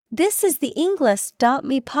This is the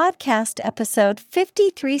Englist.me podcast episode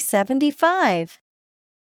 5375.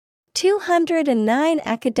 209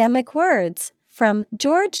 academic words from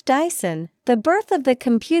George Dyson, The Birth of the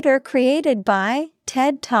Computer, created by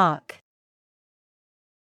TED Talk.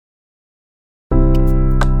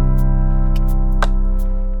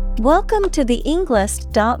 Welcome to the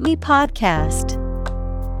Englist.me podcast.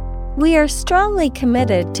 We are strongly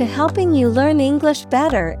committed to helping you learn English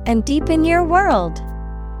better and deepen your world.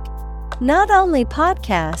 Not only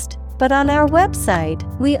podcast, but on our website,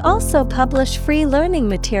 we also publish free learning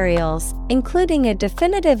materials, including a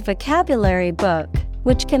definitive vocabulary book,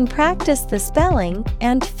 which can practice the spelling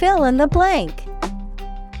and fill in the blank.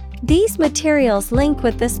 These materials link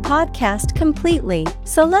with this podcast completely,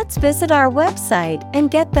 so let's visit our website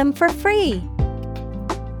and get them for free.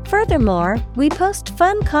 Furthermore, we post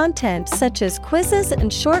fun content such as quizzes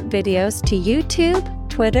and short videos to YouTube,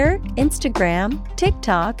 Twitter, Instagram,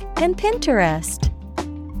 TikTok, and Pinterest.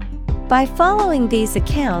 By following these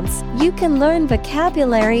accounts, you can learn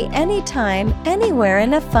vocabulary anytime, anywhere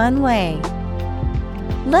in a fun way.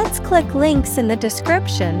 Let's click links in the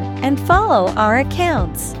description and follow our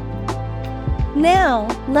accounts. Now,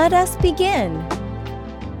 let us begin.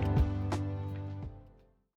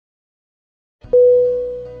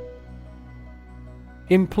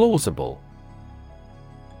 Implausible.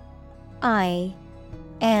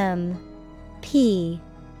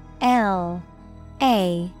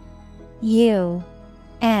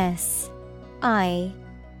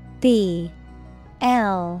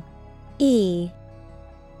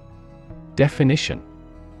 Definition: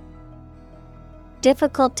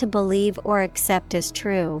 difficult to believe or accept as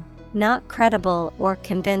true, not credible or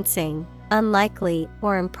convincing, unlikely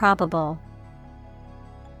or improbable.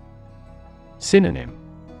 Synonym: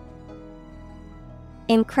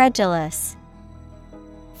 incredulous,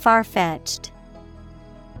 far-fetched,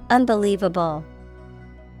 unbelievable.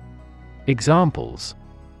 Examples: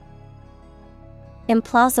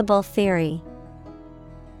 implausible theory,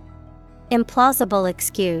 implausible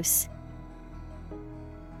excuse.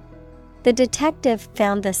 The detective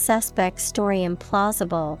found the suspect's story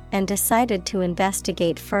implausible and decided to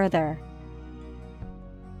investigate further.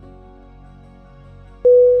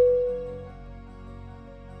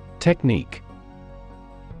 Technique.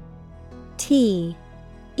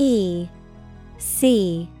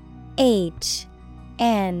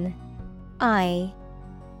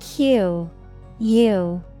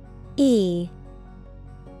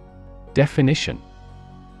 Definition: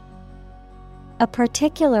 a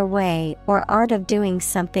particular way or art of doing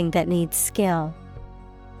something that needs skill.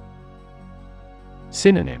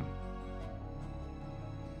 Synonym: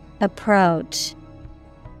 approach,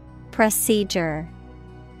 procedure,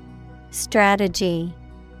 strategy.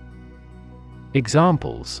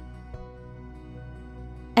 Examples: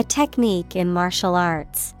 a technique in martial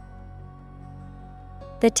arts.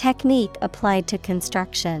 The technique applied to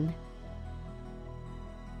construction.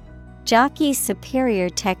 Jockey's superior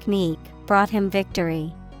technique brought him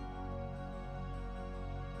victory.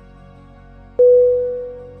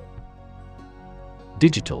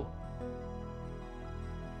 Digital.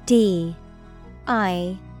 D-I-G-I-T-A-L.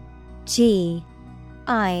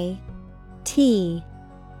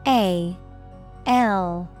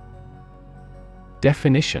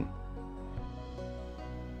 Definition: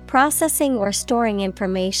 processing or storing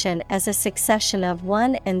information as a succession of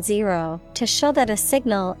 1 and 0 to show that a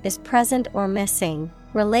signal is present or missing,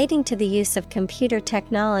 relating to the use of computer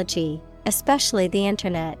technology, especially the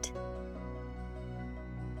Internet.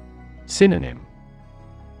 Synonym: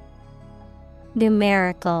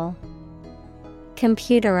 numerical,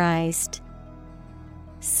 computerized,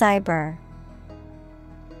 cyber.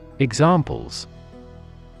 Examples: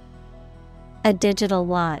 a digital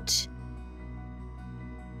watch,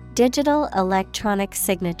 digital electronic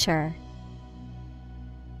signature.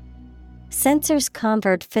 Sensors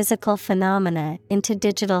convert physical phenomena into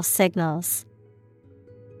digital signals.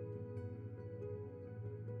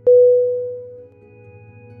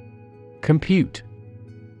 Compute.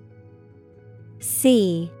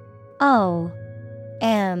 C-O-M-P-U-T-E.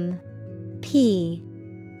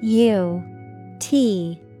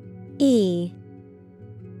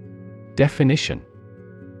 Definition: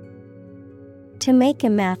 to make a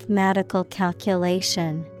mathematical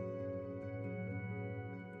calculation.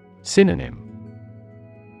 Synonym: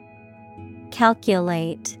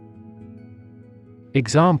 calculate.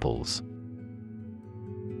 Examples: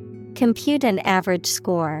 compute an average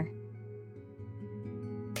score.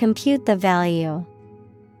 Compute the value.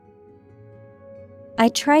 I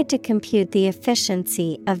tried to compute the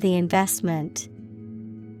efficiency of the investment.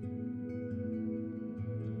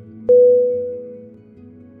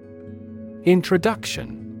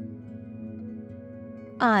 Introduction.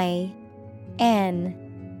 Introduction.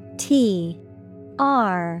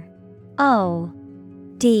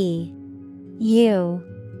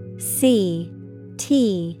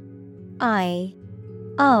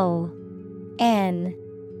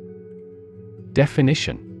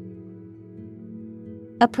 Definition.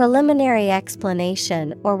 A preliminary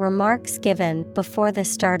explanation or remarks given before the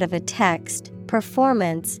start of a text,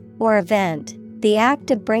 performance, or event, the act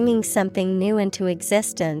of bringing something new into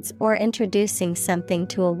existence or introducing something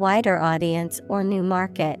to a wider audience or new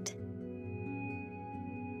market.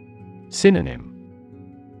 Synonym.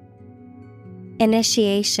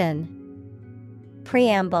 Initiation,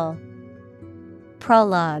 preamble,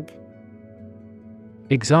 prologue.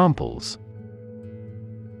 Examples.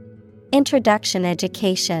 Introduction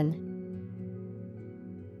education.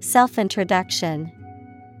 Self-introduction.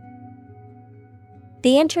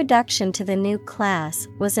 The introduction to the new class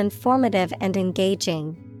was informative and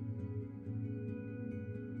engaging.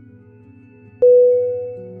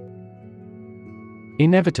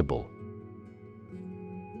 Inevitable.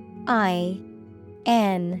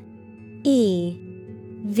 INEVITABLE.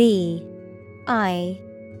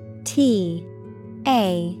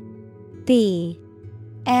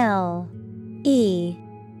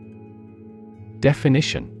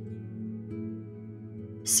 Definition.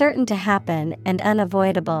 Certain to happen and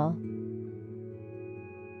unavoidable.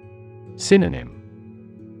 Synonym.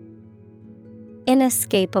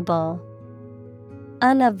 Inescapable,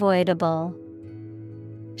 unavoidable,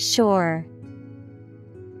 sure.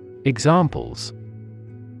 Examples.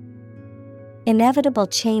 Inevitable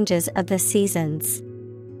changes of the seasons.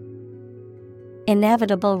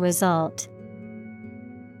 Inevitable result.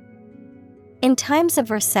 In times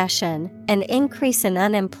of recession, an increase in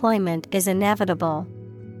unemployment is inevitable.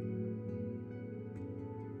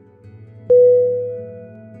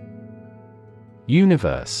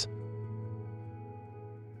 Universe.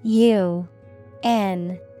 UNIVERSE.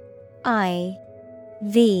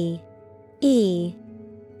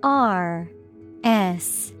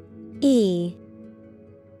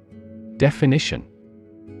 Definition.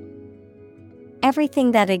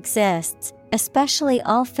 Everything that exists, especially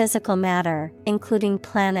all physical matter, including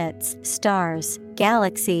planets, stars,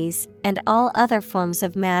 galaxies, and all other forms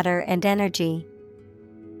of matter and energy.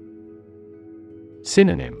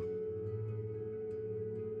 Synonym.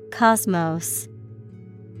 Cosmos,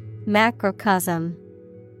 macrocosm.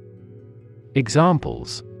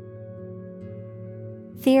 Examples.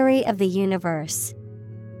 Theory of the universe.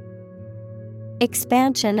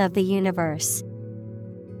 Expansion of the universe.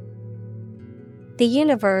 The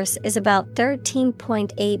universe is about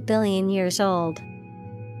 13.8 billion years old.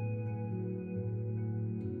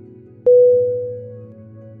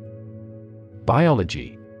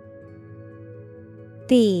 Biology.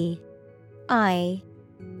 BIOLOGY.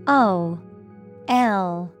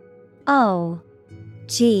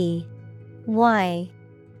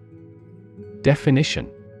 Definition.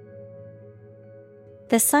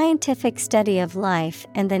 The scientific study of life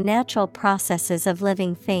and the natural processes of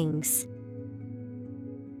living things.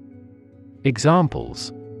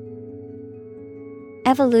 Examples.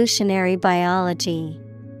 Evolutionary biology.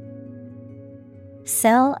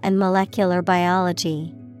 Cell and molecular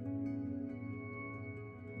biology.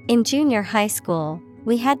 In junior high school,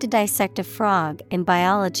 we had to dissect a frog in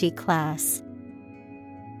biology class.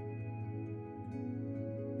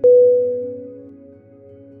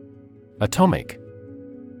 Atomic.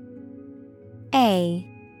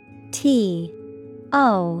 ATOMIC.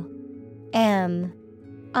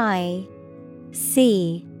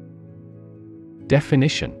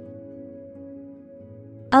 Definition.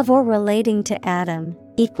 Of or relating to atom,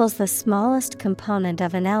 equals the smallest component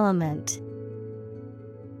of an element.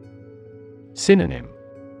 Synonym.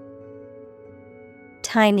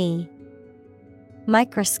 Tiny,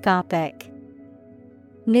 microscopic,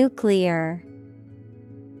 nuclear.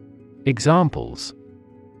 Examples.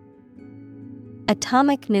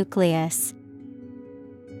 Atomic nucleus.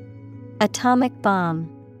 Atomic bomb.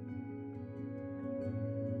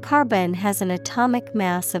 Carbon has an atomic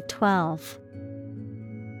mass of 12.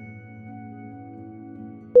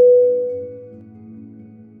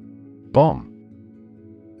 Bomb.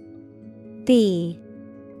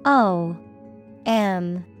 BOMB.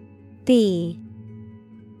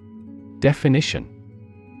 Definition.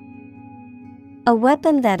 A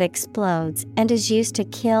weapon that explodes and is used to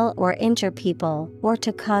kill or injure people or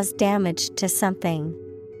to cause damage to something.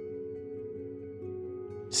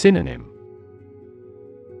 Synonym.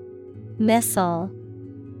 Missile,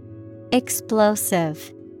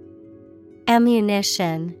 explosive,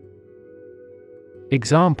 ammunition.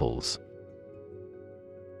 Examples.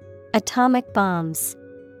 Atomic bombs.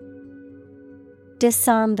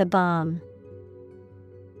 Disarm the bomb.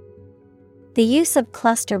 The use of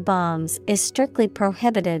cluster bombs is strictly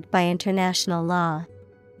prohibited by international law.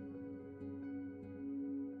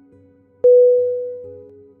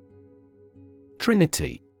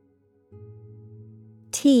 Trinity.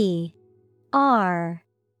 T R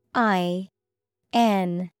I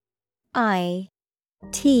N I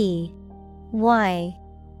T Y.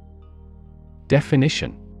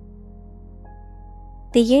 Definition.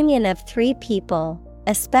 The union of three people,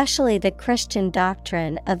 especially the Christian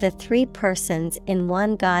doctrine of the three persons in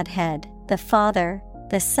one Godhead, the Father,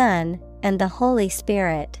 the Son, and the Holy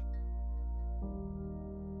Spirit.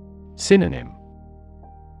 Synonym.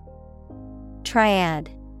 Triad,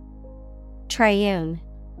 triune,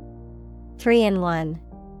 3 in 1.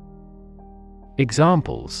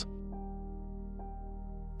 Examples.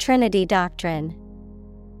 Trinity doctrine.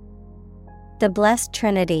 The Blessed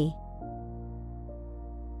Trinity.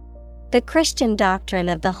 The Christian doctrine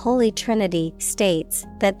of the Holy Trinity states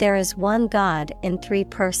that there is one God in three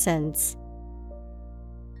persons.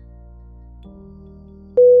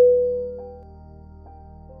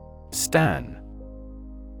 Stan.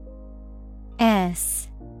 S-T-A-N.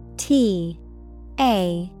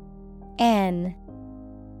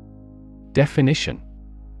 Definition.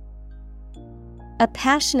 A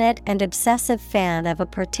passionate and obsessive fan of a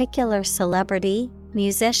particular celebrity,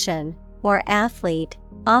 musician, or athlete,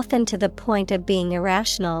 often to the point of being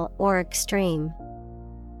irrational or extreme.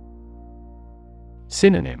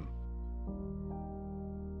 Synonym.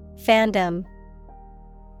 Fandom,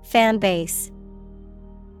 fanbase,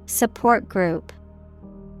 support group.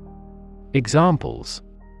 Examples.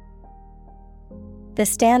 The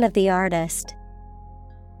stan of the artist.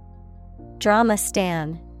 Drama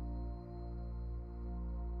stan.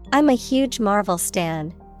 I'm a huge Marvel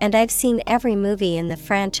stan, and I've seen every movie in the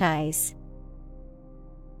franchise.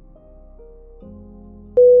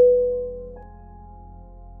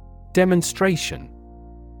 Demonstration.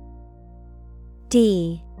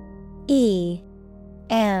 D E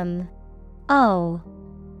M O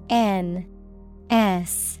N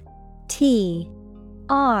S T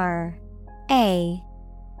R A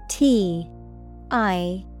T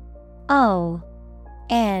I O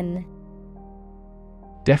N.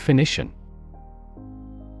 Definition.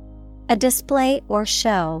 A display or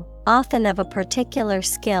show, often of a particular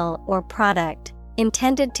skill or product,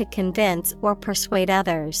 intended to convince or persuade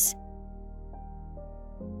others.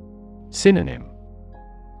 Synonym.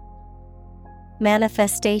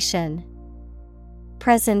 Manifestation,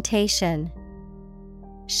 presentation,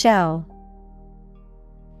 show.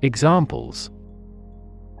 Examples.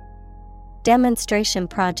 Demonstration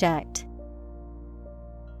project.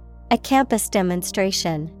 A campus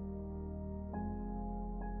demonstration.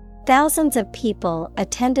 Thousands of people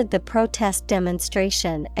attended the protest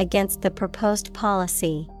demonstration against the proposed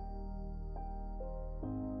policy.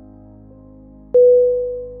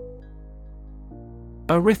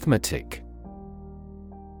 Arithmetic.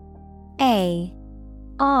 A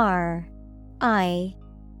R I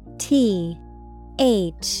T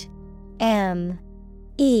H M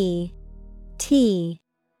E T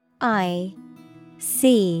I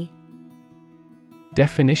C.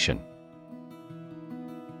 Definition.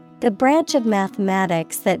 The branch of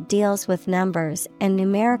mathematics that deals with numbers and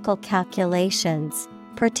numerical calculations,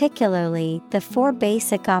 particularly the four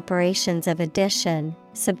basic operations of addition,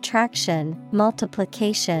 subtraction,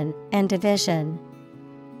 multiplication, and division.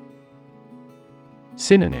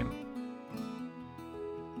 Synonym.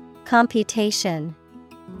 Computation,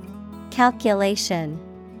 calculation,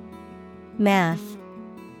 math.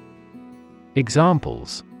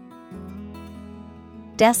 Examples.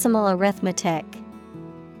 Decimal arithmetic,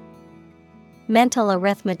 mental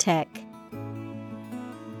arithmetic.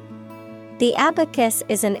 The abacus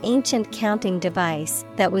is an ancient counting device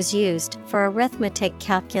that was used for arithmetic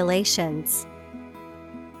calculations.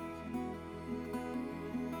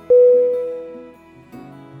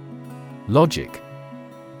 Logic.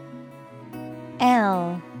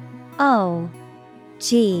 L O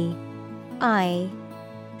G I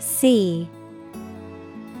C.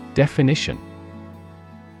 Definition.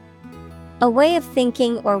 A way of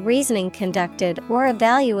thinking or reasoning conducted or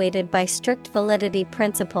evaluated by strict validity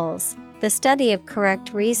principles, the study of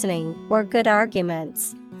correct reasoning or good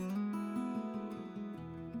arguments.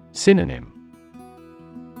 Synonym.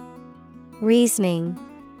 Reasoning,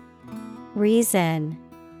 reason,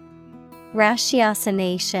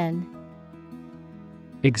 ratiocination.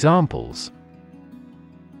 Examples.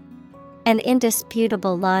 An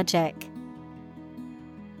indisputable logic.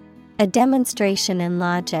 A demonstration in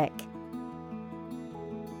logic.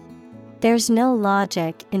 There's no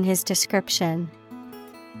logic in his description.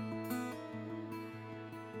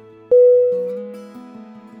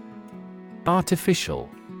 Artificial.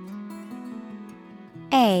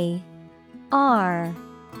 A R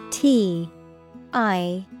T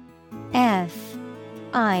I F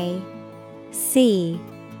I C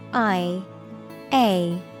I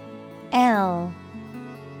A L.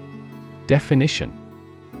 Definition: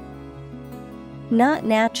 Not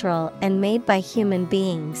natural and made by human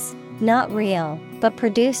beings, not real, but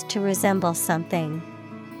produced to resemble something.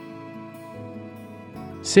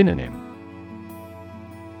 Synonym: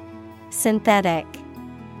 Synthetic,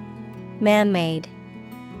 man-made,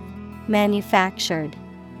 manufactured.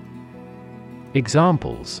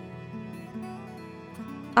 Examples: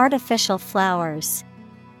 Artificial flowers,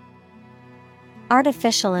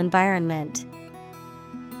 artificial environment.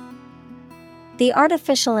 The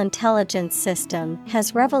artificial intelligence system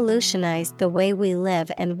has revolutionized the way we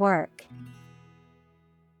live and work.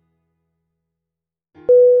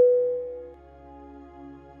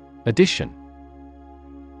 Addition.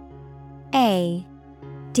 A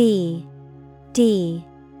D D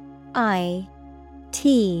I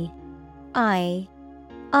T I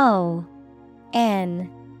O N.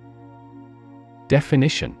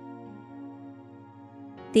 Definition: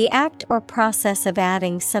 The act or process of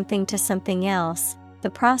adding something to something else, the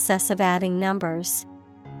process of adding numbers.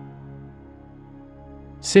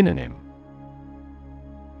 Synonym: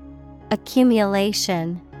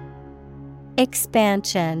 Accumulation,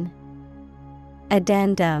 expansion,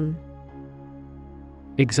 addendum.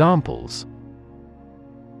 Examples: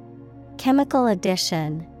 Chemical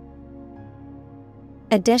addition,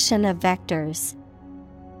 addition of vectors.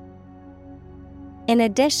 In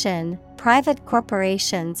addition, private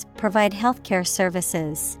corporations provide healthcare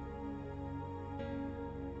services.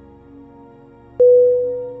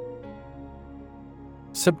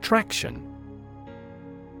 Subtraction.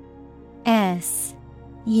 S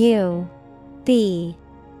U B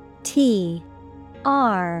T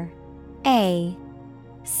R A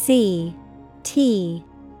C T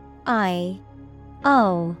I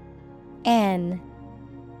O N.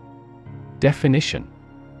 Definition: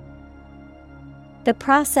 The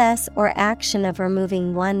process or action of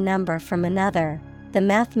removing one number from another, the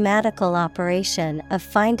mathematical operation of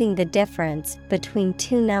finding the difference between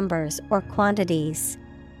two numbers or quantities.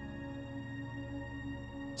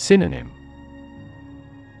 Synonym: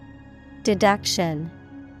 Deduction,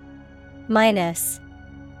 minus,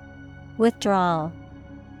 withdrawal.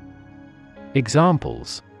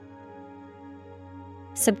 Examples: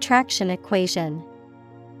 Subtraction equation,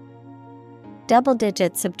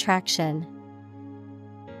 double-digit subtraction.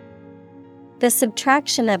 The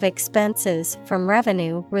subtraction of expenses from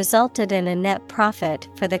revenue resulted in a net profit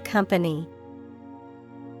for the company.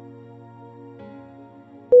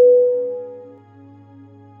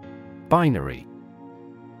 Binary.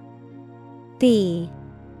 B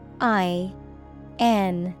I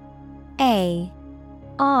N A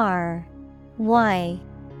R Y.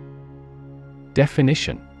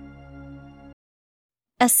 Definition: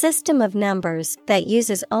 A system of numbers that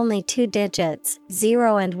uses only two digits,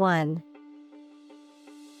 0 and 1.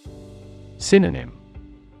 Synonym: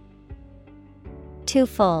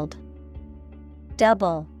 Twofold,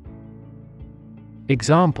 double.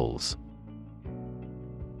 Examples: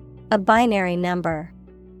 A binary number.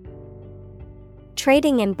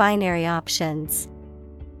 Trading in binary options.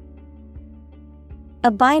 A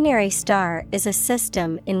binary star is a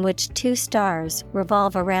system in which two stars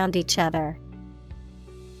revolve around each other.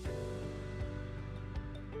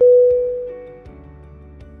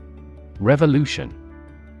 Revolution.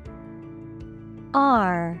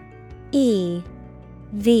 R E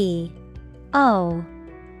V O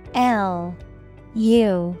L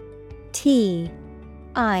U T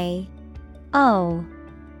I O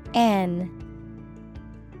N.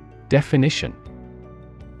 Definition: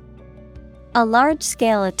 A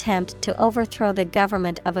large-scale attempt to overthrow the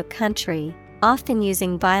government of a country, often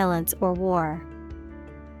using violence or war.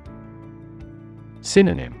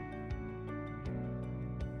 Synonym: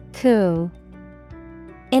 Coup,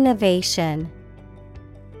 innovation,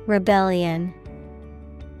 rebellion.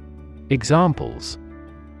 Examples: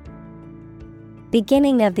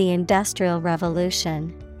 Beginning of the Industrial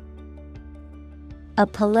Revolution. A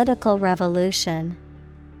political revolution.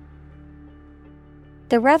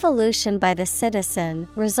 The revolution by the citizen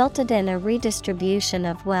resulted in a redistribution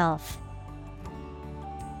of wealth.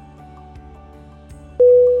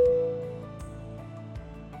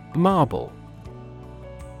 Marble.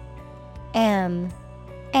 M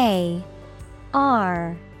A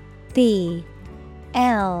R B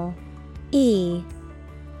L E.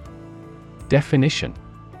 Definition: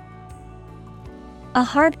 A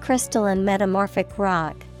hard crystalline metamorphic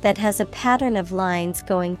rock that has a pattern of lines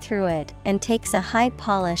going through it and takes a high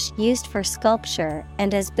polish used for sculpture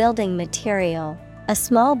and as building material. A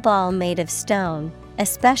small ball made of stone,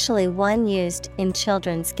 especially one used in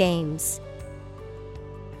children's games.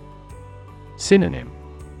 Synonym: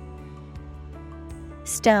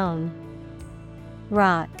 Stone,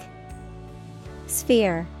 rock,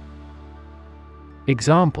 sphere.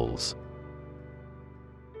 Examples: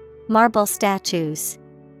 Marble statues.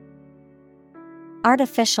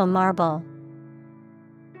 Artificial marble.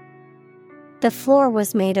 The floor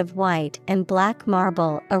was made of white and black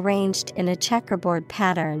marble arranged in a checkerboard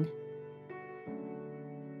pattern.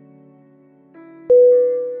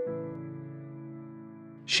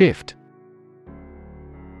 Shift.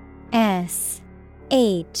 S-H-I-F-T.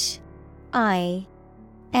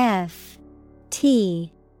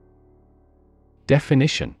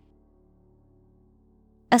 Definition: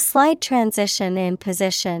 A slight transition in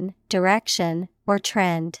position, direction, or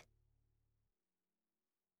trend.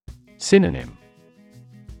 Synonym: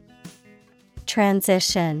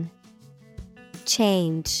 Transition,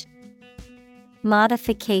 change,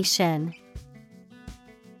 modification.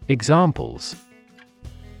 Examples: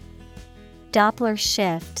 Doppler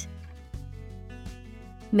shift.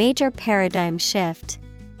 Major paradigm shift.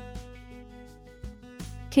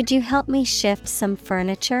 Could you help me shift some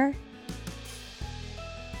furniture?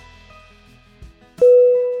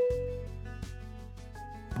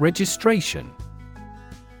 Registration.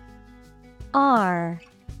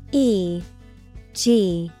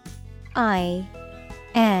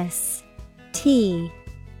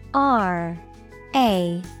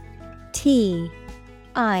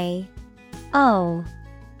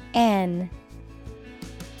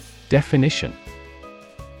 Definition: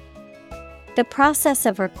 The process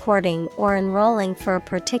of recording or enrolling for a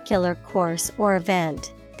particular course or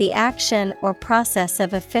event. The action or process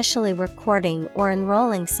of officially recording or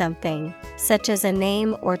enrolling something, such as a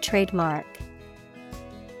name or trademark.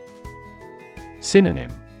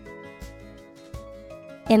 Synonym: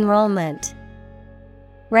 Enrollment,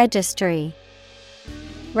 registry,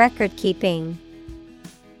 record keeping.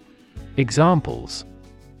 Examples: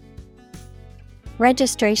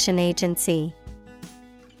 Registration agency.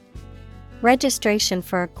 Registration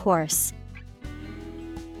for a course.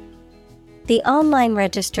 The online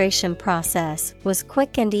registration process was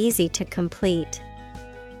quick and easy to complete.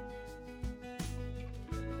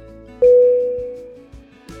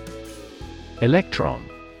 Electron.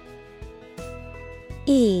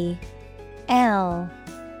 E-L-E-C-T-R-O-N.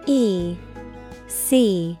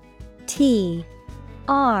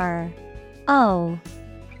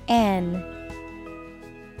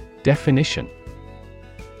 Definition: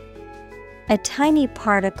 A tiny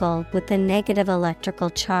particle with a negative electrical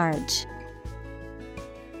charge.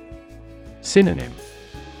 Synonym: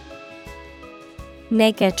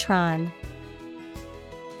 Negatron.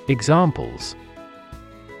 Examples: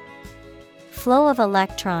 Flow of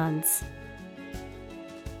electrons.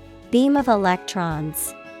 Beam of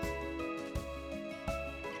electrons.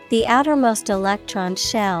 The outermost electron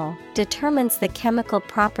shell determines the chemical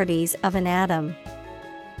properties of an atom.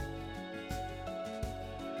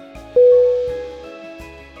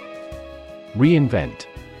 Reinvent.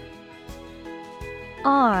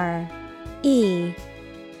 R-E-I-N-V-E-N-T.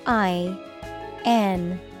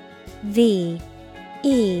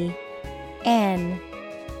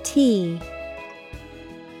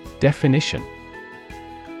 Definition: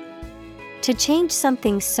 To change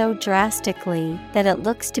something so drastically that it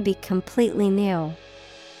looks to be completely new.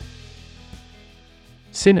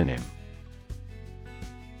 Synonym: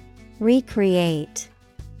 Recreate,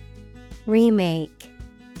 remake,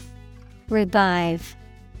 revive.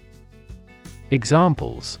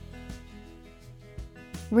 Examples: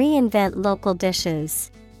 Reinvent local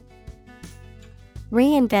dishes.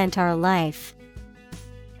 Reinvent our life.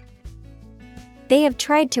 They have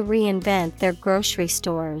tried to reinvent their grocery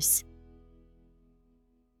stores.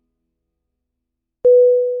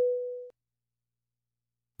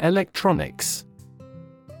 Electronics.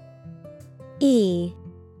 E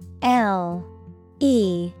L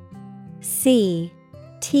E C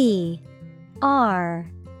T R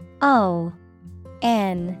O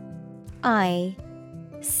N I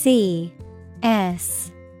C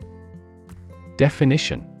S.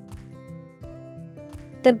 Definition: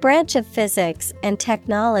 The branch of physics and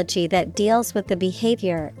technology that deals with the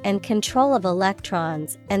behavior and control of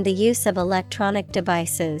electrons and the use of electronic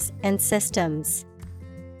devices and systems.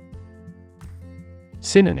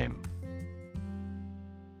 Synonym: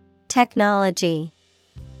 Technology,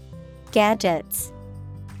 gadgets,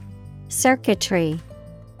 circuitry.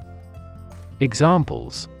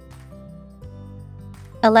 Examples: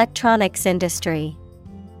 Electronics industry.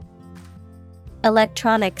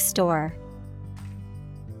 Electronics store.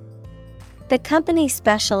 The company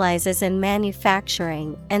specializes in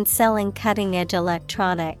manufacturing and selling cutting-edge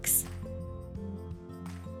electronics.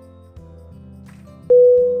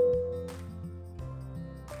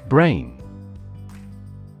 Brain.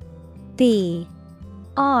 B-R-A-I-N.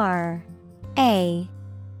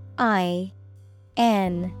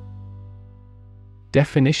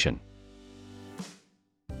 Definition.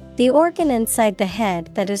 The organ inside the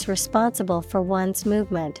head that is responsible for one's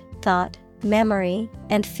movement, thought, memory,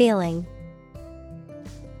 and feeling.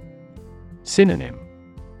 Synonym.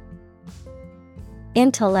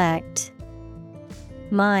 Intellect,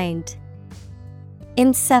 mind,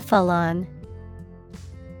 encephalon.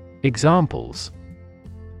 Examples.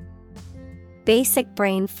 Basic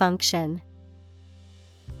brain function.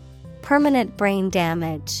 Permanent brain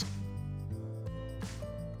damage.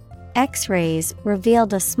 X-rays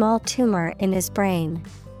revealed a small tumor in his brain.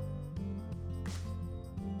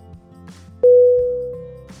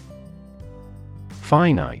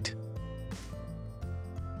 Finite.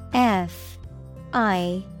 F-I-N-I-T-E.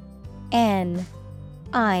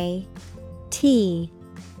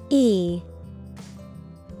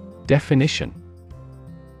 Definition.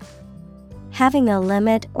 Having a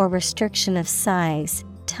limit or restriction of size,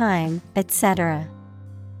 time, etc.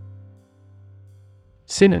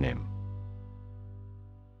 Synonym.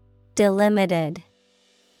 Delimited,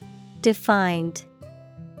 defined,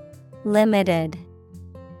 limited.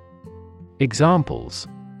 Examples.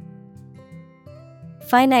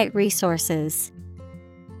 Finite resources.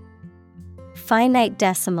 Finite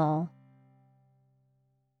decimal.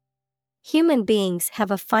 Human beings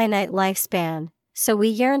have a finite lifespan, so we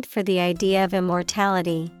yearned for the idea of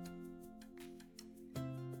immortality.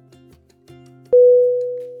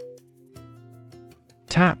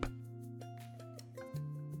 Tap.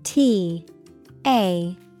 T-A-P.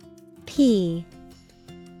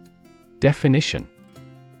 Definition.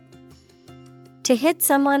 To hit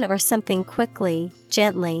someone or something quickly,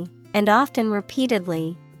 gently, and often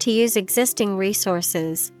repeatedly, to use existing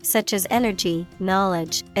resources, such as energy,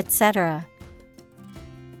 knowledge, etc.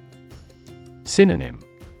 Synonym.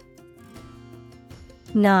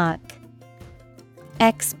 Knock,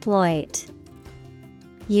 exploit,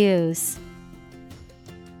 use.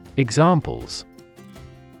 Examples.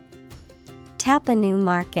 Tap a new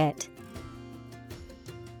market.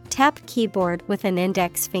 Tap keyboard with an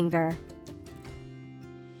index finger.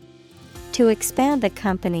 To expand the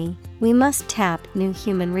company, we must tap new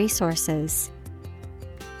human resources.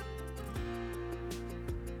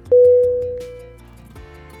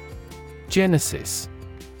 Genesis.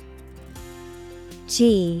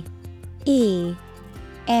 G-E-N-E-S-I-S.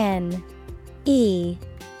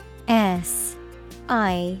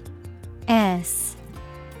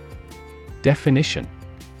 Definition.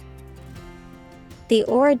 The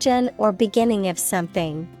origin or beginning of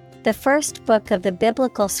something. The first book of the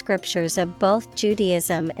biblical scriptures of both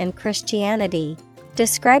Judaism and Christianity,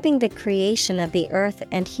 describing the creation of the earth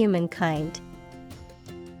and humankind.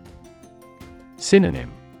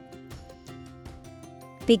 Synonym.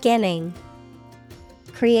 Beginning,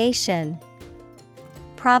 creation,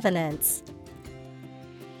 provenance.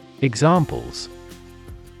 Examples.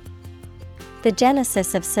 The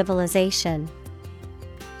genesis of civilization.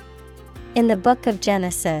 In the book of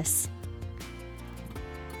Genesis.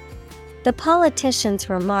 The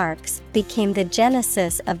politician's remarks became the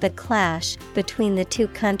genesis of the clash between the two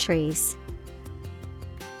countries.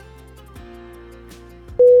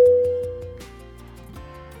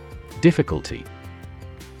 Difficulty.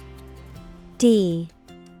 D-I-F-F-I-C-U-L-T-Y.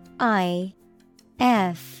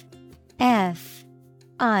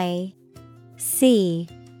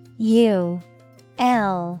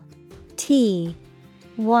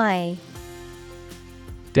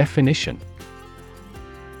 Definition.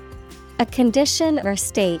 A condition or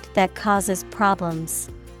state that causes problems.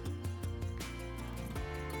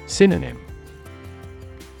 Synonym.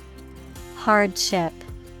 Hardship,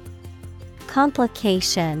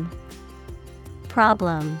 complication,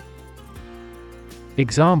 problem.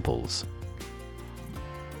 Examples.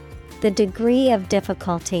 The degree of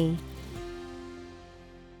difficulty.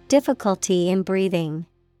 Difficulty in breathing.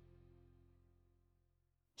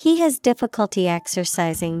 He has difficulty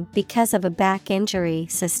exercising because of a back injury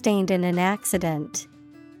sustained in an accident.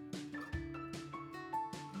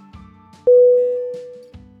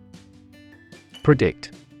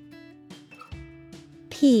 Predict.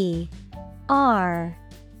 P-R-E-D-I-C-T.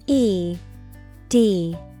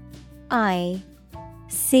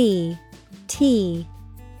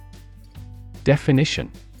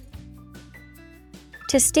 Definition.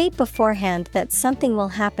 To state beforehand that something will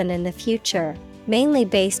happen in the future, mainly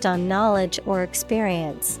based on knowledge or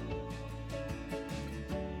experience.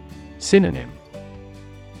 Synonym: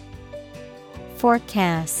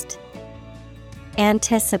 Forecast,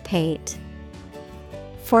 anticipate,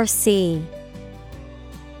 foresee.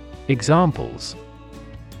 Examples: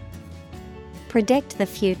 Predict the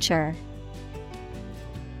future.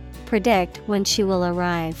 Predict when she will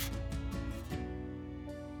arrive.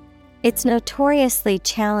 It's notoriously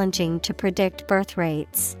challenging to predict birth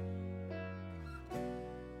rates.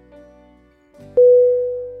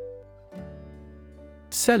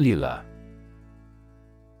 Cellular.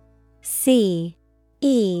 CELLULAR.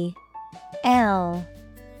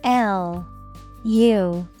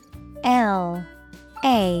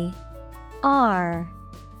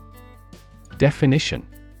 Definition: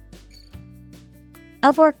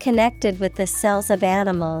 of or connected with the cells of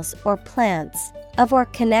animals or plants, of or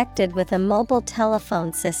connected with a mobile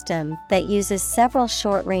telephone system that uses several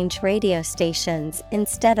short-range radio stations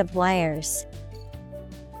instead of wires.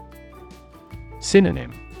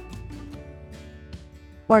 Synonym: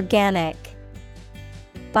 Organic,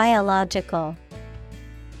 biological,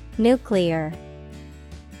 nuclear.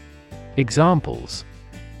 Examples: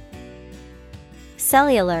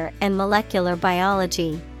 Cellular and molecular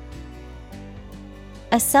biology.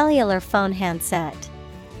 A cellular phone handset.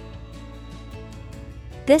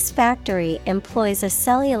 This factory employs a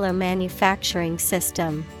cellular manufacturing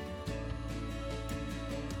system.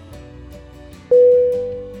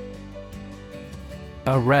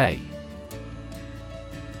 Array.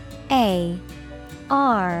 A-R-R-A-Y.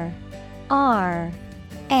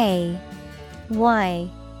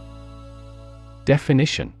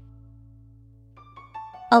 Definition: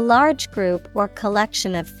 a large group or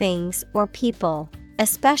collection of things or people,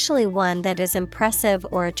 especially one that is impressive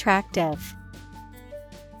or attractive.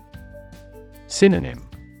 Synonym: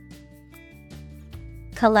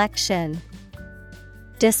 Collection,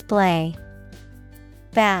 display,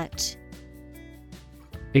 batch.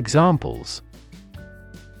 Examples: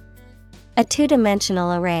 a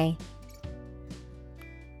two-dimensional array.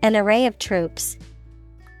 An array of troops.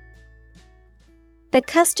 The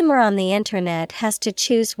customer on the internet has to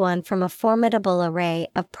choose one from a formidable array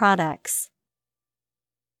of products.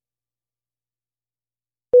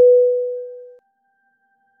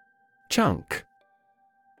 Chunk.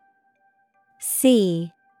 C-H-U-N-K.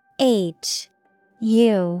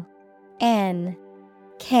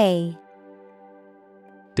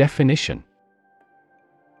 Definition: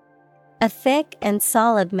 a thick and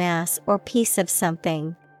solid mass or piece of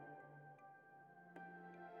something.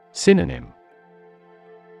 Synonym: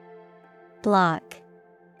 Block,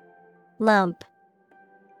 lump,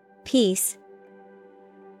 piece.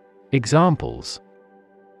 Examples: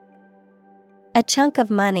 a chunk of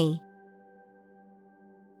money.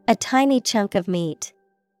 A tiny chunk of meat.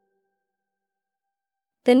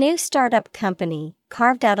 The new startup company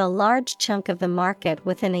carved out a large chunk of the market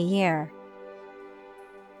within a year.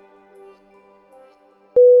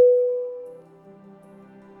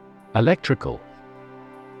 Electrical.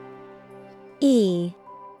 E-L-E-C-T-R-I-C-A-L.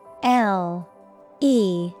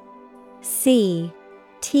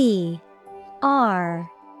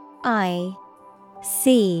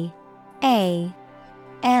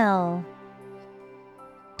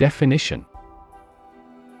 Definition: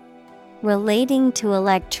 relating to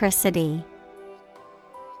electricity.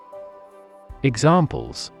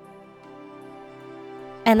 Examples: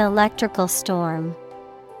 an electrical storm.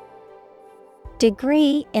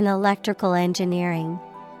 Degree in electrical engineering.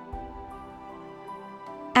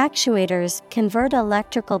 Actuators convert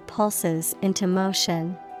electrical pulses into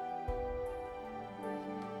motion.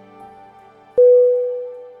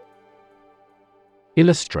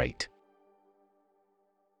 Illustrate.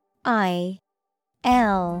 I-L-L-U-S-T-R-A-T-E.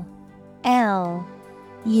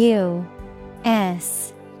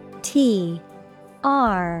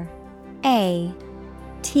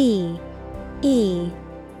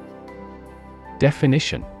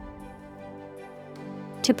 Definition: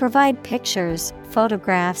 to provide pictures,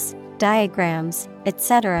 photographs, diagrams,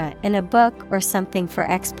 etc. in a book or something for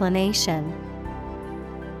explanation.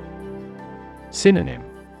 Synonym: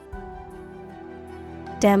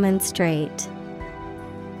 demonstrate,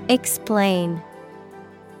 explain,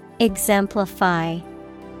 exemplify.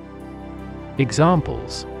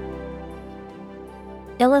 Examples: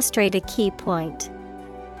 illustrate a key point.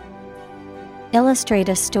 Illustrate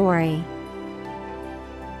a story.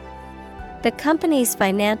 The company's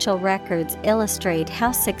financial records illustrate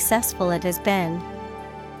how successful it has been.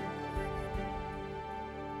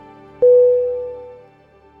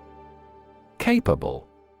 Capable.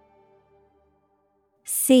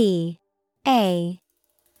 C-A-P-A-B-L-E.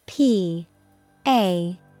 P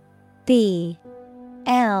A B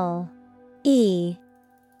L E.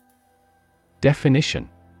 Definition: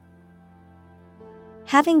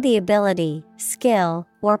 having the ability, skill,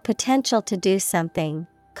 or potential to do something,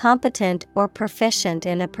 competent or proficient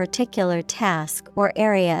in a particular task or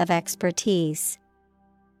area of expertise.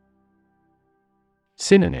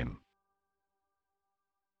 Synonym: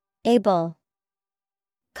 Able,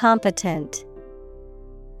 competent,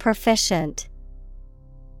 proficient.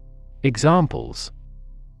 Examples: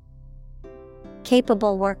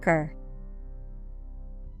 Capable worker,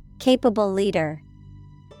 capable leader.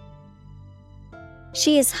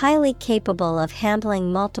 She is highly capable of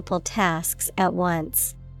handling multiple tasks at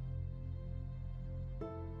once.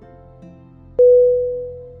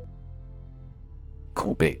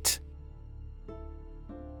 Qubit.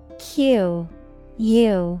 Q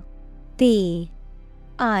U B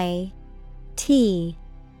I T.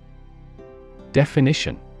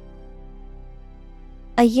 Definition: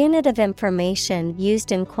 a unit of information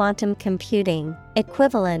used in quantum computing,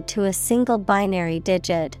 equivalent to a single binary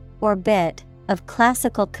digit, or bit, of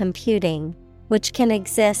classical computing, which can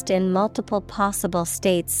exist in multiple possible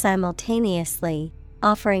states simultaneously,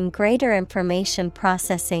 offering greater information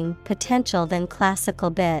processing potential than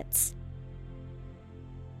classical bits.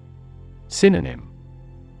 Synonym: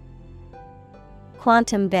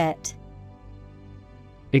 Quantum bit.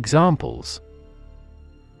 Examples: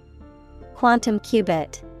 Quantum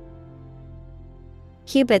qubit,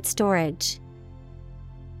 qubit storage.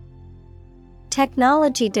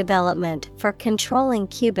 Technology development for controlling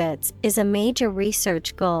qubits is a major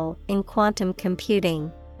research goal in quantum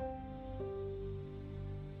computing.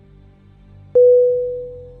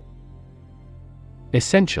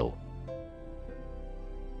 Essential.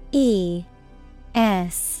 E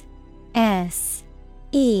S S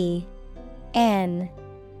E N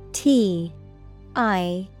T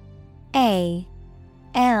I A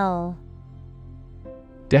L.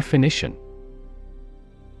 Definition: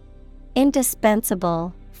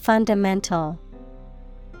 indispensable, fundamental.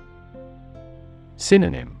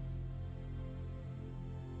 Synonym: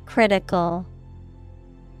 Critical,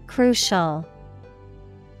 crucial,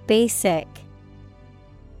 basic.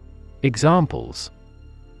 Examples: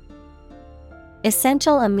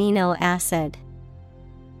 essential amino acid,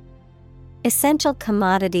 essential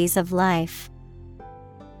commodities of life.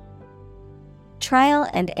 Trial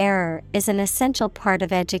and error is an essential part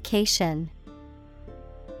of education.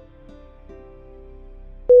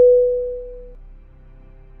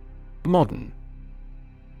 Modern.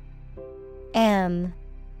 M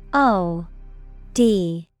O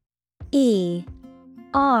D E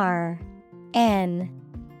R N.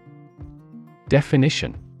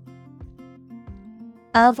 Definition: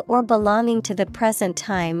 of or belonging to the present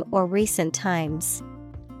time or recent times.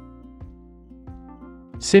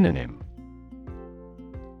 Synonym: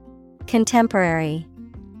 contemporary,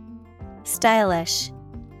 stylish,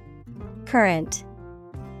 current.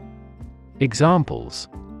 Examples: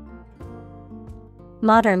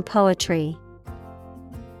 modern poetry,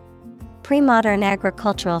 pre-modern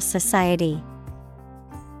agricultural society.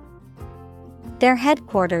 Their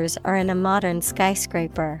headquarters are in a modern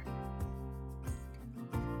skyscraper.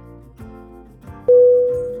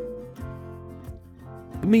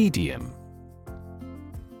 Medium.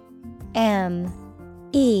 M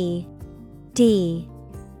E D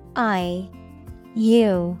I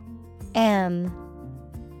U M.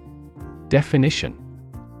 Definition: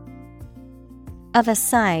 of a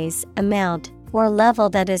size, amount, or level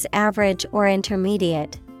that is average or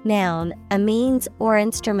intermediate. Noun, a means or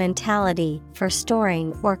instrumentality for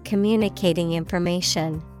storing or communicating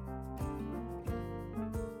information.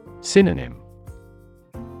 Synonym: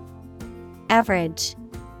 average,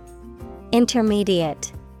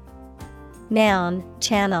 intermediate. Noun,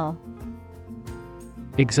 channel.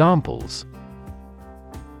 Examples: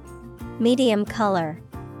 medium color,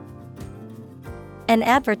 an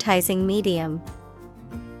advertising medium.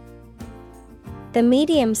 The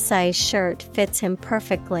medium-sized shirt fits him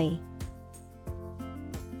perfectly.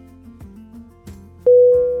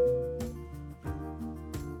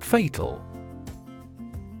 Fatal.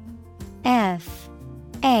 F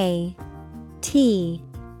A T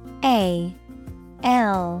A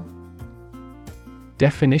L.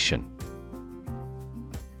 Definition: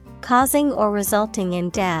 causing or resulting in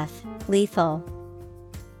death, lethal.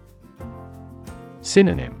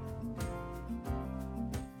 Synonym: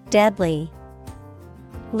 deadly,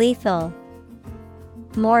 lethal,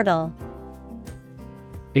 mortal.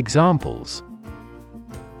 Examples: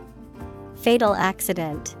 fatal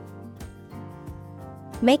accident,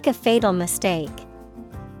 make a fatal mistake.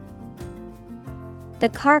 The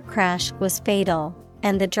car crash was fatal.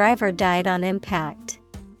 and the driver died on impact.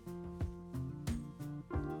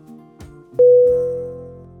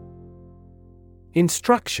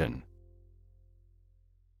 Instruction.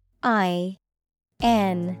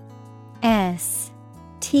 INSTRUCTION.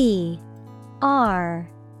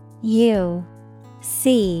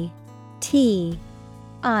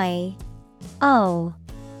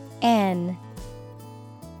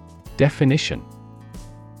 Definition.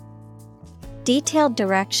 Detailed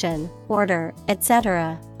direction, order,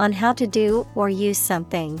 etc., on how to do or use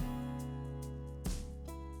something.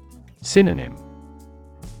 Synonym.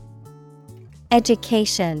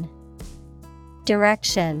 Education,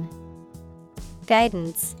 direction,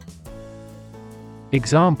 guidance.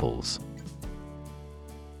 Examples.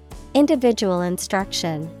 Individual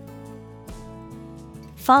instruction.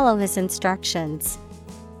 Follow his instructions.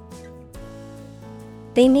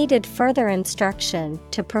 They needed further instruction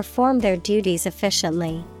to perform their duties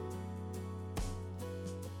efficiently.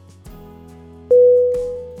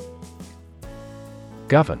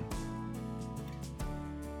 Govern.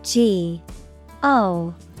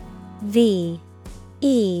 GOVERN.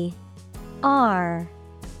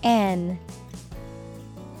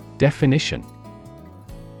 Definition.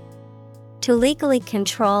 To legally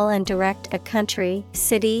control and direct a country,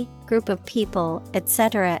 city, group of people,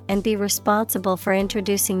 etc., and be responsible for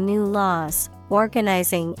introducing new laws,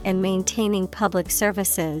 organizing and maintaining public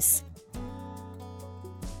services.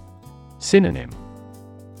 Synonym.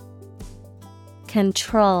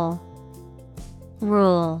 Control,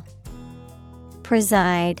 rule,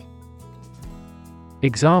 preside.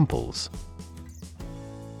 Examples.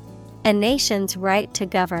 A nation's right to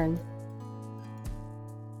govern.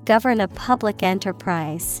 Govern a public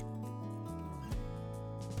enterprise.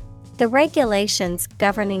 The regulations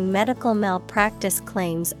governing medical malpractice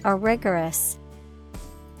claims are rigorous.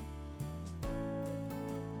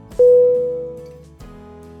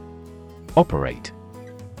 Operate. OPERATE.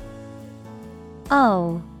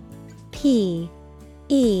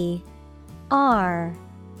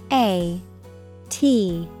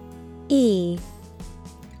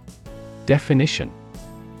 Definition.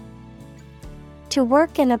 To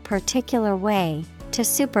work in a particular way, to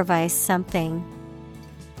supervise something.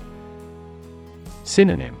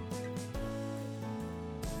 Synonym.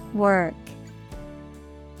 Work,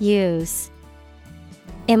 use,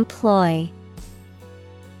 employ.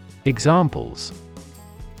 Examples.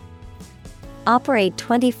 Operate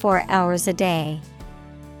 24 hours a day.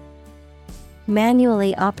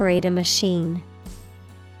 Manually operate a machine.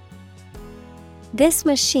 This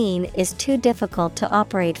machine is too difficult to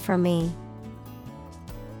operate for me.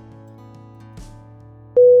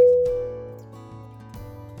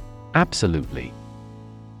 Absolutely.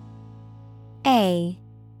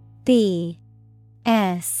 ABSOLUTELY.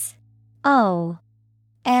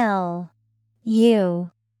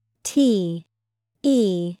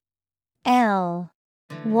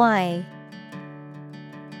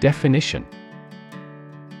 Definition.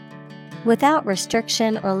 Without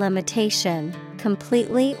restriction or limitation,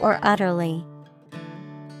 completely or utterly.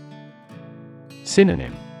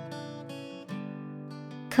 Synonym.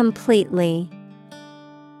 Completely,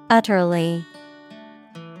 utterly,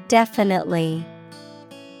 definitely.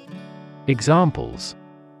 Examples.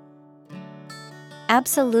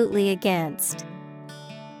 Absolutely against.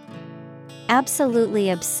 Absolutely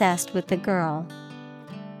obsessed with the girl.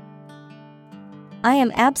 I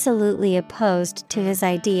am absolutely opposed to his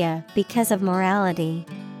idea because of morality.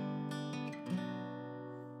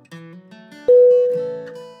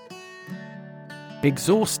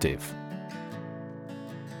 Exhaustive.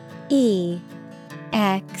 EXHAUSTIVE.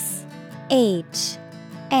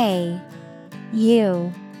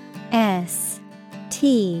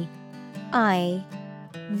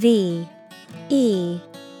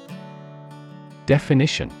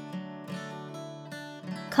 Definition.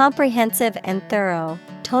 Comprehensive and thorough,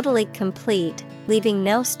 totally complete, leaving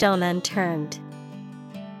no stone unturned.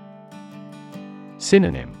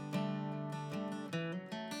 Synonym.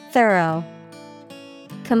 Thorough,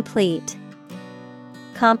 complete,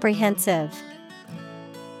 comprehensive.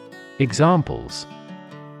 Examples.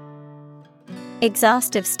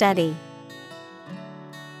 Exhaustive study.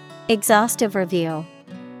 Exhaustive review.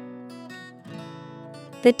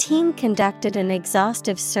 The team conducted an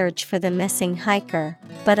exhaustive search for the missing hiker,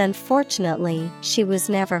 but unfortunately, she was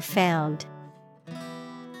never found.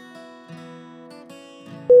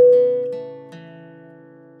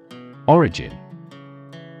 Origin.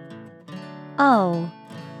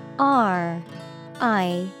 ORIGIN.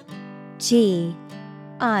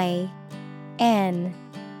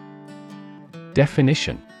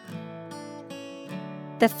 Definition.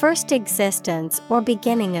 The first existence or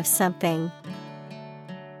beginning of something.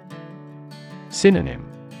 Synonym.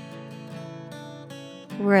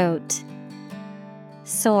 Root,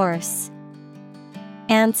 source,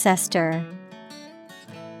 ancestor.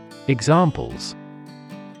 Examples: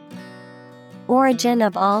 Origin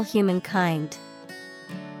of all humankind.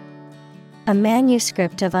 A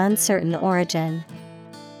manuscript of uncertain origin.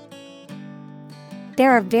 There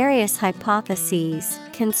are various hypotheses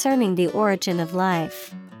concerning the origin of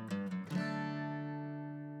life.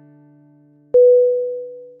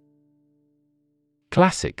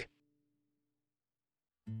 Classic.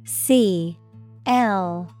 C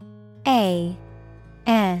L A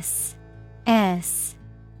S S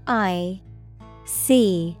I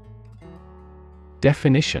C.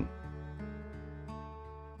 Definition: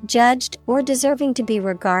 Judged or deserving to be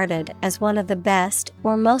regarded as one of the best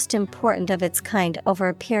or most important of its kind over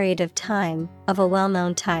a period of time, of a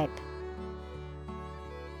well-known type.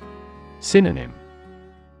 Synonym: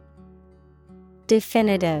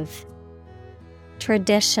 Definitive,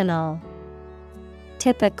 traditional,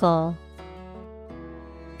 typical.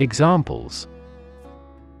 Examples: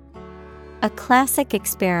 A classic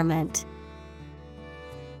experiment.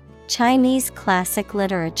 Chinese classic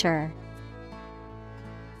literature.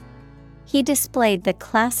 He displayed the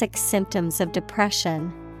classic symptoms of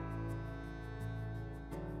depression.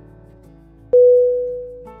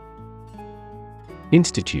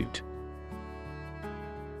 Institute.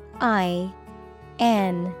 I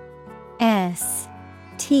N S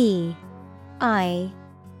T I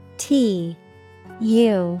T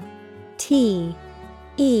U T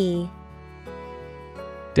E.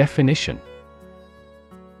 Definition: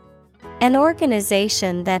 An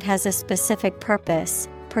organization that has a specific purpose,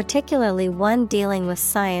 particularly one dealing with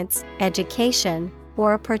science, education,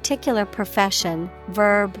 or a particular profession.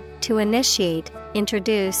 Verb, to initiate,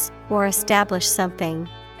 introduce, or establish something.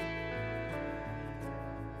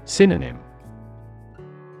 Synonym: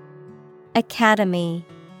 Academy,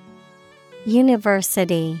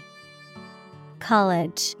 university,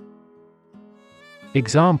 college.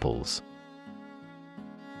 Examples: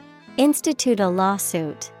 Institute a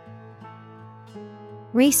lawsuit.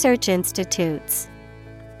 Research institutes.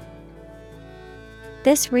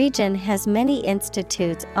 This region has many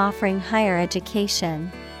institutes offering higher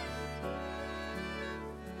education.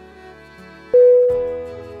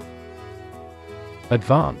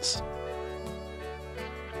 Advance.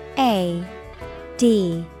 A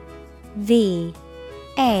D V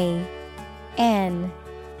A N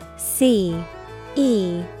C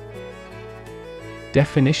E.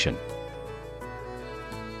 Definition: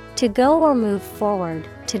 To go or move forward,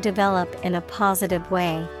 to develop in a positive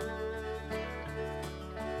way.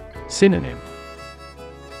 Synonym: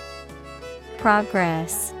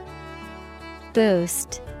 Progress,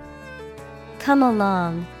 boost, come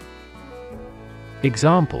along.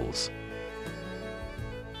 Examples: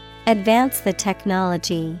 Advance the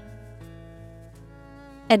technology.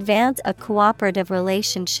 Advance a cooperative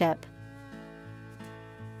relationship.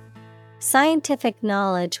 Scientific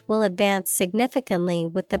knowledge will advance significantly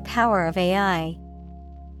with the power of AI.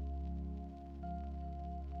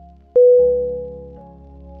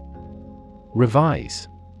 Revise.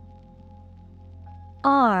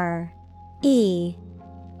 R E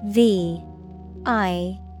V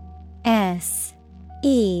I S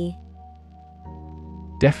E.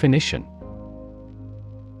 Definition: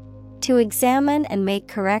 To examine and make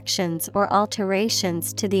corrections or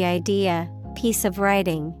alterations to the idea, piece of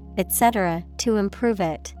writing, etc., to improve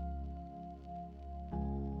it.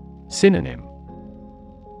 Synonym: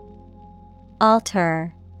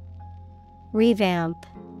 Alter, revamp,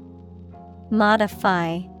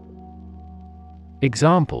 modify.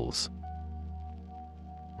 Examples: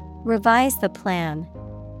 Revise the plan.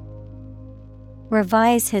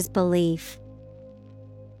 Revise his belief.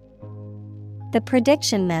 The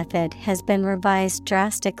prediction method has been revised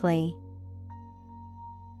drastically.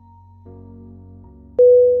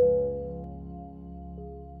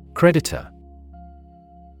 Creditor.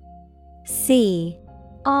 C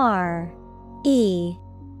R E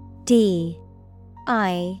D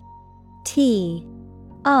I T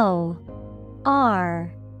O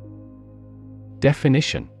R.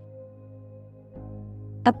 Definition: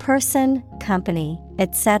 A person, company,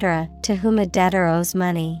 etc., to whom a debtor owes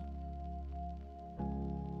money.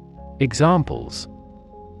 Examples: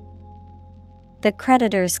 The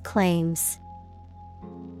creditor's claims.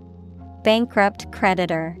 Bankrupt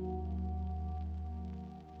creditor.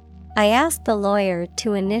 I asked the lawyer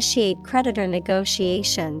to initiate creditor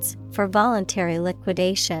negotiations for voluntary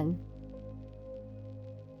liquidation.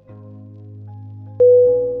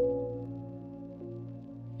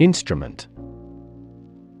 Instrument.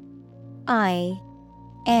 I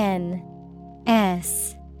N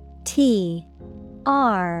S T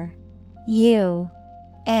R U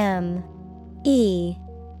M E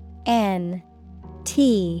N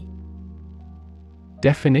T.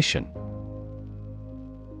 Definition: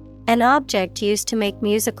 An object used to make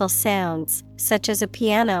musical sounds, such as a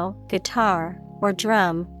piano, guitar, or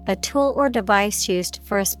drum, a tool or device used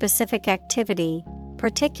for a specific activity,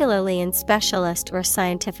 particularly in specialist or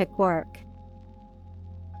scientific work.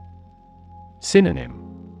 Synonym: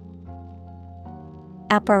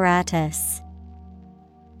 Apparatus,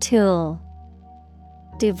 tool,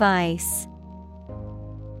 device.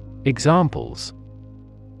 Examples: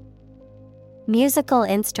 Musical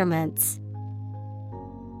instruments,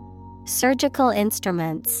 surgical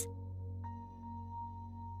instruments.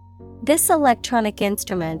 This electronic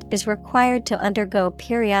instrument is required to undergo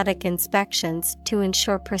periodic inspections to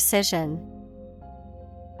ensure precision.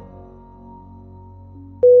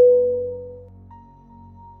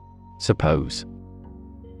 Suppose.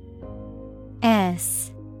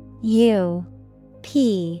 S U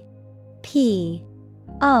P P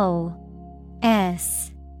O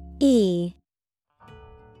S E.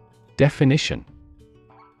 Definition: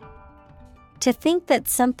 To think that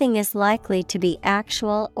something is likely to be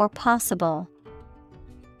actual or possible.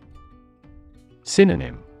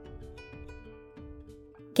 Synonym: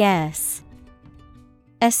 Guess,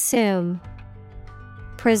 assume,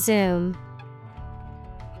 presume.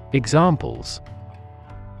 Examples: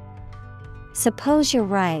 Suppose you're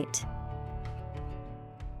right.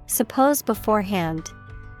 Suppose beforehand.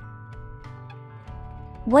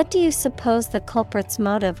 What do you suppose the culprit's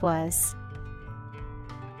motive was?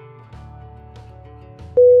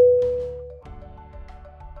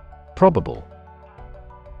 Probable.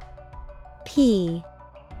 P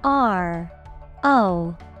R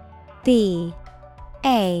O B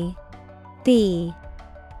A B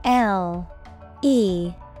L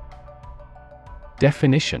E.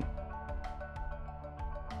 Definition: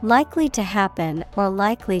 Likely to happen or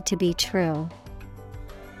likely to be true.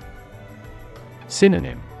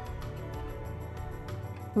 Synonym: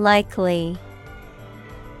 Likely,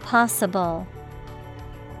 possible,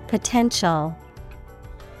 potential.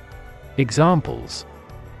 Examples: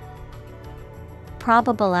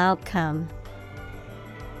 Probable outcome,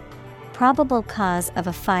 probable cause of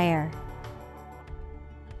a fire.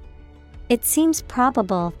 It seems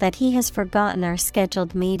probable that he has forgotten our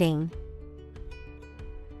scheduled meeting.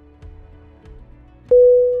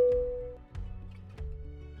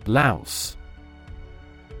 Louse.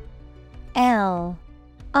 L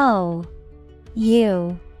O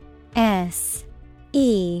U S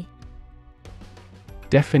E.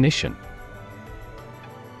 Definition: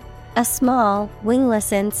 A small,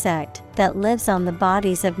 wingless insect that lives on the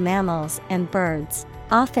bodies of mammals and birds,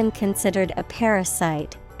 often considered a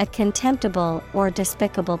parasite, a contemptible or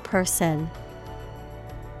despicable person.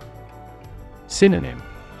 Synonym: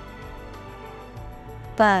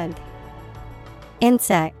 Bug,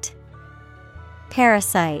 insect,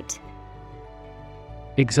 parasite.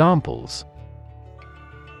 Examples: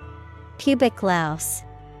 Pubic louse,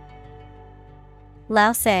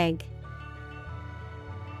 louse egg.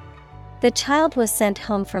 The child was sent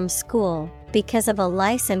home from school because of a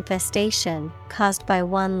lice infestation caused by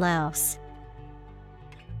one louse.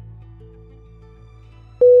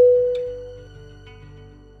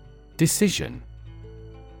 Decision.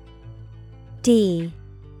 D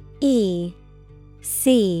E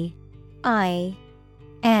C I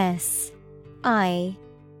S I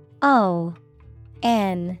O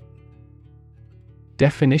N.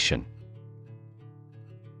 Definition: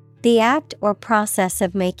 The act or process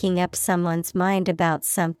of making up someone's mind about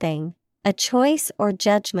something, a choice or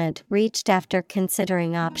judgment reached after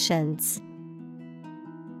considering options.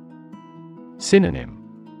 Synonym: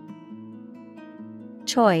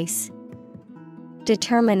 Choice,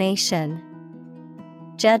 determination,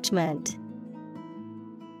 judgment.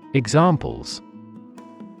 Examples: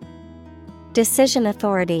 Decision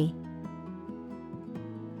authority,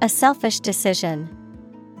 a selfish decision.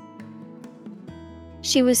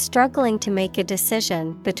 She was struggling to make a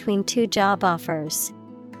decision between two job offers.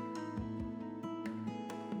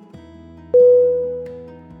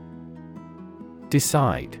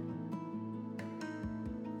 Decide.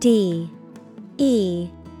 D E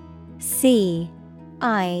C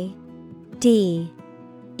I D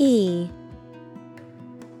E.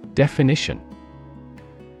 Definition: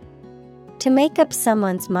 To make up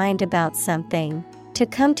someone's mind about something, to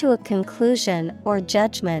come to a conclusion or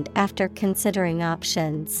judgment after considering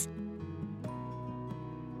options.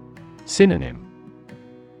 Synonym: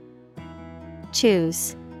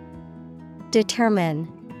 Choose, determine,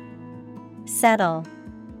 settle.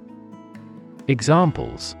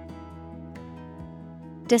 Examples: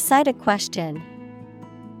 Decide a question,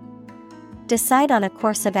 decide on a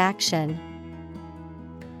course of action.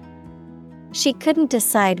 She couldn't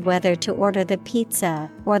decide whether to order the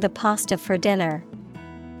pizza or the pasta for dinner.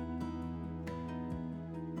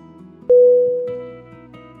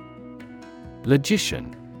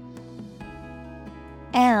 Logician.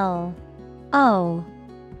 Logician.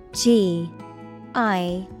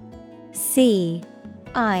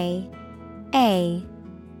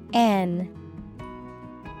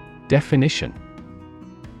 Definition: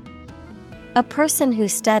 a person who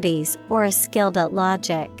studies or is skilled at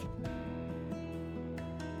logic.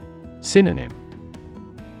 Synonym: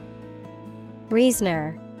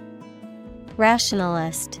 Reasoner,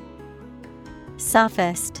 rationalist,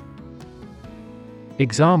 sophist.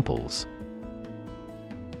 Examples: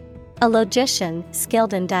 a logician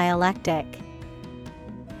skilled in dialectic.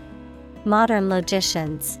 Modern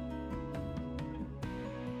logicians.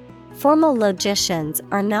 Formal logicians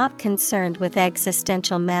are not concerned with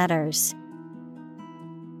existential matters.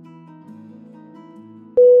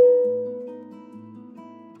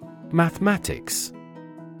 Mathematics.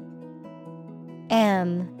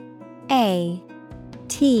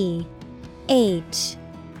 Mathematics.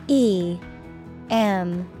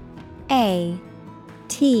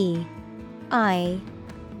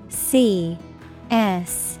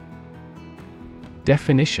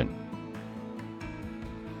 Definition: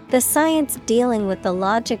 the science dealing with the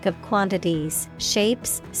logic of quantities,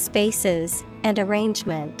 shapes, spaces, and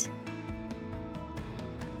arrangement.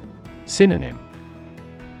 Synonym: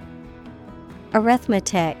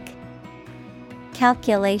 arithmetic,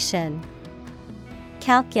 calculation,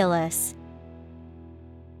 calculus.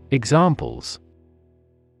 Examples: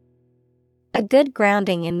 a good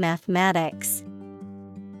grounding in mathematics.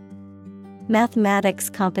 Mathematics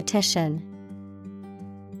competition.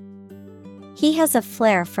 He has a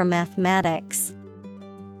flair for mathematics.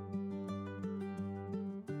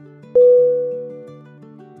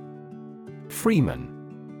 Freeman.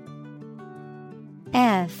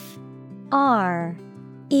 Freeman.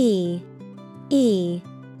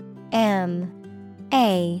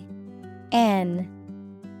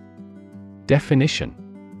 Definition: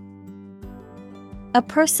 a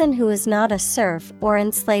person who is not a serf or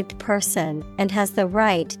enslaved person and has the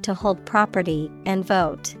right to hold property and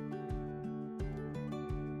vote.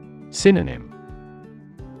 Synonym: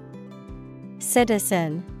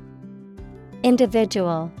 citizen,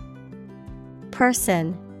 individual,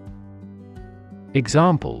 person.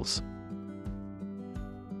 Examples: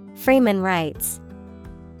 Freeman rights.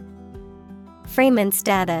 Freeman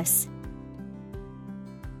status.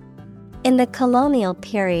 In the colonial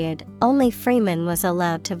period, only freeman was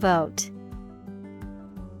allowed to vote.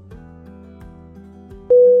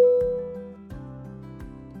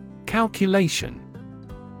 Calculation.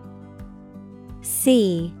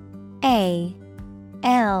 Calculation.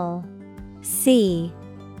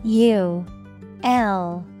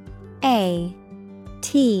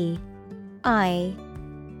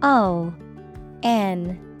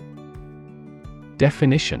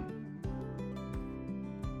 Definition: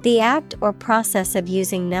 the act or process of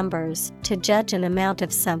using numbers to judge an amount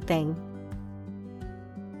of something.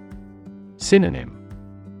 Synonym: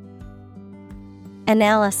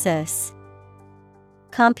 analysis,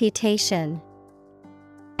 computation,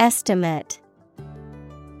 estimate.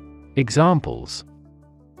 Examples: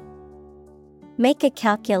 make a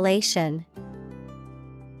calculation.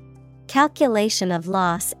 Calculation of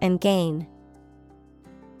loss and gain.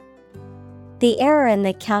 The error in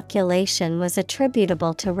the calculation was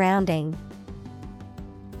attributable to rounding.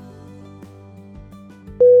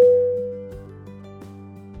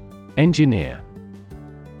 Engineer.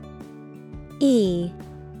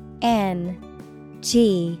 Engineer.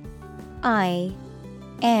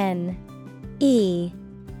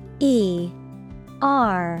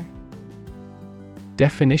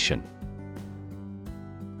 Definition: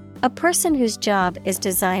 a person whose job is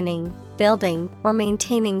designing, building, or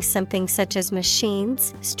maintaining something such as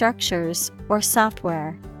machines, structures, or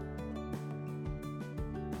software.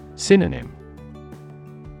 Synonym: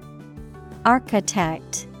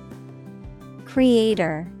 architect,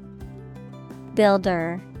 creator,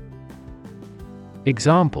 builder.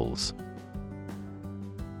 Examples: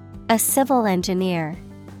 a civil engineer.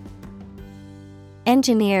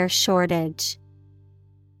 Engineer shortage.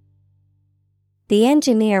 The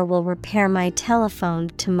engineer will repair my telephone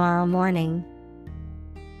tomorrow morning.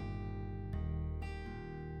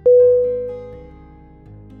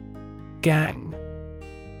 Gang.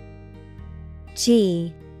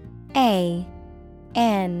 Gang.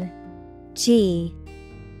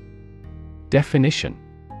 Definition: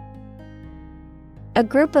 a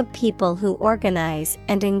group of people who organize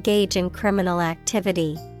and engage in criminal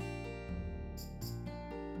activity.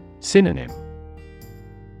 Synonym: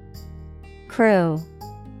 crew,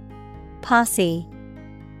 posse,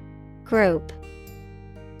 group.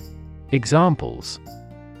 Examples: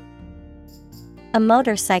 a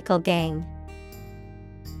motorcycle gang,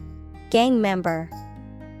 gang member.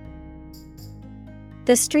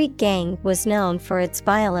 The street gang was known for its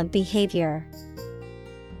violent behavior.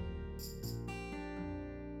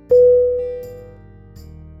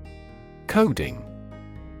 Coding.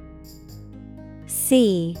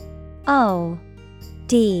 C-O-D-I-N-G.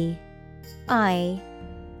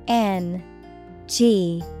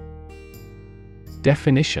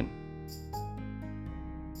 Definition: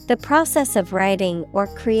 the process of writing or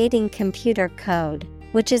creating computer code,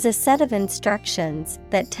 which is a set of instructions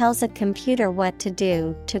that tells a computer what to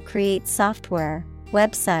do to create software,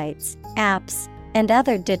 websites, apps, and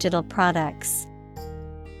other digital products.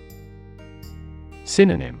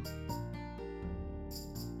 Synonym: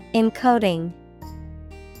 encoding,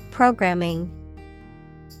 programming,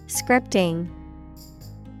 scripting.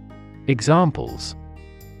 Examples: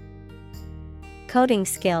 coding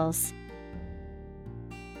skills,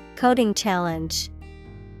 coding challenge.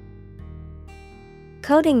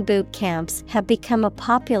 Coding boot camps have become a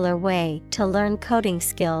popular way to learn coding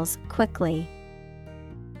skills quickly.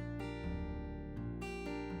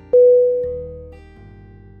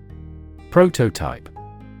 Prototype.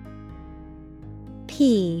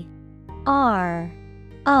 P-R-O-T-O-T-Y-P-E.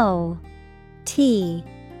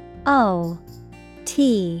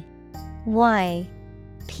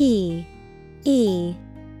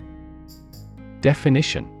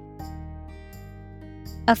 Definition: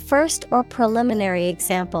 a first or preliminary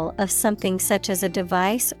example of something such as a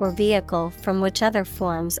device or vehicle from which other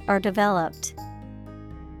forms are developed.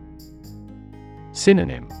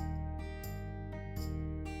 Synonym: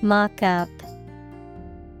 mock-up,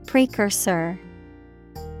 precursor,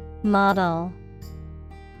 model.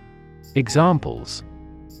 Examples: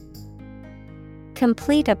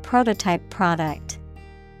 complete a prototype product,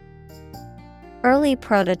 early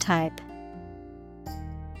prototype.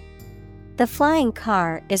 The flying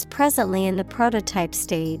car is presently in the prototype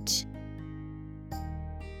stage.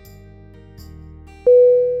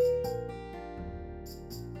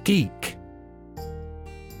 Geek.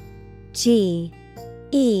 G-E-E-K.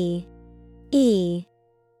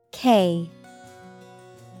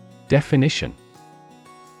 Definition: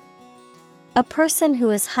 a person who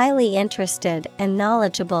is highly interested and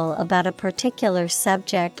knowledgeable about a particular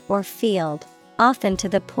subject or field, often to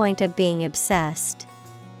the point of being obsessed.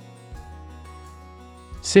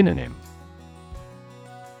 Synonym: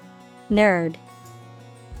 nerd,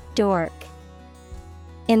 dork,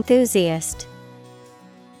 enthusiast.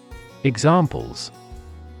 Examples: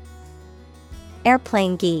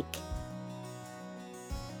 airplane geek,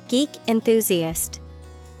 geek enthusiast.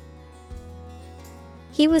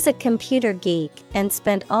 He was a computer geek and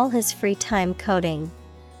spent all his free time coding.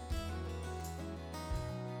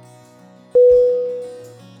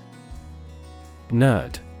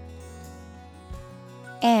 Nerd.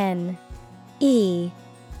 N-E-R-D.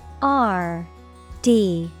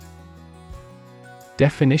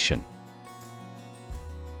 Definition: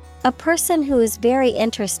 a person who is very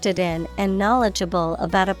interested in and knowledgeable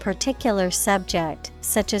about a particular subject,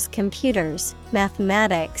 such as computers,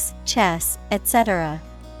 mathematics, chess, etc.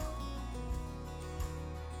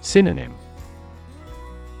 Synonym: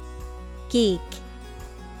 geek,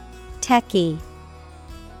 techie,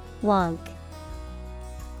 wonk.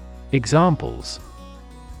 Examples: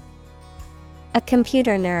 a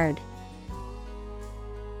computer nerd,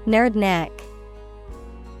 nerd neck.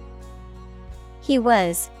 He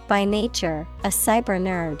was, by nature, a cyber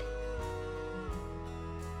nerd.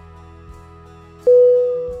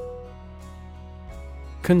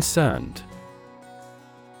 Concerned.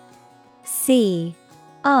 C-O-N-C-E-R-N-E-D.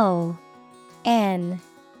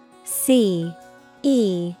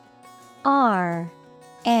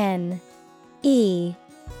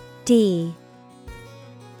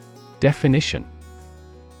 Definition: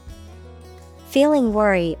 feeling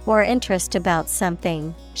worry or interest about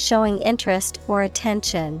something, showing interest or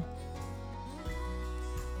attention.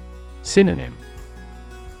 Synonym: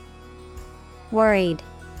 worried,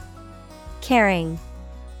 caring,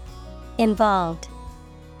 involved.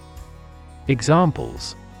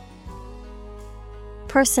 Examples: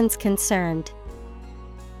 persons concerned,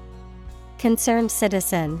 concerned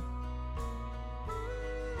citizen.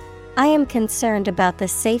 I am concerned about the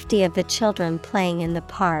safety of the children playing in the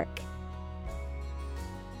park.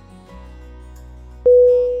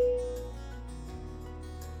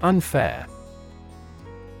 Unfair.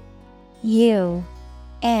 U-N-F-A-I-R.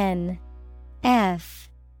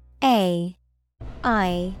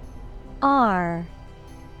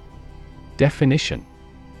 Definition: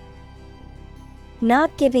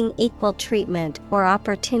 not giving equal treatment or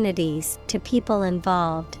opportunities to people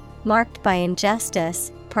involved, marked by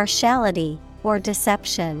injustice, partiality, or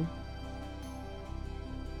deception.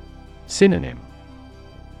 Synonym: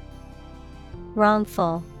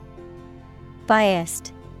 wrongful,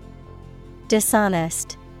 biased,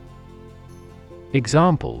 dishonest.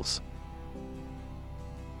 Examples: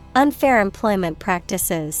 unfair employment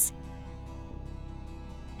practices.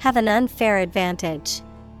 Have an unfair advantage.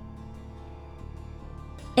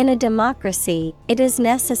 In a democracy, it is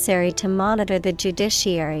necessary to monitor the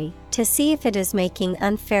judiciary to see if it is making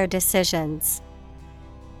unfair decisions.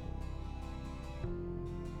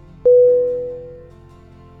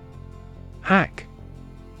 Hack.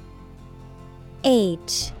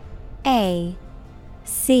 H-A-C-K.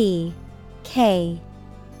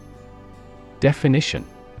 Definition: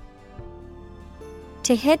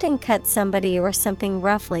 to hit and cut somebody or something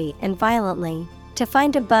roughly and violently, to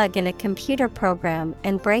find a bug in a computer program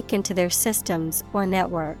and break into their systems or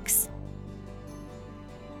networks.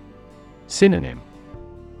 Synonym: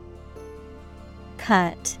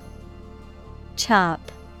 cut, chop,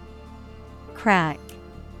 crack.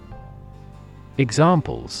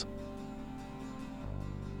 Examples: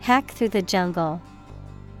 hack through the jungle.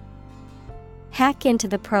 Hack into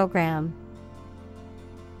the program.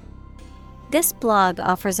 This blog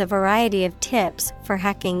offers a variety of tips for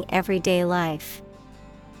hacking everyday life.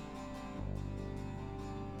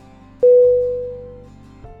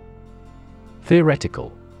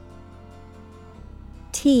 Theoretical.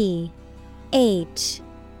 Theoretical.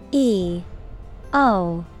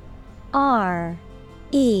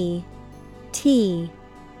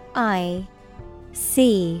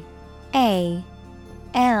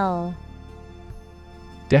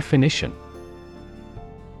 Definition: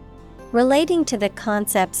 relating to the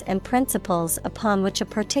concepts and principles upon which a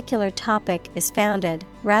particular topic is founded,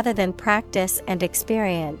 rather than practice and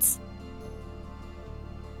experience.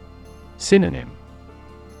 Synonym: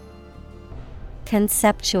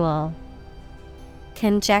 conceptual,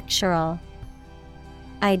 conjectural,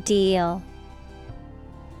 ideal.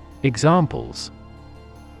 Examples: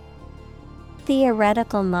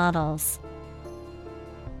 theoretical models.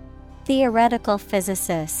 Theoretical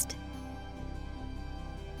physicist.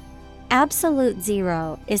 Absolute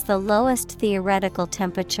zero is the lowest theoretical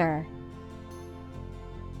temperature.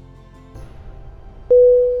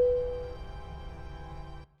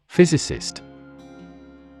 Physicist.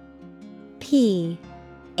 P-H-Y-S-I-C-I-S-T.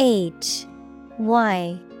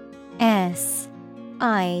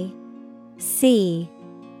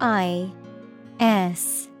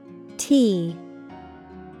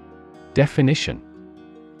 Definition: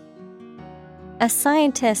 a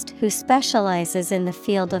scientist who specializes in the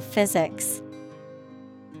field of physics.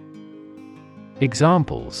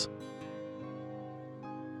 Examples: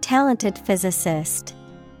 talented physicist.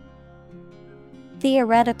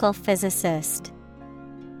 Theoretical physicist.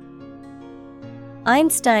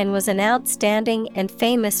 Einstein was an outstanding and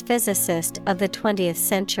famous physicist of the 20th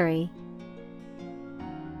century.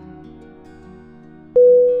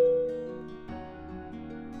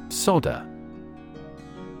 Solder.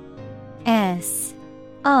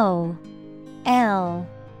 S-O-L-D-E-R.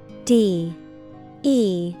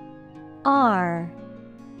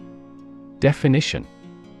 Definition: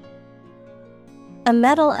 a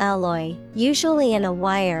metal alloy, usually in a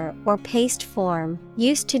wire or paste form,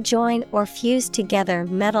 used to join or fuse together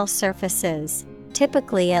metal surfaces,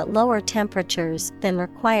 typically at lower temperatures than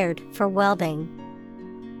required for welding.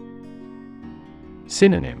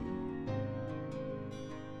 Synonym: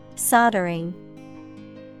 soldering,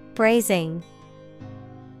 brazing,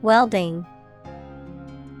 welding.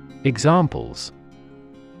 Examples: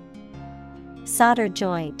 solder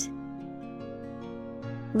joint.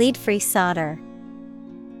 Lead-free solder.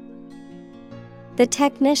 The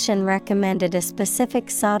technician recommended a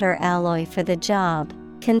specific solder alloy for the job,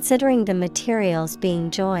 considering the materials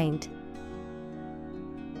being joined.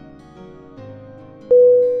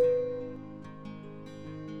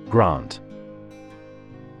 Grant.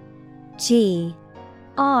 G-R-A-N-T.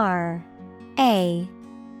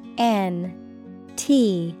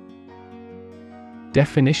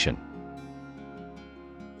 Definition: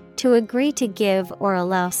 to agree to give or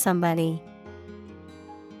allow somebody.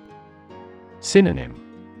 Synonym: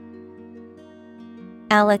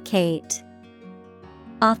 allocate,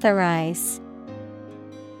 authorize,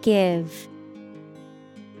 give.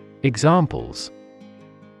 Examples: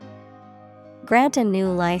 grant a new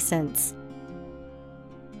license.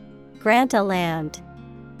 Grant a land.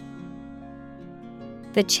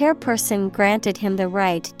 The chairperson granted him the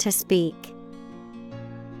right to speak.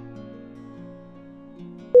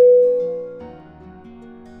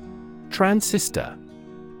 Transistor.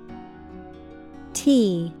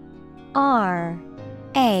 Transistor.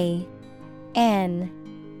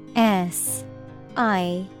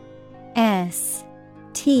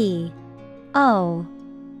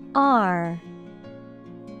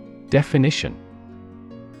 Definition.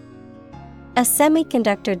 A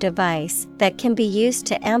semiconductor device that can be used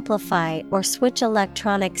to amplify or switch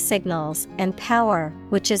electronic signals and power,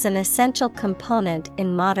 which is an essential component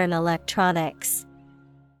in modern electronics.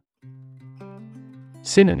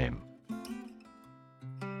 Synonym.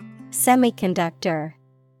 Semiconductor,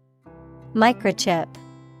 microchip,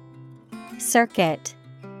 circuit.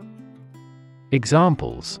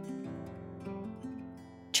 Examples.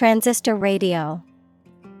 Transistor radio,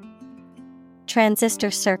 transistor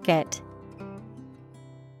circuit.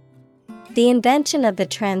 The invention of the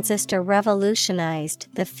transistor revolutionized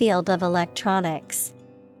the field of electronics.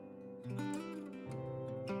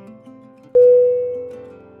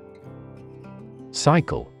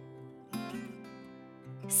 Cycle.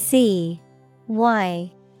 C-Y-C-L-E.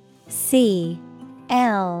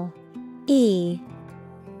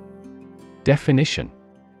 Definition.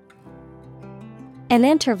 An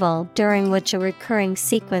interval during which a recurring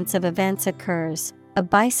sequence of events occurs, a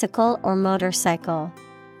bicycle or motorcycle.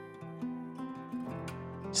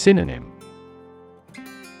 Synonym.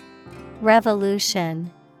 Revolution,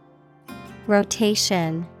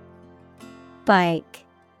 rotation, bike.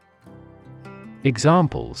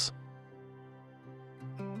 Examples.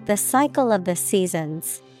 The cycle of the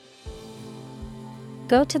seasons.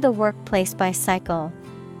 Go to the workplace by cycle.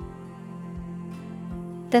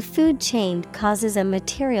 The food chain causes a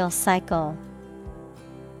material cycle.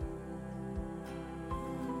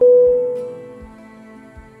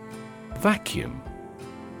 Vacuum.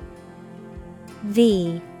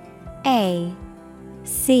 V-A-C-U-M.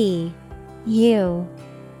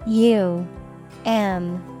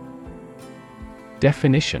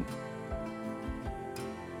 Definition.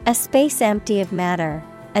 A space empty of matter,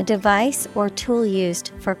 a device or tool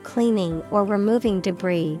used for cleaning or removing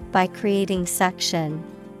debris by creating suction.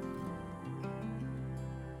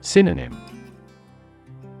 Synonym.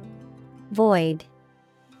 Void,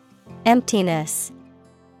 emptiness,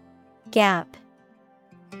 gap.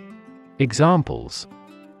 Examples.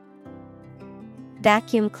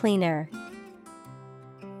 Vacuum cleaner,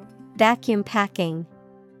 vacuum packing.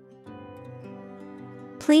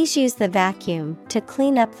 Please use the vacuum to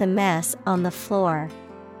clean up the mess on the floor.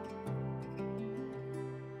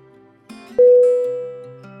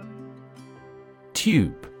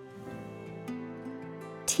 Tube.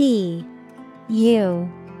 T-U-B-E.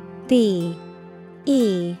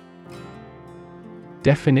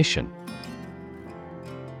 Definition.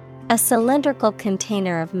 A cylindrical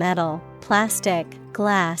container of metal, plastic,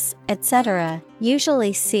 glass, etc.,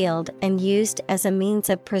 usually sealed and used as a means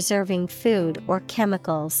of preserving food or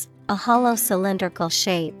chemicals, a hollow cylindrical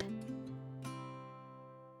shape.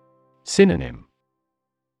 Synonym.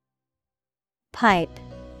 Pipe,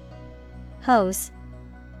 hose,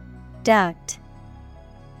 duct.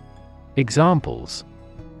 Examples.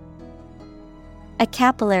 A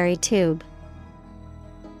capillary tube,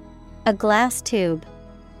 a glass tube.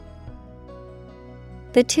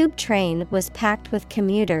 The tube train was packed with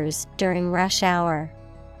commuters during rush hour.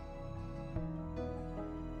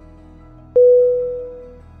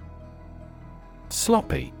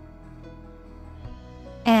 Sloppy.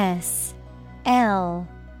 S-L-O-P-P-Y.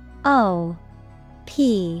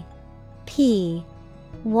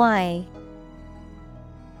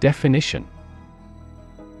 Definition.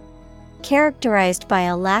 Characterized by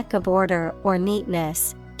a lack of order or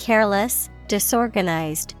neatness, careless,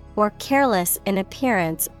 disorganized, or careless in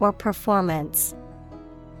appearance or performance.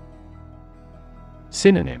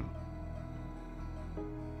 Synonym.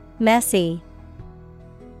 Messy,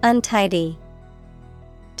 untidy,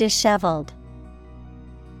 disheveled.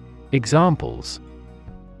 Examples.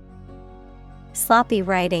 Sloppy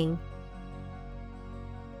writing,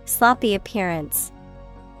 sloppy appearance.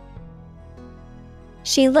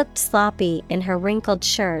 She looked sloppy in her wrinkled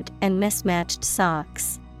shirt and mismatched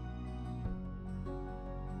socks.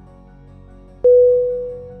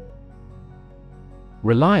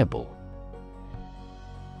 Reliable.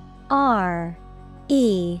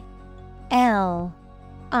 R-E-L-I-A-B-L-E.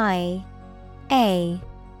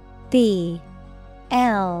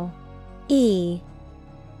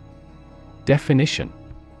 Definition.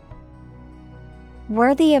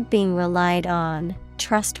 Worthy of being relied on,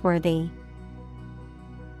 trustworthy.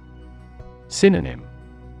 Synonym.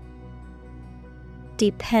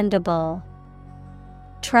 Dependable,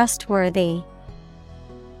 trustworthy,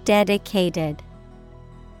 dedicated.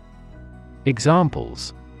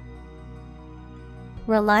 Examples.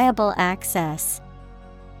 reliable access.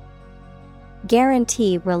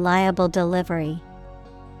 Guarantee reliable delivery.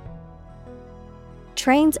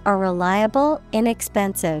 Trains are reliable,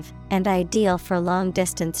 inexpensive, and ideal for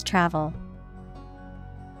long-distance travel.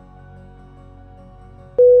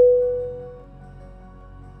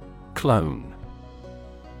 Clone.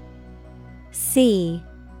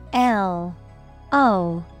 C-L-O-N-E.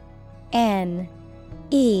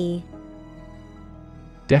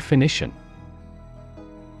 Definition: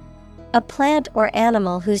 a plant or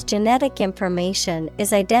animal whose genetic information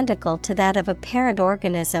is identical to that of a parent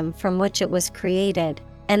organism from which it was created,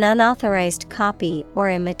 an unauthorized copy or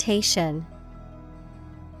imitation.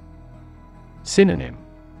 Synonym: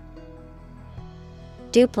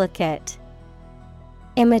 Duplicate,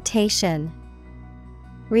 imitation,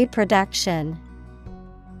 reproduction.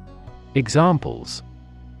 Examples: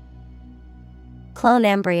 Clone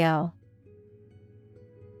embryo,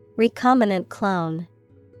 recombinant clone.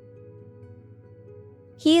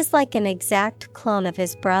 He is like an exact clone of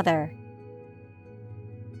his brother.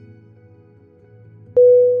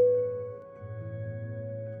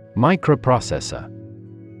 Microprocessor.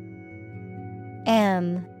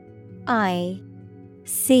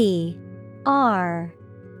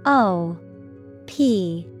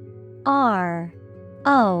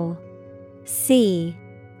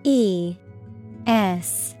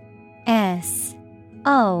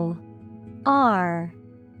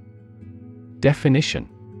 Definition: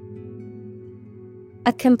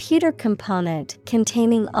 a computer component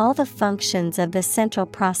containing all the functions of the central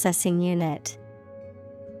processing unit.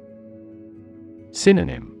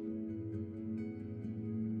 Synonym: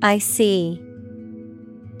 IC,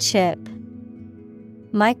 chip,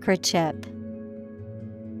 microchip.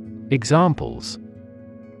 Examples: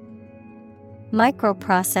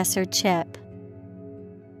 microprocessor chip,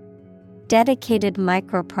 dedicated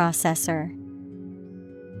microprocessor.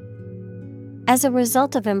 As a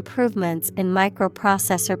result of improvements in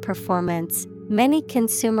microprocessor performance, many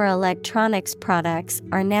consumer electronics products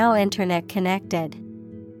are now internet connected.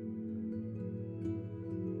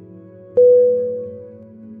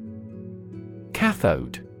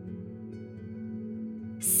 Cathode.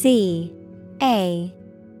 C-A-T-H-O-D-E.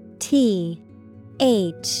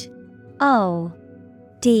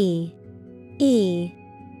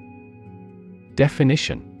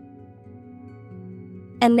 Definition: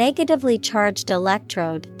 a negatively charged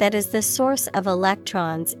electrode that is the source of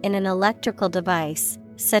electrons in an electrical device,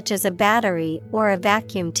 such as a battery or a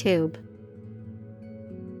vacuum tube.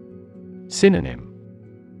 Synonym: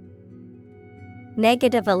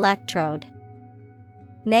 Negative electrode,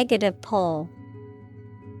 negative pole,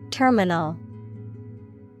 terminal.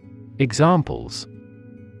 Examples: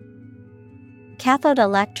 cathode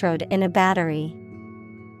electrode in a battery,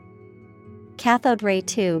 cathode ray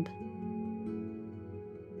tube.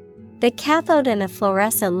 The cathode in a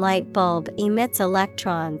fluorescent light bulb emits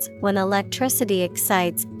electrons when electricity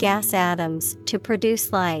excites gas atoms to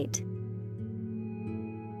produce light.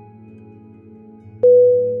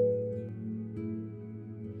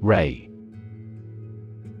 Ray.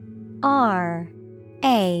 R-A-Y.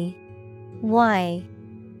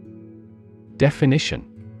 Definition: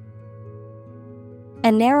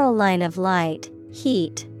 a narrow line of light,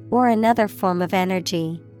 heat, or another form of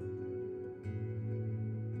energy.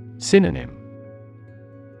 Synonym: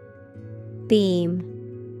 beam,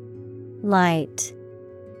 light,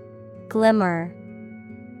 glimmer.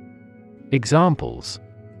 Examples: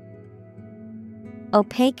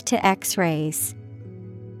 opaque to X-rays,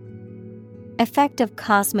 effective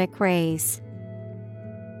cosmic rays.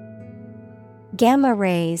 Gamma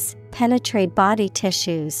rays penetrate body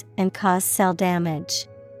tissues and cause cell damage.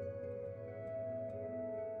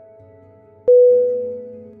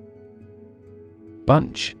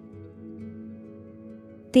 Bunch.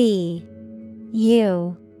 B-U-N-C-H.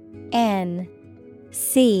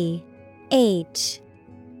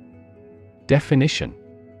 Definition: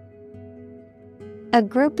 a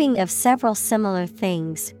grouping of several similar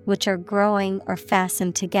things which are growing or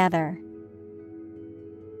fastened together.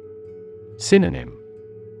 Synonym: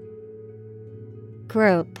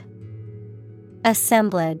 group,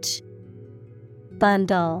 assemblage,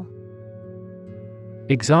 bundle.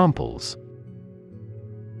 Examples: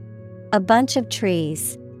 a bunch of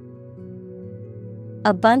trees,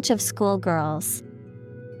 a bunch of schoolgirls.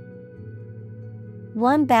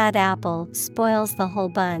 One bad apple spoils the whole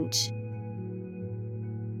bunch.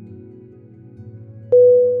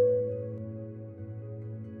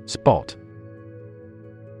 Spot.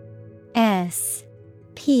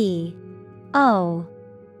 S-P-O-T.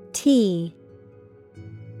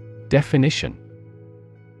 Definition: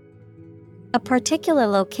 A particular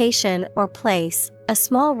location or place, a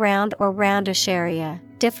small round or roundish area,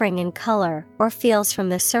 differing in color or feels from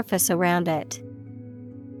the surface around it.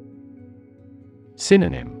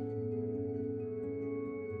 Synonym: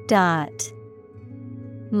 Dot.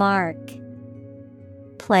 Mark.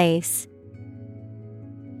 Place.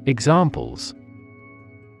 Examples: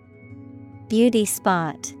 Beauty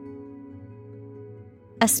spot.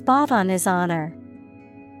 A spot on his honor.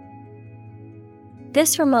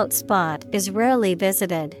 This remote spot is rarely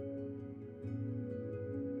visited.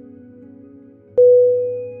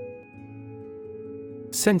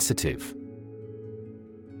 Sensitive.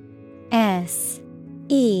 S-E-N-S-I-T-I-V-E.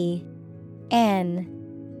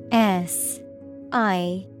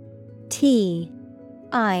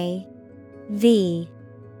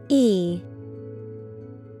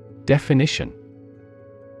 Definition: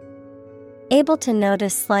 Able to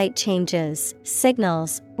notice slight changes,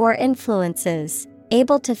 signals, or influences,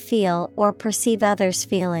 able to feel or perceive others'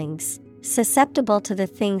 feelings, susceptible to the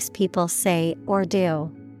things people say or do.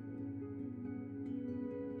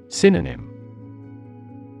 Synonym: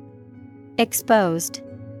 Exposed,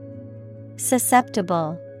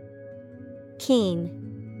 susceptible, keen.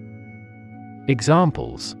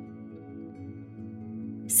 Examples: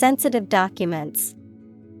 Sensitive documents.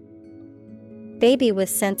 Baby with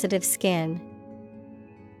sensitive skin.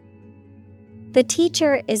 The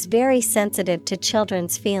teacher is very sensitive to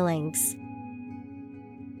children's feelings.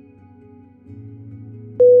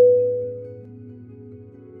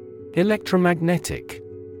 Electromagnetic.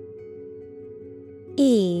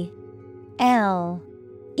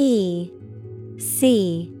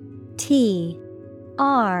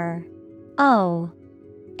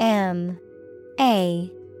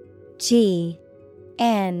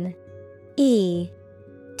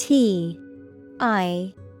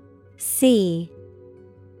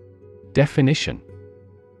 Definition: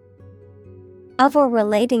 Of or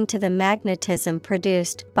relating to the magnetism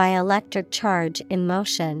produced by electric charge in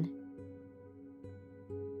motion.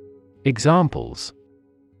 Examples: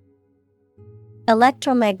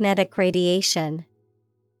 Electromagnetic radiation.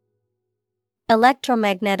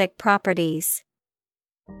 Electromagnetic properties.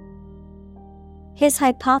 His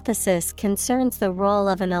hypothesis concerns the role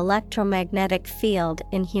of an electromagnetic field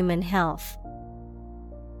in human health.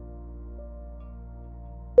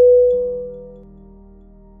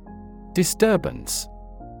 Disturbance.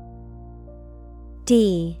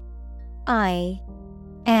 D-I-S-T-U-R-B-A-N-C-E.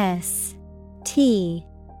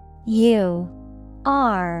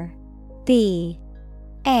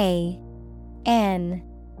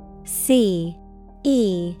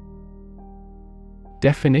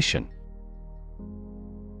 Definition: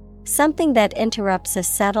 Something that interrupts a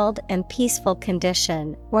settled and peaceful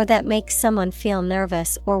condition or that makes someone feel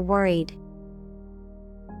nervous or worried.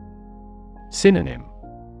 Synonym: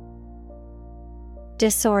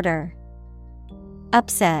 Disorder,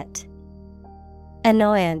 upset,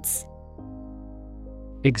 annoyance.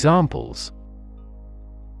 Examples: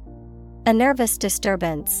 A nervous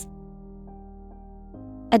disturbance.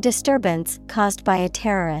 A disturbance caused by a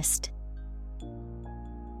terrorist.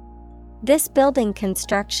 This building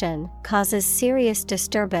construction causes serious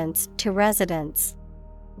disturbance to residents.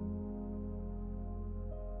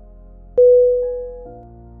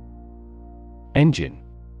 Engine.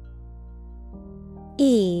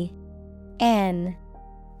 E-N-G-I-N-E.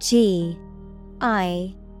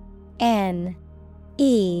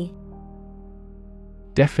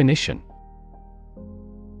 Definition: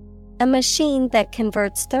 A machine that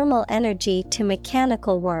converts thermal energy to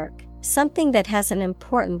mechanical work, something that has an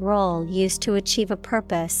important role used to achieve a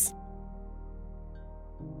purpose.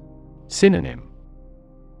 Synonym: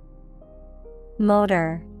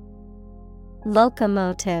 Motor,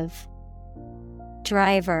 locomotive,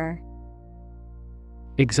 driver.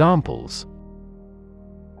 Examples: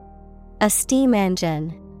 A steam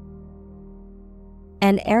engine.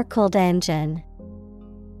 An air-cooled engine.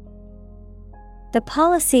 The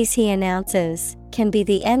policies he announces can be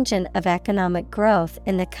the engine of economic growth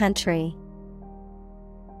in the country.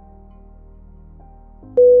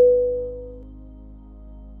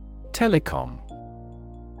 Telecom.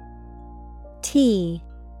 T-E-L-E-C-O-M.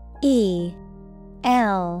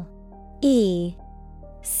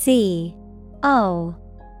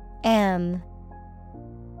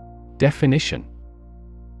 Definition: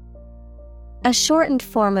 A shortened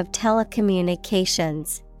form of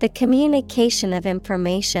telecommunications, the communication of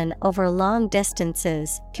information over long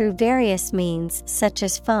distances through various means such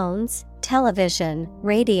as phones, television,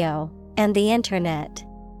 radio, and the Internet.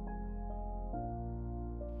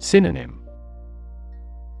 Synonym: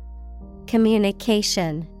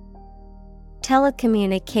 Communication,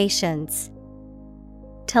 telecommunications,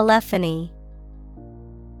 telephony.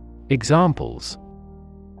 Examples: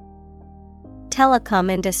 telecom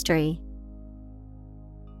industry,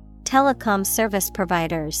 telecom service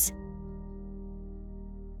providers.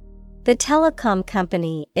 The telecom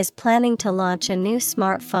company is planning to launch a new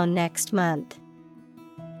smartphone next month.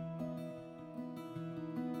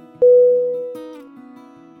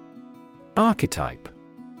 Archetype.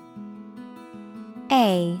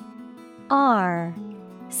 A-R-C-H-E-T-Y-P-E.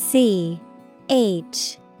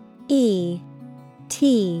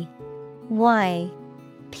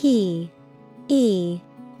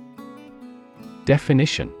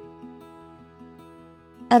 Definition: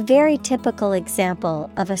 a very typical example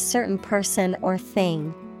of a certain person or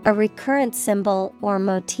thing, a recurrent symbol or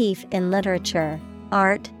motif in literature,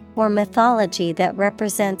 art, or mythology that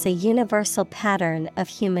represents a universal pattern of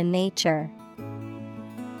human nature.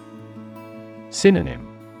 Synonym: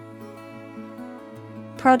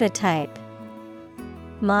 Prototype,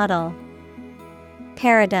 model,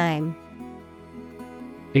 paradigm.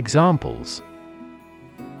 Examples: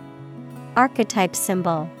 Archetype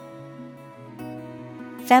symbol,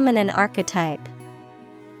 feminine archetype.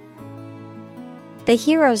 The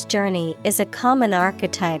hero's journey is a common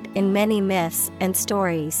archetype in many myths and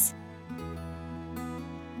stories.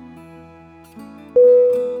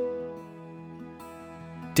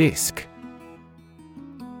 Disc.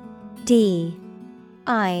 D-I-S-K.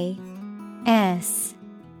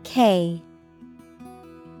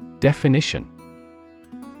 Definition: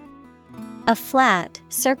 a flat,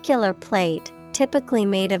 circular plate, typically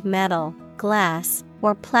made of metal, glass,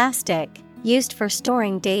 or plastic, used for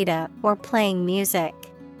storing data or playing music.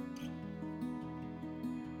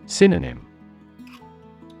 Synonym: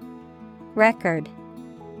 Record,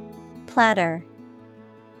 platter,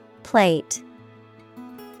 plate.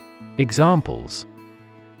 Examples: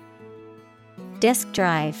 disk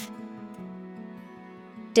drive,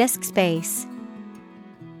 disk space.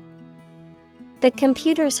 The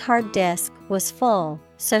computer's hard disk was full,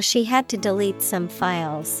 so she had to delete some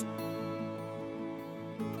files.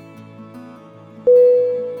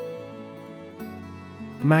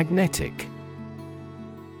 Magnetic.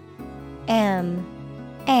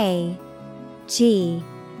 M-A-G-N-E-T-I-C.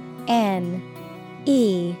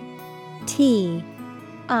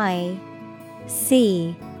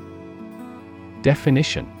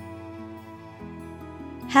 Definition: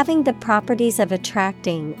 having the properties of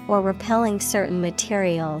attracting or repelling certain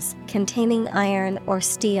materials containing iron or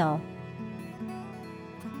steel.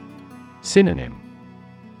 Synonym: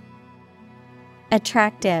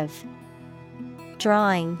 attractive,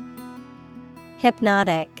 drawing,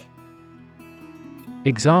 hypnotic.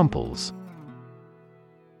 Examples: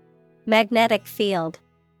 magnetic field,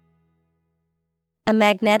 a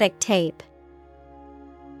magnetic tape.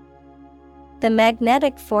 The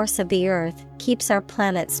magnetic force of the Earth keeps our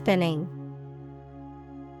planet spinning.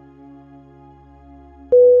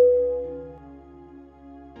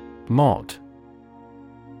 Mod.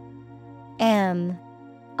 M-O-D.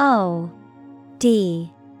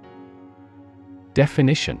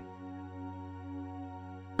 Definition: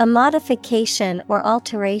 a modification or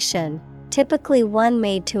alteration, typically one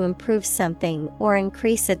made to improve something or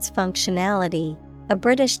increase its functionality. A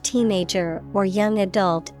British teenager or young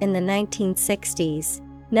adult in the 1960s,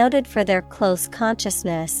 noted for their close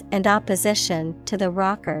consciousness and opposition to the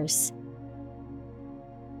rockers.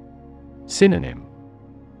 Synonym: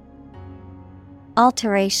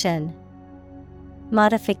 alteration,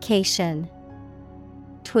 modification,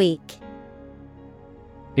 tweak.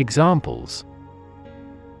 Examples: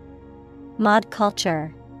 mod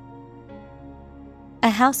culture, a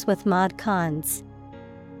house with mod cons.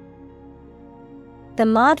 The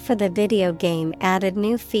mod for the video game added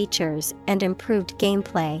new features and improved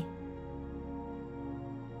gameplay.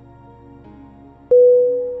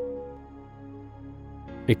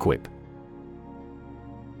 Equip.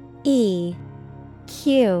 E-Q-U-I-P.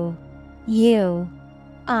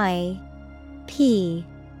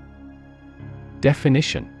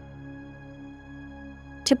 Definition: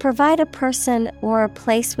 to provide a person or a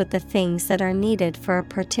place with the things that are needed for a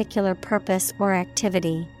particular purpose or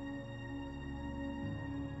activity.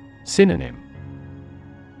 Synonym: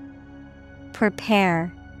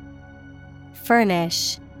 prepare,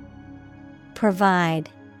 furnish,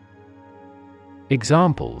 provide.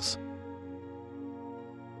 Examples: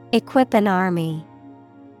 equip an army,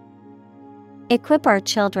 equip our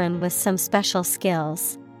children with some special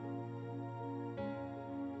skills.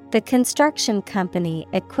 The construction company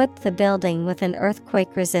equipped the building with an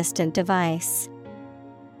earthquake-resistant device.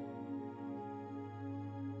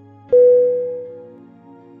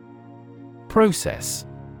 Process.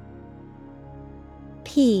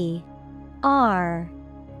 P-R-O-C-E-S.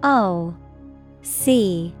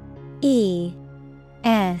 E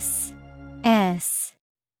S S.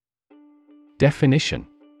 Definition: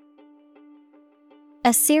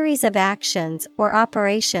 A series of actions or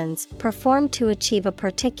operations performed to achieve a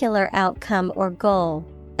particular outcome or goal,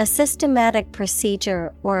 a systematic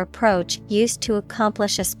procedure or approach used to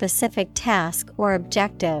accomplish a specific task or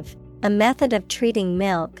objective, a method of treating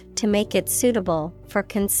milk to make it suitable for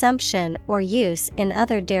consumption or use in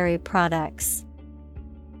other dairy products.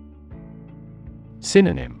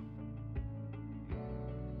 Synonym: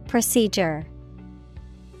 Procedure,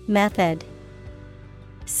 method,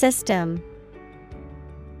 system.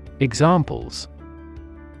 Examples: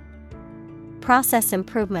 Process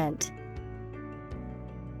improvement,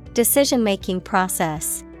 decision-making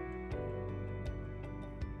process.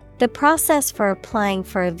 The process for applying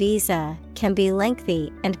for a visa can be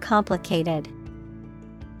lengthy and complicated.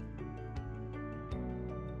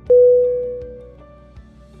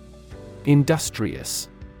 Industrious.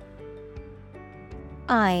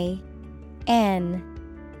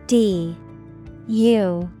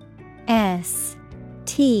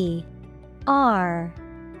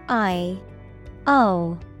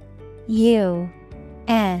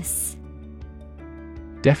 Industrious.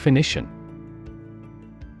 Definition: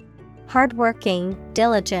 Hardworking,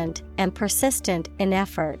 diligent, and persistent in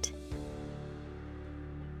effort.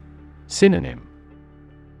 Synonym: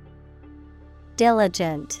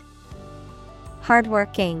 Diligent,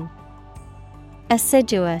 hardworking,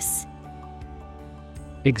 assiduous.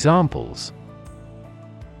 Examples: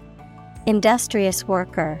 Industrious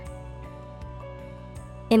worker,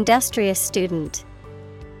 industrious student.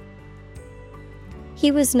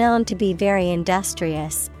 He was known to be very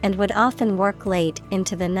industrious and would often work late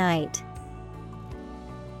into the night.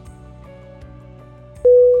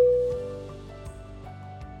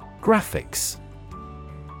 Graphics.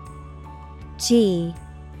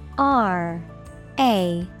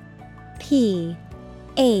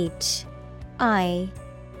 Graphics.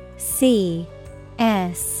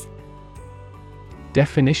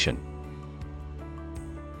 Definition: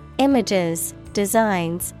 Images,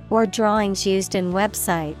 designs, or drawings used in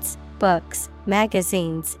websites, books,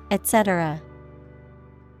 magazines, etc.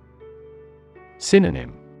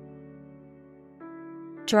 Synonym: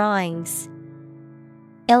 Drawings,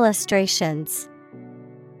 illustrations,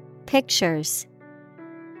 pictures.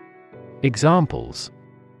 Examples: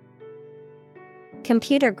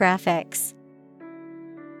 Computer graphics,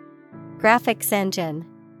 graphics engine.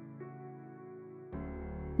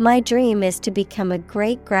 My dream is to become a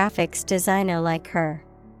great graphics designer like her.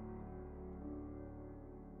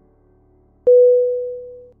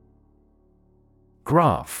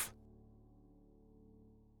 Graph.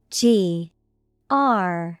 Graph.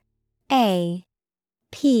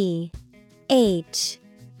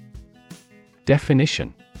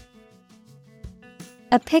 Definition: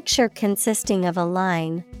 A picture consisting of a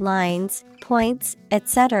line, lines, points,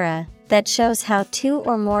 etc., that shows how two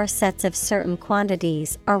or more sets of certain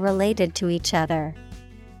quantities are related to each other.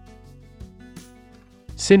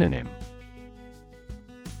 Synonym: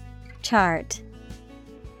 Chart,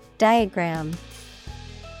 diagram,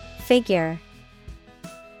 figure.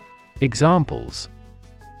 Examples: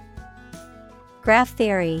 Graph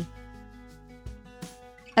theory,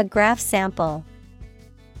 a graph sample.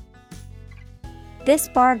 This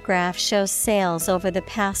bar graph shows sales over the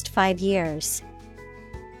past 5 years.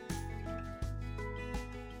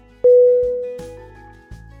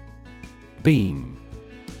 Beam.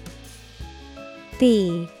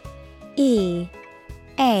 B-E-A-M.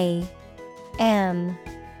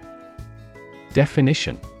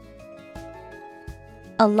 Definition: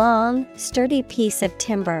 A long, sturdy piece of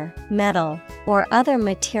timber, metal, or other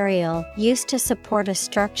material used to support a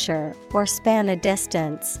structure or span a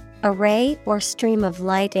distance, a ray or stream of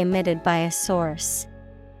light emitted by a source.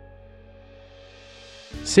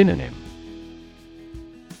 Synonym: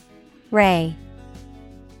 Ray,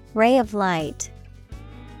 ray of light,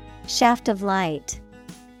 shaft of light.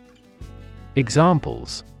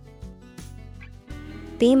 Examples: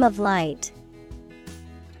 Beam of light,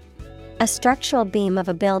 a structural beam of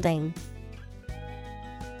a building.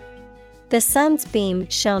 The sun's beam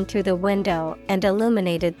shone through the window and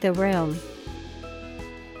illuminated the room.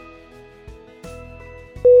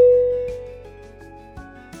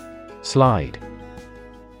 Slide.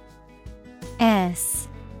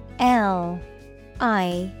 S-L-I-D-E.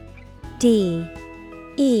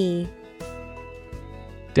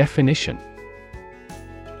 Definition: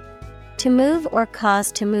 To move or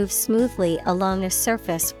cause to move smoothly along a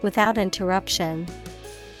surface without interruption.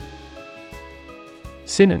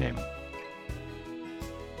 Synonym: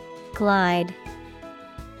 Glide,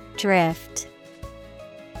 drift,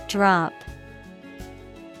 drop.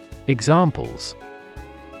 Examples: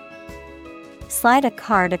 slide a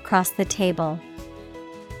card across the table,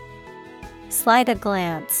 slide a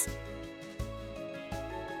glance.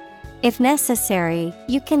 If necessary,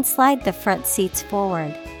 you can slide the front seats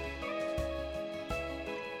forward.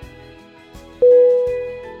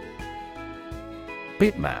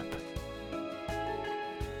 Bitmap.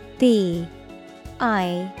 B-I-T-M-A-P.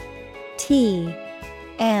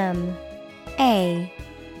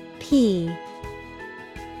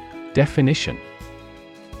 Definition: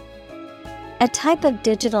 a type of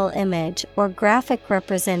digital image or graphic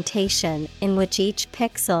representation in which each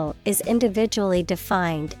pixel is individually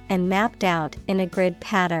defined and mapped out in a grid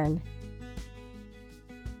pattern.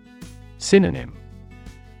 Synonym: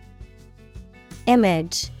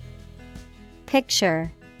 Image,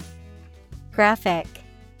 picture, graphic.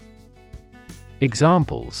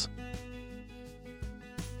 Examples: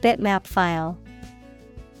 bitmap file,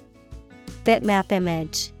 bitmap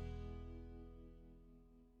image.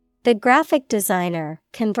 The graphic designer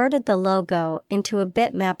converted the logo into a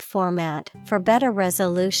bitmap format for better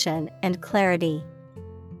resolution and clarity.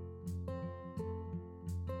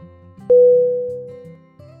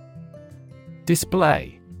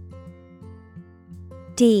 Display.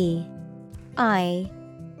 D-I-S-P-L-A-Y.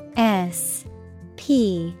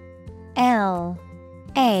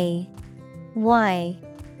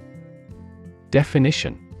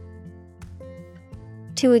 Definition: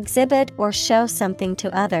 to exhibit or show something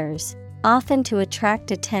to others, often to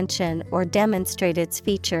attract attention or demonstrate its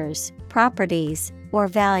features, properties, or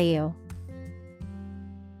value.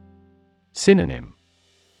 Synonym: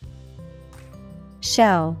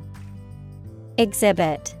 show,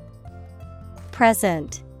 exhibit,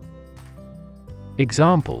 present.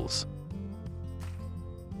 Examples: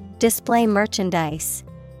 display merchandise,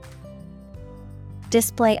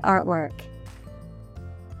 display artwork.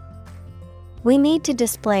 We need to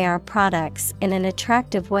display our products in an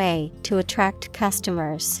attractive way to attract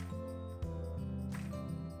customers.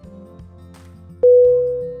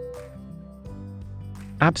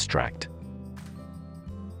 Abstract.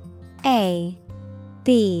 A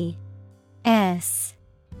B S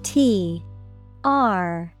T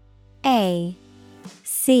R A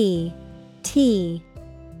C T.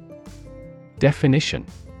 Definition: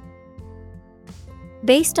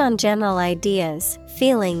 based on general ideas,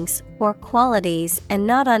 feelings, or qualities and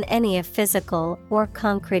not on any of physical or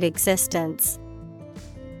concrete existence.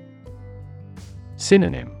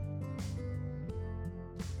 Synonym: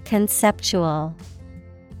 conceptual,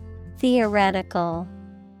 theoretical,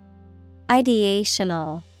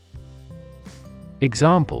 ideational.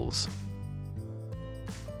 Examples: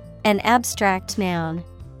 an abstract noun,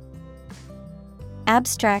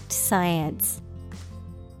 abstract science.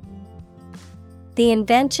 The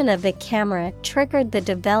invention of the camera triggered the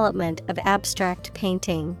development of abstract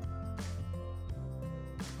painting.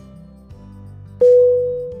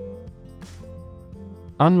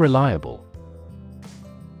 Unreliable.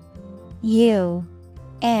 U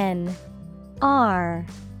N R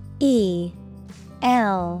E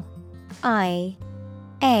L I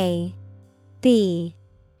A B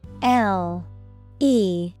L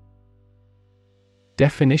E.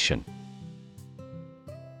 Definition: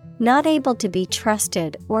 not able to be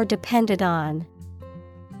trusted or depended on.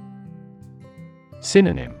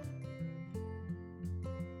 Synonym: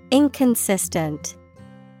 inconsistent,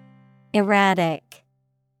 erratic,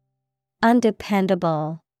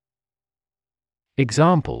 undependable.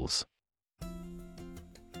 Examples: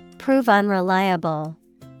 prove unreliable,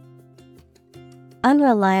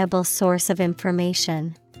 unreliable source of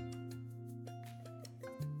information.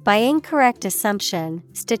 By incorrect assumption,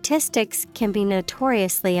 statistics can be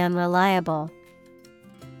notoriously unreliable.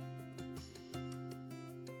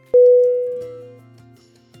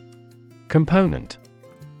 Component.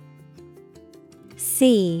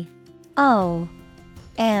 C O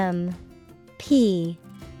M P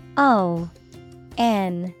O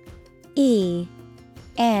N E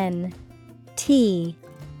N T.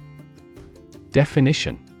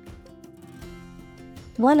 Definition: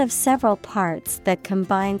 one of several parts that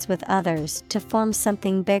combines with others to form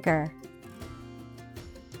something bigger.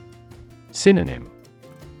 Synonym: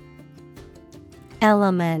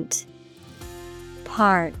 element,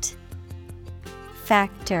 part,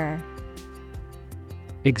 factor.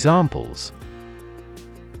 Examples: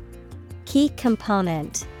 key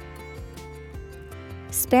component,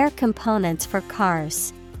 spare components for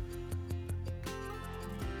cars.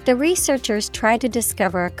 The researchers try to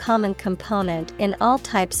discover a common component in all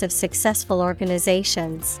types of successful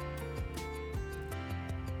organizations.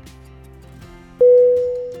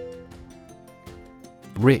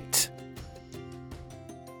 Writ.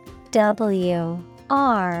 W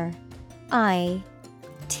R I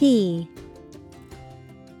T.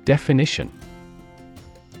 Definition: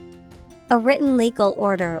 A written legal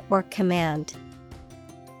order or command.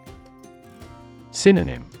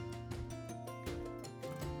 Synonym: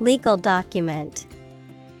 Legal document.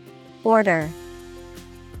 Order.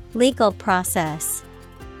 Legal process.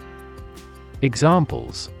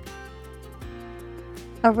 Examples: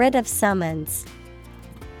 A writ of summons.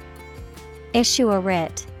 Issue a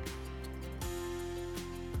writ.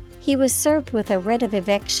 He was served with a writ of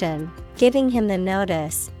eviction, giving him the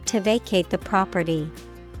notice to vacate the property.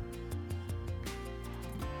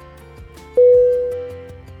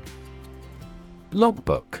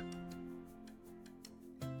 Logbook.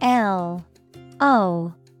 L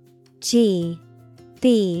O G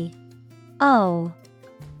B O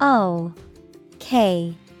O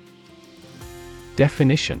K.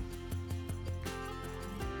 Definition: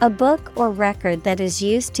 A book or record that is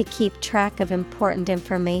used to keep track of important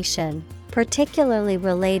information, particularly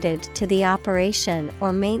related to the operation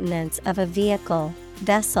or maintenance of a vehicle,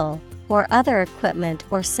 vessel, or other equipment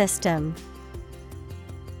or system.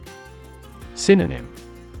 Synonym: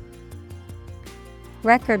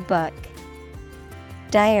 Record book.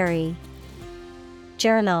 Diary.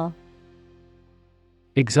 Journal.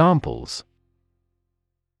 Examples: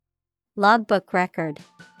 Logbook record.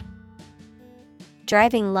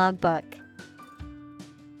 Driving logbook.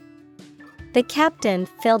 The captain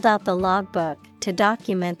filled out the logbook to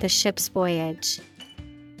document the ship's voyage.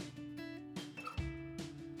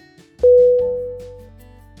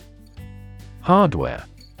 Hardware.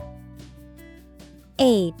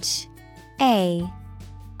 H A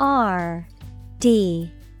R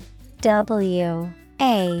D W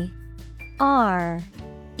A R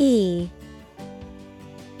E.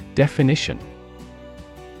 Definition: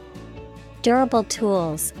 Durable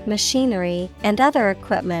tools, machinery, and other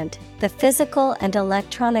equipment, the physical and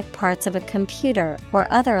electronic parts of a computer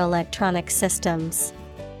or other electronic systems.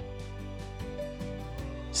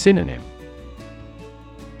 Synonym: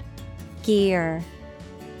 Gear.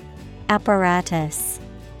 Apparatus.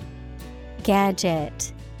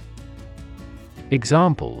 Gadget.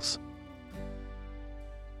 Examples: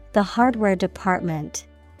 The hardware department.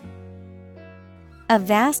 A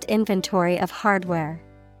vast inventory of hardware.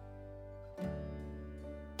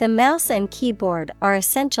 The mouse and keyboard are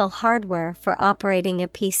essential hardware for operating a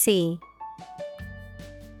PC.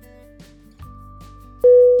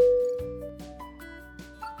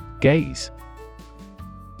 Gaze.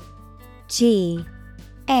 G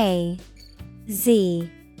A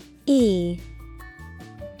Z E.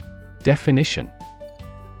 Definition: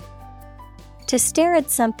 To stare at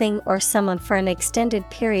something or someone for an extended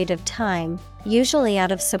period of time, usually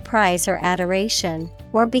out of surprise or adoration,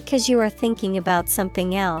 or because you are thinking about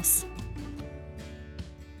something else.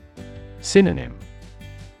 Synonym: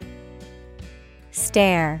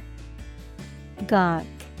 Stare. Gawk.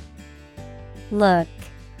 Look.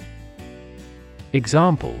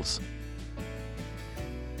 Examples: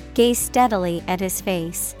 Gaze steadily at his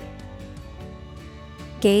face.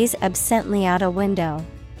 Gaze absently out a window.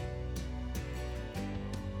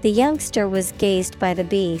 The youngster was gazed by the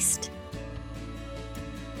beast.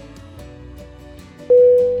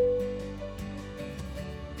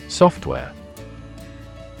 Software.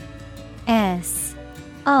 S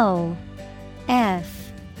O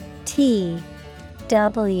F T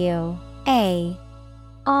W A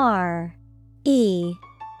R E.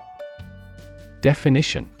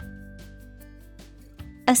 Definition: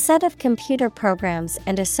 A set of computer programs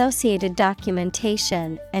and associated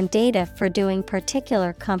documentation and data for doing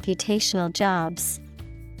particular computational jobs.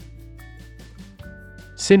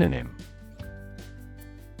 Synonym: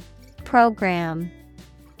 Program.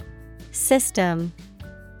 System.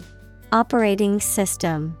 Operating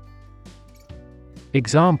system.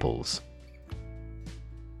 Examples: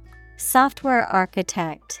 Software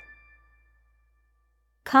architect.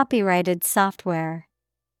 Copyrighted software.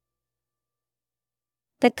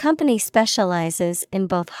 The company specializes in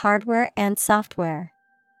both hardware and software.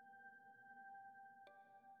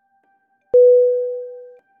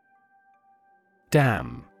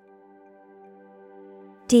 Dam.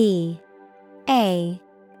 D A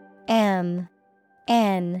M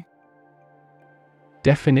N.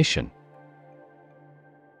 Definition: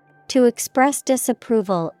 To express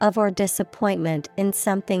disapproval of or disappointment in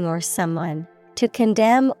something or someone. To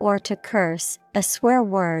condemn or to curse, a swear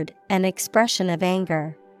word, an expression of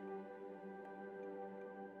anger.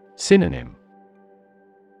 Synonym: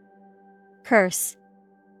 Curse.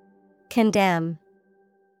 Condemn.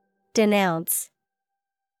 Denounce.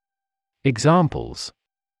 Examples: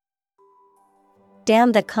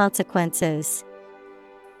 Damn the consequences.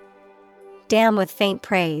 damn with faint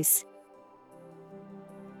praise.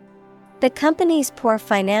 The company's poor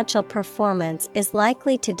financial performance is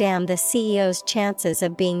likely to damn the CEO's chances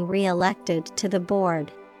of being re-elected to the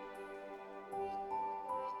board.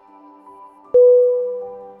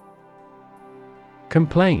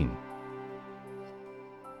 Complain.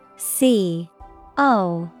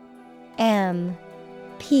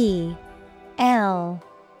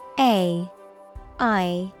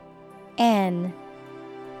 COMPLAIN.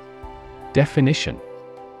 Definition: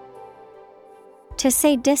 to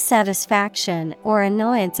say dissatisfaction or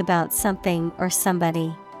annoyance about something or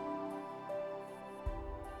somebody.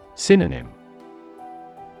 Synonym: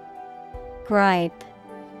 Gripe,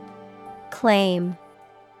 claim,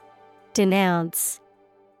 denounce.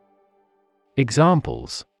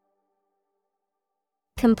 Examples: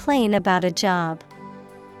 complain about a job.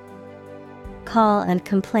 Call and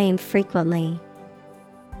complain frequently.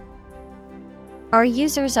 Our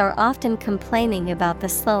users are often complaining about the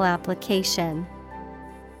slow application.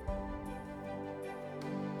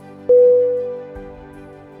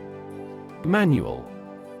 Manual.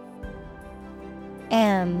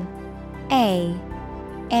 MANUAL.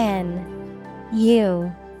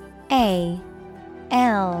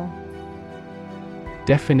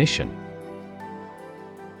 Definition: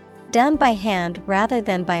 done by hand rather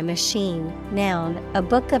than by machine. Noun, a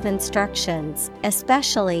book of instructions,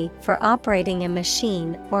 especially for operating a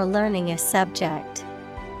machine or learning a subject.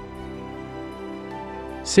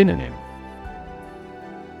 Synonym: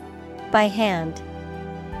 by hand.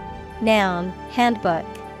 Noun, handbook.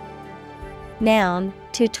 Noun,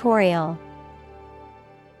 tutorial.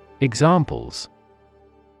 Examples: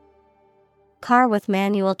 car with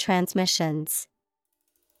manual transmissions.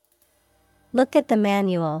 Look at the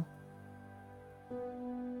manual.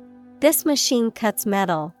 This machine cuts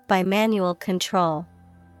metal by manual control.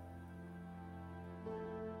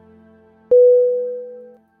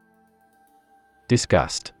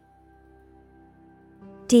 Disgust.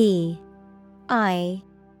 DISGUST.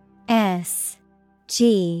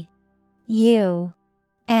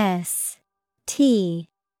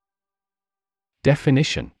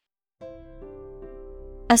 Definition: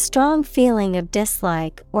 a strong feeling of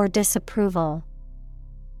dislike or disapproval.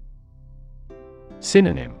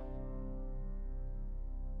 Synonym: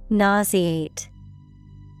 nauseate,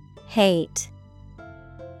 hate,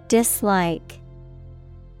 dislike.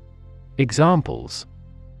 Examples: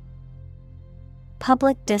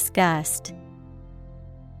 public disgust.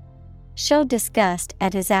 Show disgust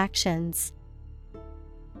at his actions.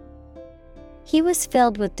 He was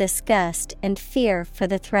filled with disgust and fear for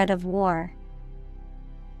the threat of war.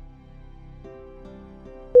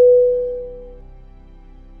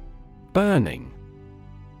 Burning.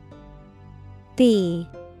 BURNING.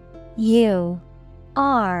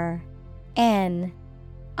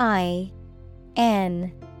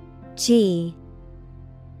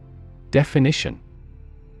 Definition: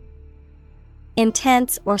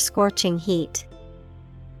 intense or scorching heat.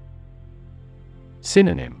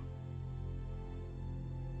 Synonym: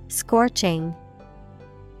 scorching,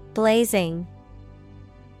 blazing,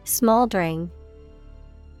 smoldering.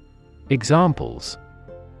 Examples: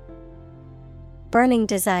 burning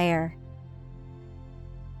desire,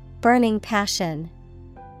 burning passion.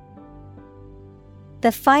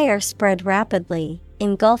 The fire spread rapidly,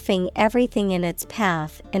 engulfing everything in its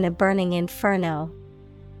path in a burning inferno.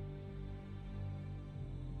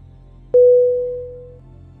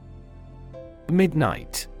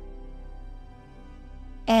 Midnight.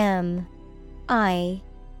 MIDNIGHT.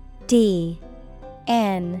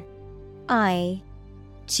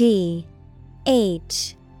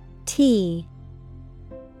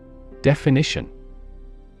 Definition: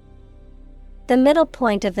 the middle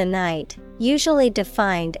point of the night, usually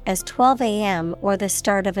defined as 12 a.m. or the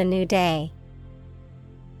start of a new day.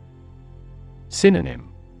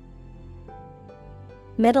 Synonym: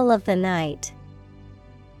 middle of the night,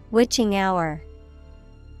 witching hour.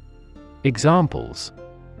 Examples: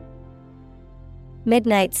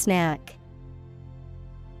 midnight snack,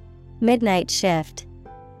 midnight shift.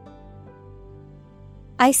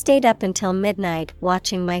 I stayed up until midnight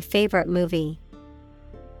watching my favorite movie.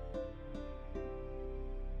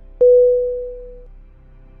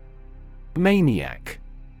 Maniac.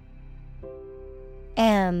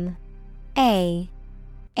 MANIAC.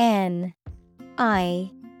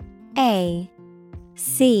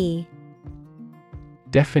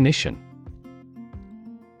 Definition: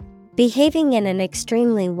 behaving in an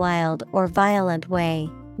extremely wild or violent way.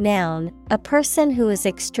 Noun, a person who is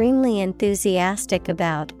extremely enthusiastic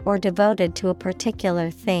about or devoted to a particular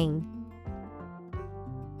thing.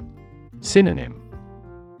 Synonym: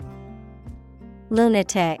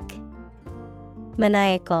 lunatic,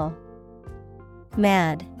 maniacal,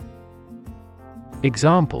 mad.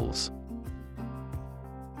 Examples: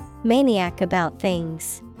 Maniac about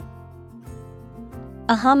things.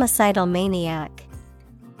 A homicidal maniac.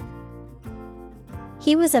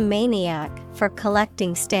 He was a maniac for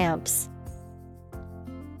collecting stamps.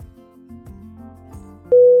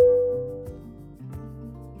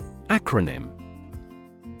 Acronym.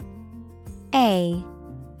 A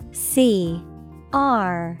C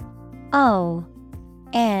R O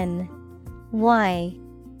N Y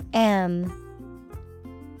M.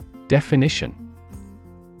 Definition: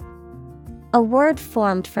 A word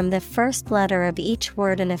formed from the first letter of each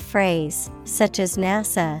word in a phrase, such as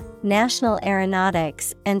NASA, National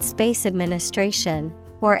Aeronautics and Space Administration,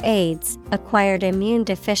 or AIDS, acquired immune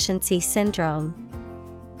deficiency syndrome.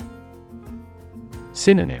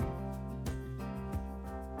 Synonym: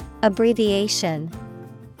 Abbreviation,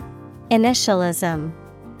 initialism,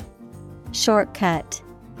 shortcut.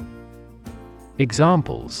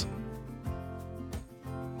 Examples: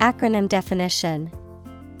 Acronym definition.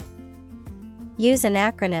 Use an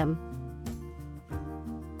acronym.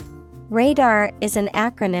 Radar is an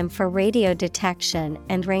acronym for radio detection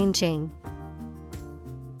and ranging.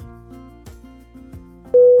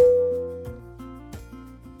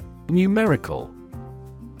 Numerical.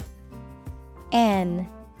 N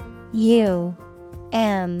U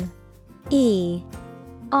M E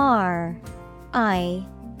R I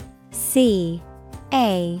C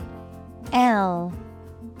A L.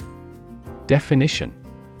 Definition: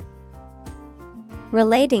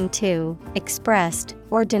 Relating to, expressed,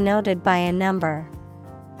 or denoted by a number.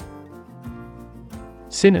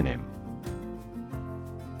 Synonym: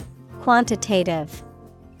 Quantitative,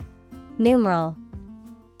 numeral,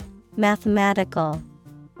 mathematical.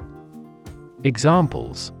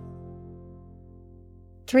 Examples: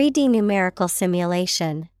 3D numerical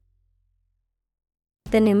simulation.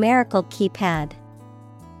 The numerical keypad.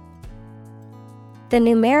 The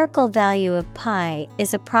numerical value of pi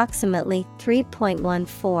is approximately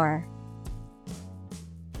 3.14.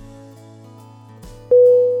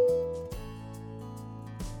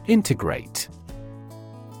 Integrate.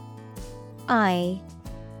 I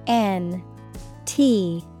N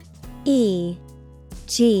T E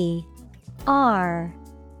G R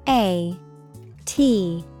A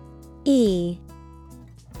T E.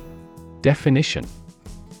 Definition: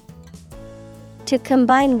 To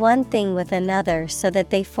combine one thing with another so that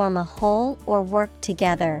they form a whole or work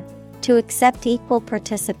together. To accept equal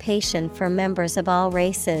participation for members of all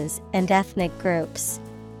races and ethnic groups.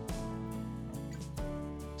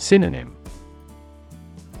 Synonym: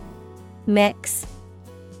 Mix,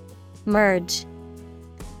 merge,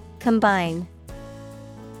 combine.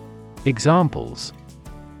 Examples: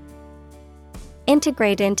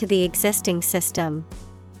 Integrate into the existing system.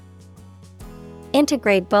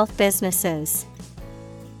 Integrate both businesses.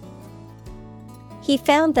 He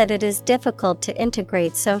found that it is difficult to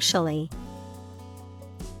integrate socially.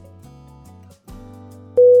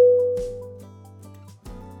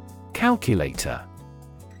 Calculator.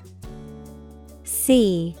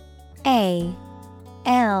 C A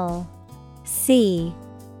L C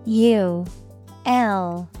U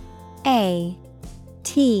L A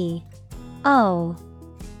T O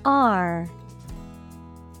R.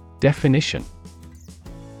 Definition: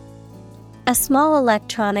 A small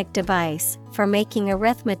electronic device for making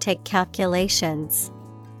arithmetic calculations.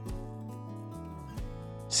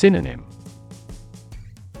 Synonym: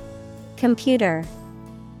 Computer,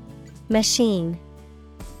 machine,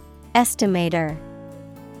 estimator.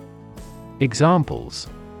 Examples: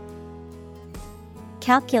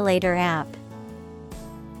 Calculator app.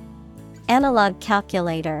 Analog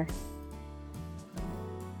calculator.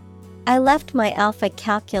 I left my alpha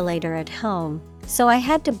calculator at home, so I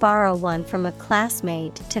had to borrow one from a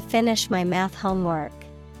classmate to finish my math homework.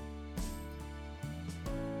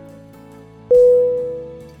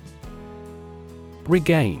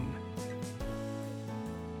 Regain.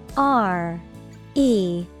 R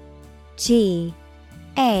E G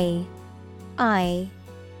A I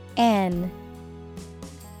N.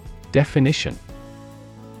 Definition: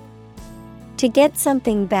 To get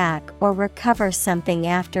something back or recover something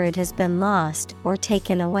after it has been lost or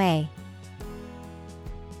taken away.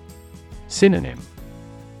 Synonym: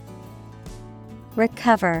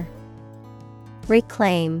 Recover,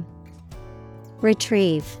 reclaim,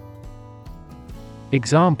 retrieve.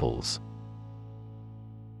 Examples: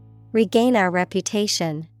 Regain our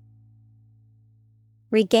reputation.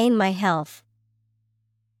 Regain my health.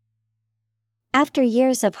 After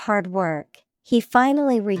years of hard work, he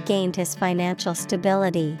finally regained his financial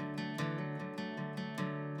stability.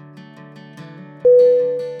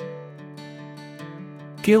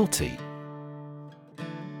 Guilty.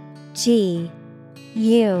 Guilty.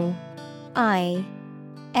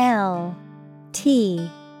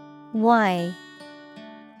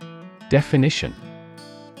 Definition.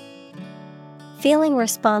 Feeling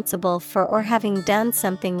responsible for or having done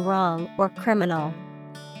something wrong or criminal.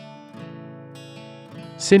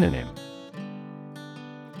 Synonym.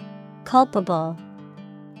 Culpable,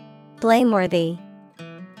 blameworthy,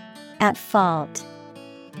 at fault.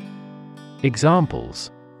 Examples.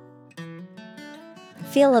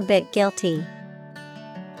 Feel a bit guilty.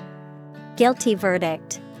 Guilty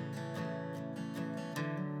verdict.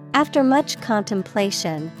 After much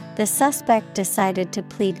contemplation, the suspect decided to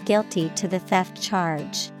plead guilty to the theft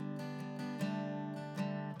charge.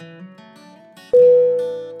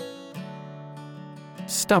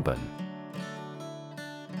 Stubborn.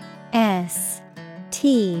 S-T-U-B-B-O-R-N.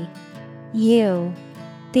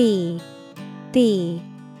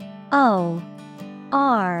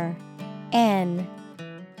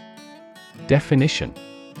 Definition.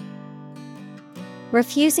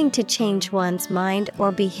 Refusing to change one's mind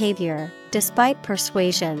or behavior, despite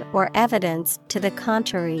persuasion or evidence to the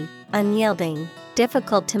contrary, unyielding,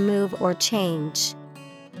 difficult to move or change.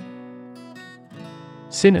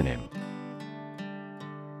 Synonym.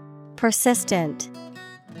 Persistent,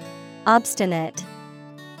 obstinate,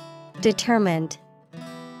 determined.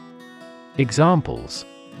 Examples.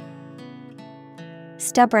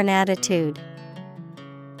 Stubborn attitude.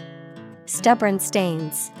 Stubborn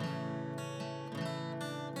stains.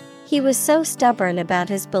 He was so stubborn about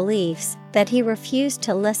his beliefs that he refused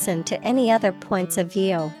to listen to any other points of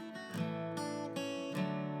view.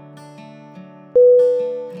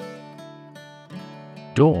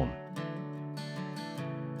 Dawn.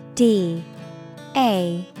 D-A-W-N.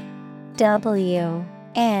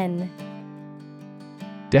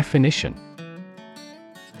 Definition.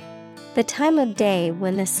 The time of day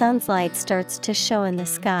when the sun's light starts to show in the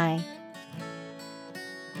sky.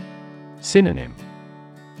 Synonym.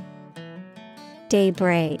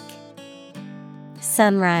 Daybreak,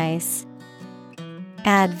 sunrise,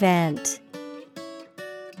 advent.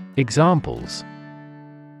 Examples.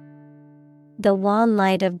 The wan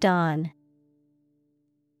light of dawn.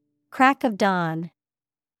 Crack of dawn.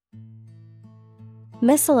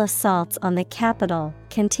 Missile assaults on the capital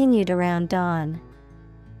continued around dawn.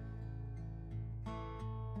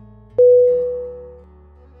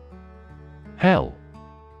 Hell.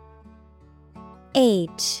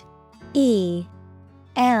 H-E-L-L.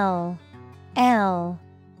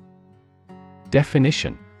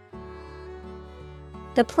 Definition.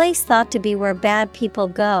 The place thought to be where bad people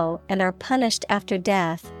go and are punished after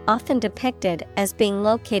death, often depicted as being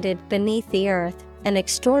located beneath the earth, an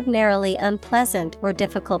extraordinarily unpleasant or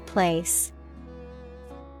difficult place.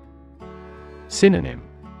 Synonym.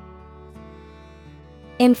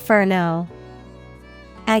 Inferno,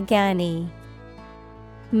 agony,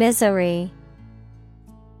 misery.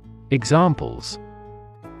 Examples.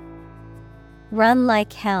 Run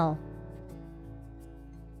like hell.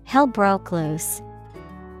 Hell broke loose.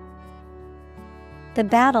 The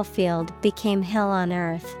battlefield became hell on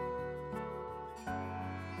earth.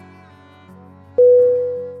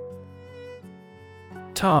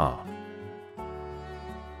 Tar.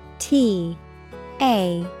 T-A-R.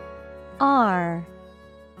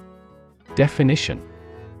 Definition.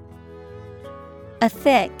 A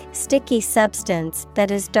thick, sticky substance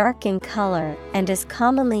that is dark in color and is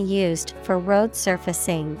commonly used for road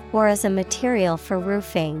surfacing or as a material for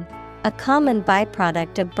roofing, a common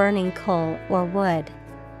byproduct of burning coal or wood.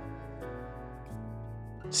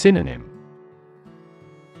 Synonym.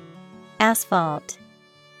 Asphalt,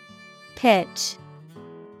 pitch,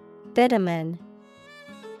 bitumen.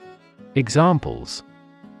 Examples.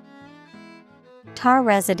 Tar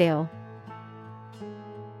residue,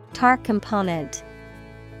 tar component.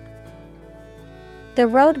 The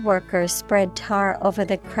road workers spread tar over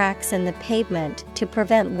the cracks in the pavement to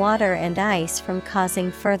prevent water and ice from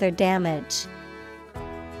causing further damage.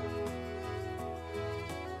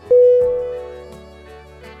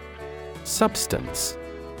 Substance.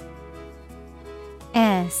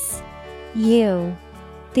 S-U-B-S-T-A-N-C-E.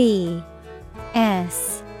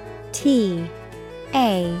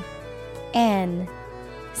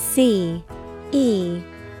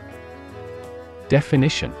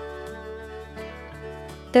 Definition.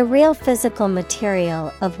 The real physical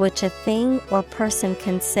material of which a thing or person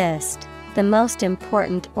consists, the most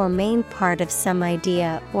important or main part of some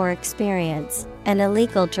idea or experience, an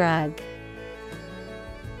illegal drug.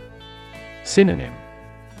 Synonym.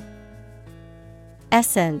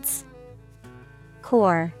 Essence,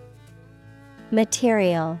 core,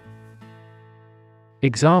 material.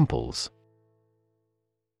 Examples.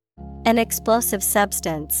 An explosive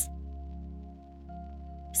substance.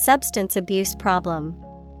 Substance abuse problem.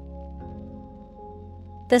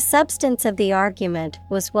 The substance of the argument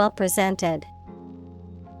was well presented.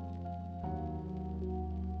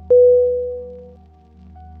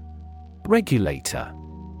 Regulator.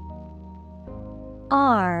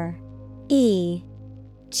 R E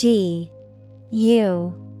G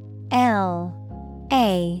U L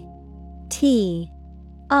A T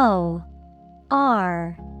O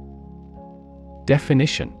R.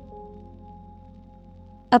 Definition.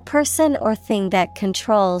 A person or thing that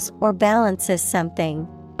controls or balances something.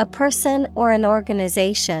 A person or an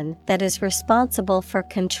organization that is responsible for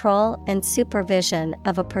control and supervision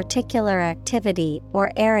of a particular activity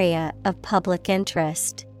or area of public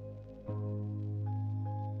interest.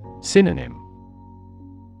 Synonym.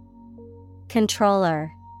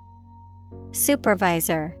 Controller,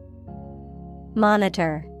 supervisor,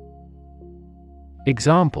 monitor.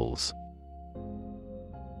 Examples.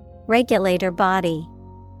 Regulator body.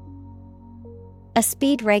 A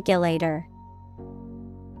speed regulator.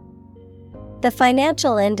 The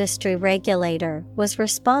financial industry regulator was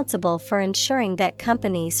responsible for ensuring that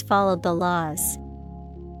companies followed the laws.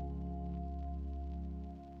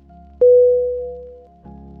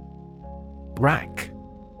 Rack.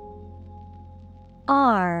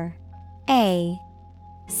 R A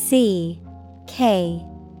C K.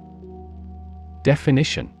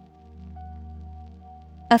 Definition.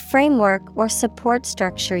 A framework or support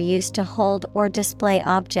structure used to hold or display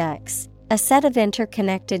objects. A set of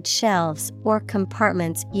interconnected shelves or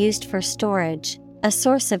compartments used for storage, a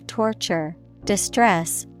source of torture,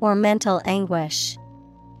 distress, or mental anguish.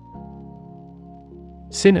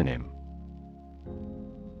 Synonym.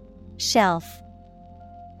 Shelf,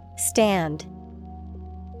 stand,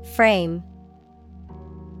 frame.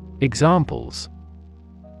 Examples.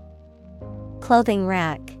 Clothing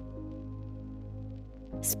rack,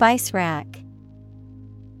 spice rack.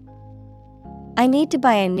 I need to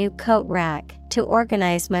buy a new coat rack to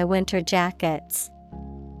organize my winter jackets.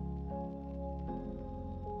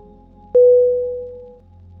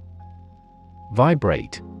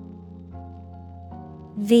 Vibrate.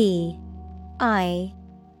 V I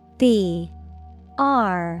B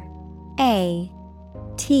R A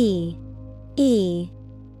T E.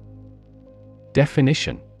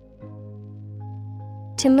 Definition.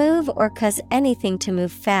 To move or cause anything to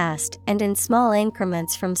move fast and in small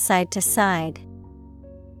increments from side to side.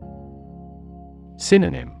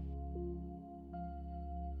 Synonym.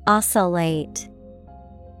 Oscillate,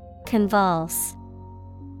 convulse,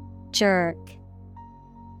 jerk.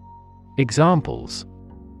 Examples.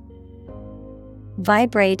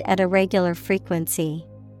 Vibrate at a regular frequency.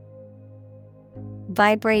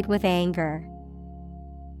 Vibrate with anger.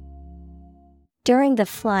 During the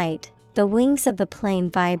flight, the wings of the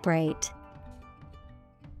plane vibrate.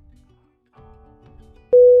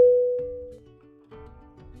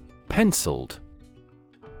 Penciled.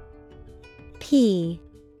 P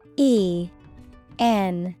E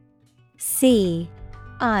N C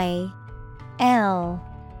I L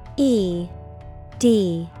E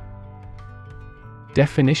D.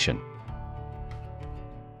 Definition.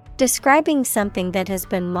 Describing something that has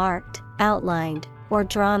been marked, outlined, or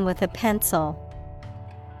drawn with a pencil.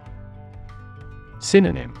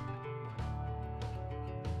 Synonym.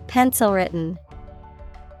 Pencil written,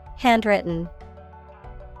 handwritten,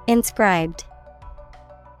 inscribed.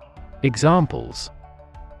 Examples.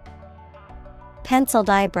 Penciled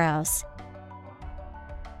eyebrows.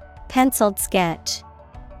 Penciled sketch.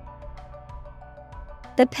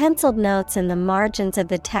 The penciled notes in the margins of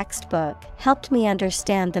the textbook helped me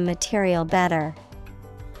understand the material better.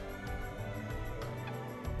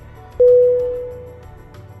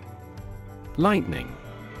 Lightning.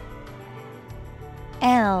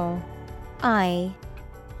 L I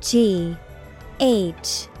G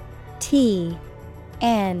H T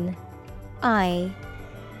N I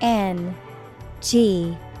N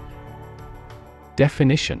G.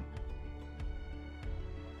 Definition.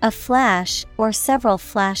 A flash or several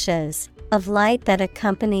flashes of light that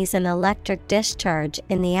accompanies an electric discharge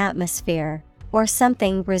in the atmosphere, or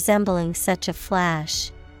something resembling such a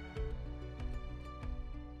flash.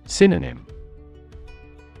 Synonym.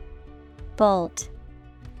 Bolt,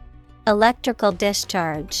 electrical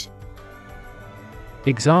discharge.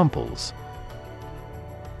 Examples.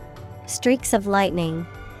 Streaks of lightning.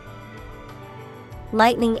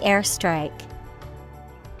 Lightning airstrike.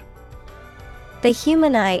 The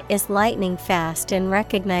human eye is lightning fast in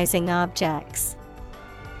recognizing objects.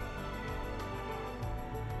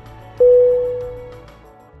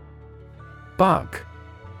 Bug.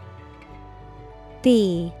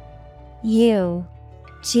 B U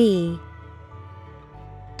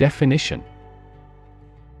Definition: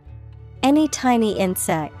 Any tiny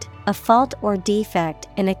insect, a fault or defect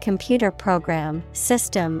in a computer program,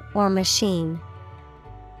 system, or machine.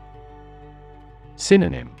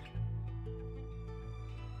 Synonym: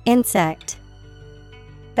 Insect,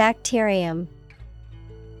 bacterium,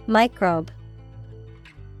 microbe.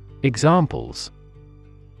 Examples: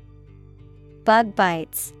 Bug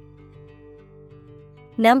bites.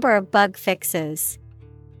 Number of bug fixes.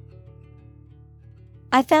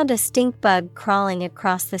 I found a stink bug crawling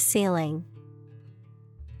across the ceiling.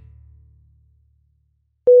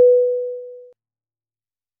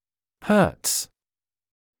 Hertz.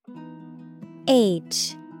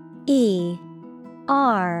 Hertz.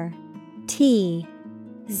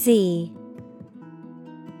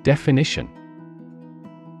 Definition: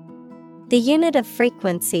 The unit of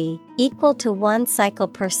frequency, equal to 1 cycle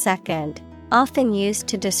per second, often used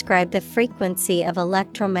to describe the frequency of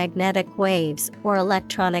electromagnetic waves or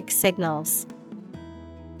electronic signals.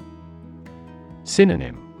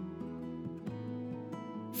 Synonym: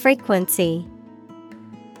 Frequency,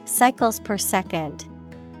 cycles per second.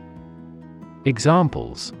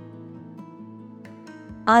 Examples: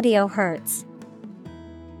 Audio hertz,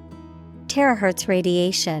 terahertz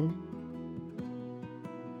radiation.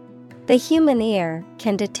 The human ear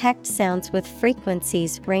can detect sounds with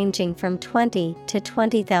frequencies ranging from 20 to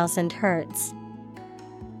 20,000 hertz.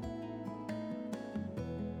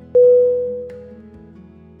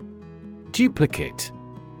 Duplicate.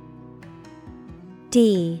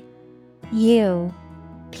 D-U-P-L-I-C-A-T-E.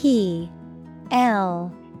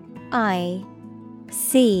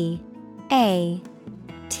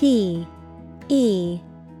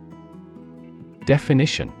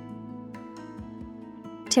 Definition: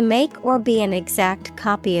 To make or be an exact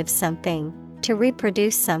copy of something, to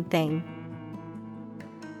reproduce something.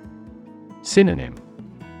 Synonym: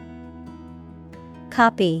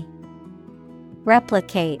 Copy,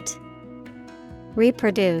 replicate,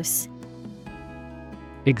 reproduce.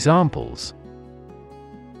 Examples: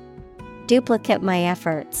 Duplicate my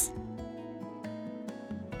efforts.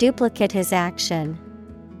 Duplicate his action.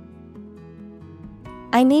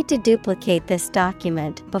 I need to duplicate this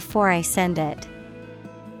document before I send it.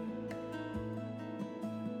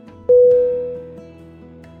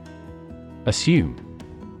 Assume.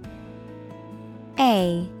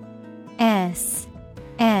 A-S-S-U-M-E.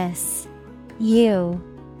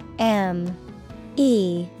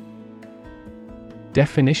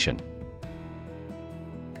 Definition: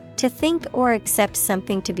 To think or accept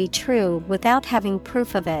something to be true without having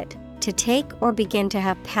proof of it, to take or begin to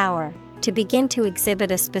have power, to begin to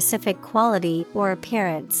exhibit a specific quality or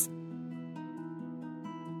appearance.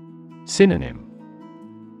 Synonym: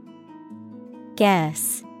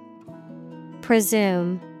 Guess,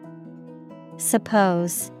 presume,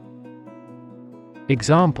 suppose.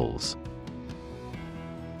 Examples: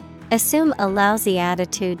 Assume a lousy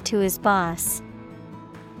attitude to his boss.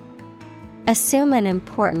 Assume an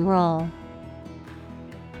important role.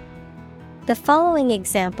 The following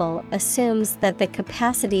example assumes that the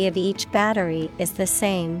capacity of each battery is the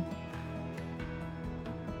same.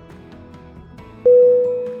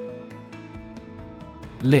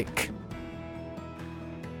 Lick.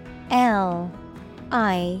 L-I-C-K.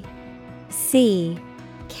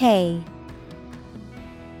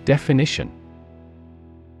 Definition: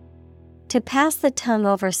 To pass the tongue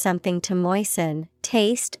over something to moisten,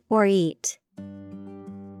 taste, or eat.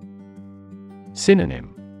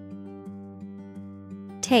 Synonym: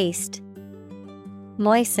 Taste,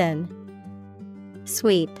 moisten,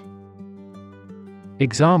 sweep.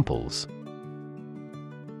 Examples: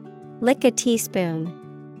 Lick a teaspoon.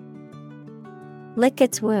 Lick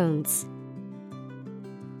its wounds.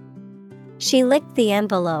 She licked the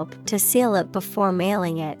envelope to seal it before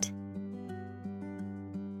mailing it.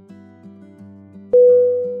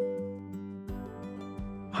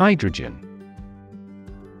 Hydrogen.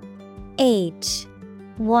 H-Y-D-R-O-G-E-N.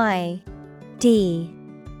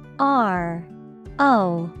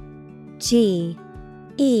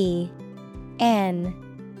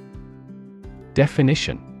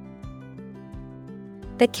 Definition: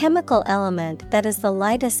 The chemical element that is the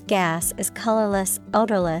lightest gas, is colorless,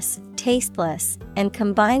 odorless, tasteless, and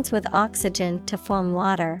combines with oxygen to form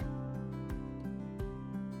water.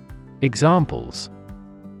 Examples: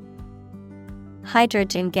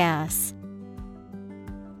 Hydrogen gas.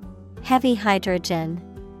 Heavy hydrogen.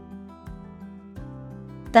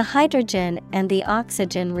 The hydrogen and the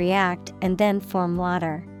oxygen react and then form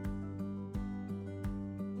water.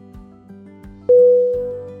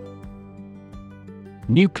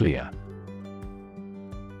 Nuclear.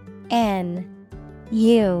 N-U-C-L-E-A-R.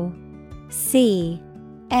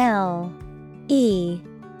 L E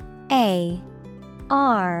A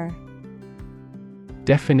R.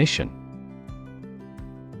 Definition: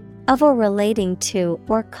 Of or relating to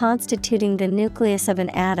or constituting the nucleus of an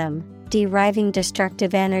atom, deriving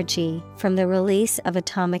destructive energy from the release of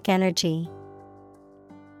atomic energy.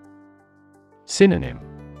 Synonym: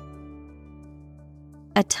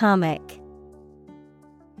 Atomic.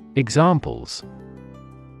 Examples: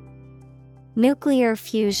 Nuclear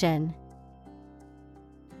fusion.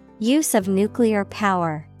 Use of nuclear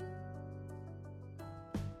power.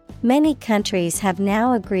 Many countries have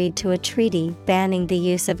now agreed to a treaty banning the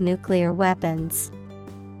use of nuclear weapons.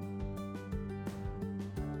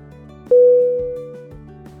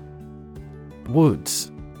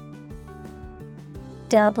 Woods.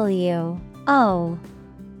 W-O-O-D-S.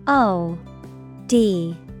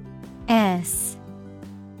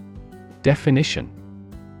 Definition: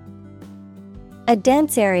 A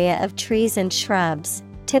dense area of trees and shrubs,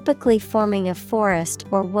 typically forming a forest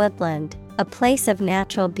or woodland, a place of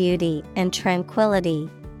natural beauty and tranquility,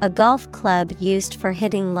 a golf club used for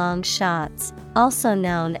hitting long shots, also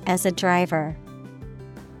known as a driver.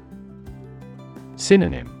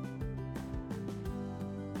 Synonym: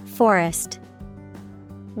 Forest,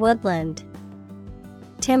 woodland,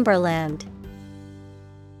 timberland.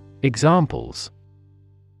 Examples: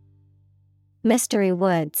 Mystery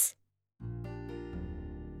woods,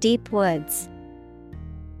 deep woods.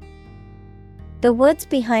 The woods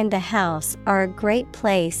behind the house are a great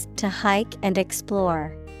place to hike and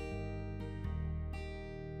explore.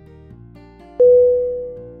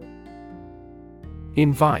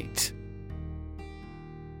 Invite.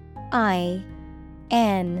 I-N-V-I-T-E.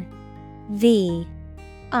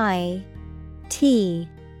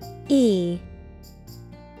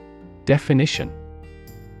 Definition: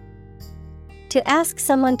 To ask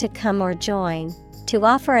someone to come or join, to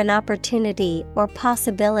offer an opportunity or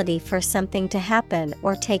possibility for something to happen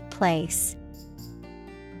or take place.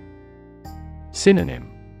 Synonym: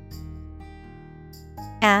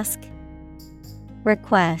 Ask,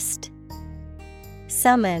 request,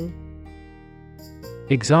 summon.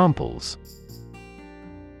 Examples: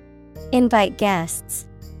 Invite guests.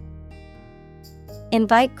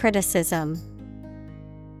 Invite criticism.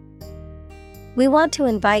 We want to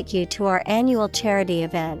invite you to our annual charity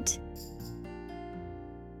event.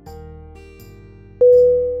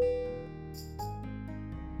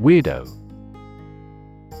 Weirdo.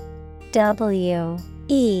 W-E-I-R-D-O.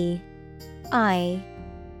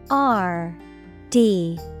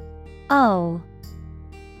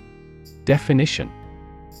 Definition: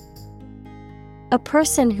 A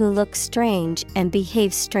person who looks strange and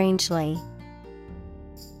behaves strangely.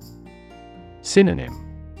 Synonym: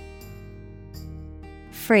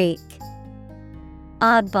 Freak,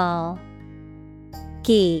 oddball,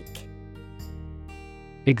 geek.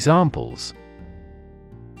 Examples: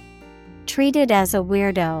 Treated as a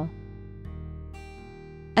weirdo.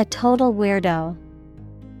 A total weirdo.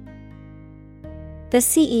 The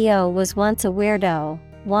CEO was once a weirdo,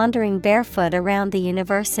 wandering barefoot around the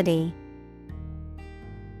university.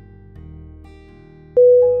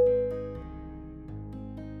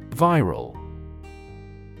 Viral.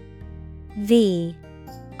 V-I-R-A-L.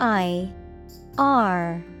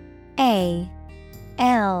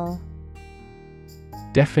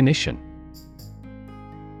 Definition: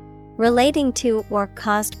 Relating to or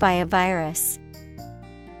caused by a virus.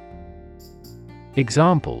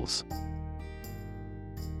 Examples: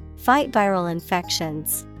 Fight viral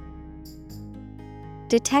infections.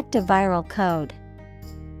 Detect a viral code.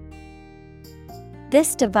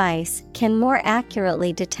 This device can more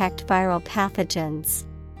accurately detect viral pathogens.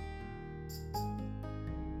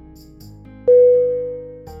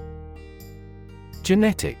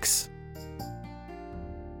 Genetics.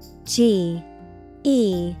 G-E-N-E-T-I-C-S.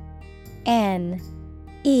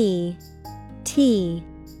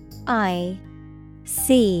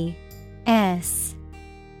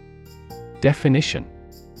 Definition: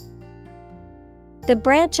 The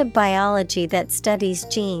branch of biology that studies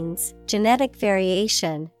genes, genetic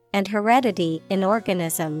variation, and heredity in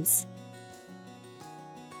organisms.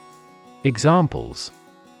 Examples: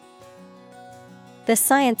 The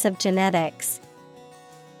science of genetics.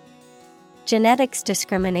 Genetics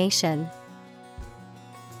discrimination.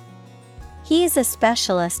 He is a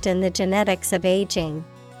specialist in the genetics of aging.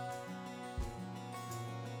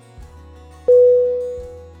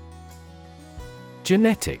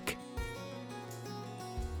 Genetic.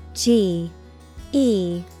 G-E-N-E-T-I-C.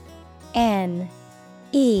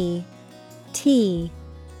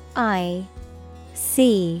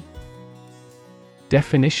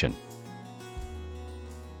 Definition: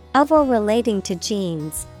 Of or relating to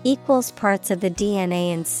genes, equals parts of the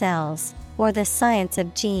DNA in cells, or the science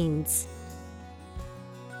of genes.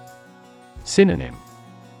 Synonym: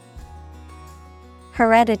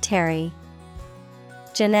 Hereditary,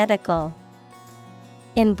 genetical,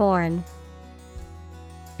 inborn.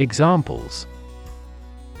 Examples: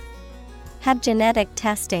 Have genetic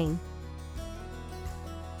testing.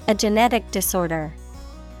 A genetic disorder.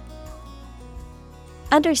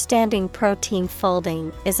 Understanding protein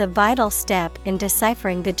folding is a vital step in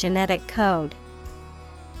deciphering the genetic code.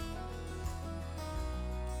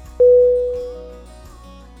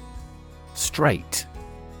 Straight.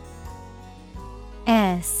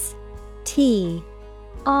 S-T-R-A-I-G-H-T.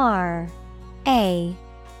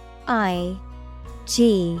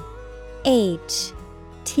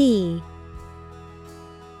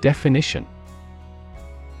 Definition: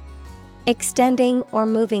 extending or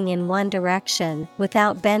moving in one direction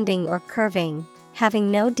without bending or curving,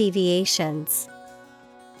 having no deviations.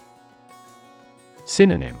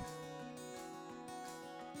 Synonym: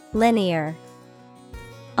 Linear,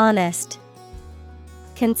 honest,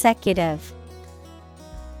 consecutive.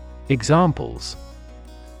 Examples: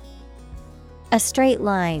 A straight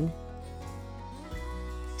line.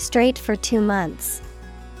 Straight for 2 months.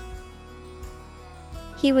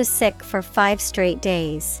 He was sick for 5 straight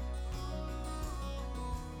days.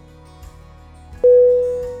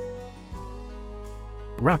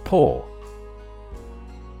 Rapport.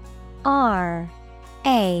 R-A-P-P-O-R-T.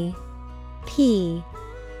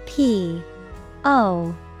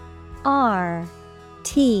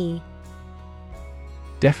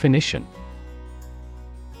 Definition: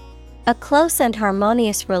 a close and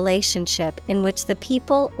harmonious relationship in which the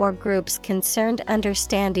people or groups concerned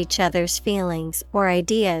understand each other's feelings or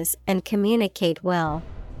ideas and communicate well.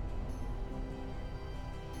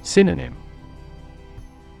 Synonym: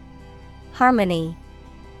 Harmony,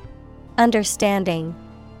 understanding,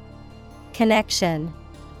 connection.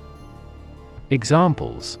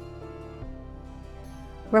 Examples: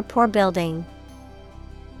 rapport building.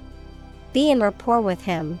 Be in rapport with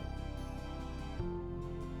him.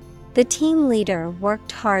 The team leader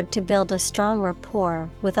worked hard to build a strong rapport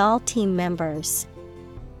with all team members.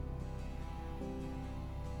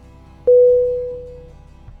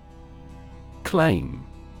 Claim.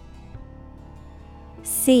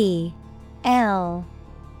 C-L-A-I-M.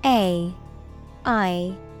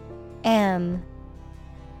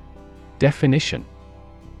 Definition: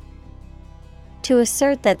 to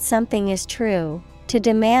assert that something is true, to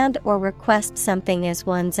demand or request something as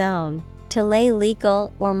one's own, to lay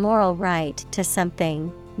legal or moral right to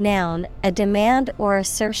something. Noun, a demand or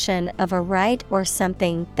assertion of a right or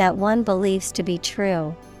something that one believes to be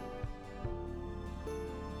true.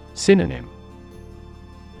 Synonym: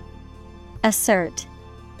 assert,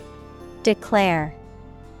 declare,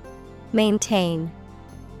 maintain.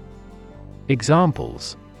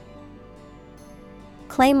 Examples: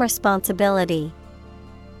 claim responsibility.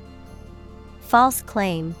 False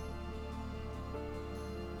claim.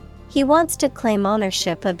 He wants to claim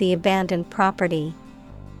ownership of the abandoned property.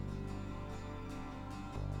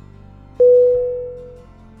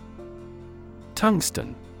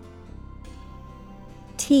 Tungsten.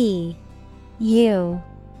 T-U-N-G-S-T-E-N.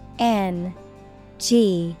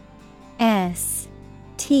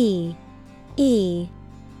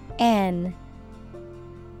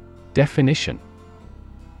 Definition: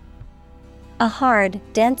 a hard,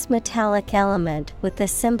 dense metallic element with the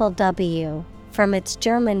symbol W, from its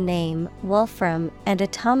German name wolfram and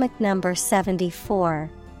atomic number 74,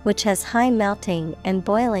 which has high melting and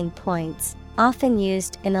boiling points, often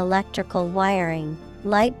used in electrical wiring,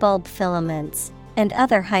 light bulb filaments, and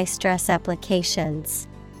other high-stress applications.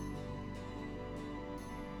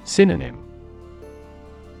 Synonym: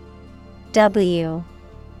 W.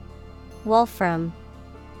 wolfram.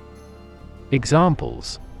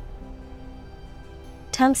 Examples: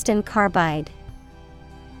 tungsten carbide,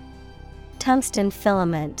 tungsten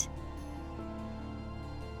filament.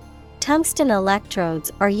 Tungsten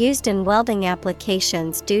electrodes are used in welding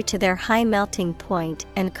applications due to their high melting point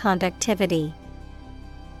and conductivity.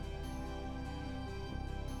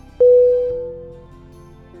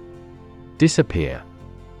 Disappear.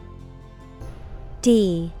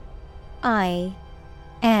 D-I-S-A-P-P-E-A-R.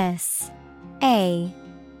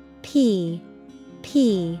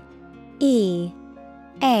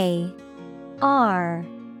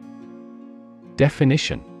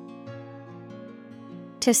 Definition: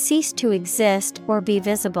 to cease to exist or be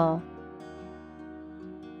visible.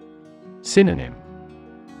 Synonym: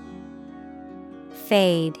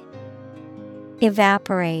 fade,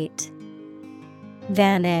 evaporate,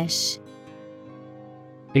 vanish.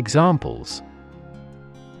 Examples: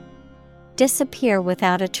 Disappear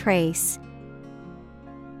without a trace.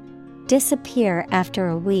 Disappear after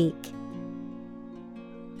a week.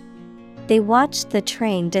 They watched the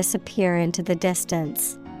train disappear into the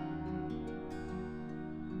distance.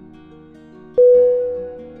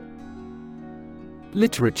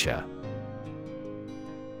 Literature. Literature.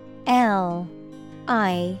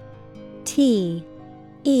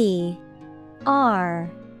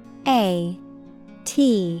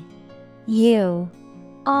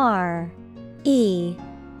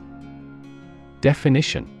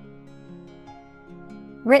 Definition.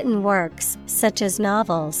 Written works, such as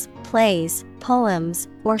novels, plays, poems,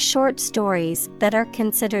 or short stories that are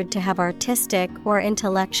considered to have artistic or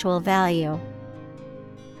intellectual value.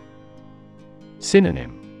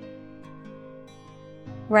 Synonym.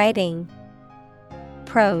 Writing,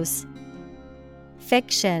 prose,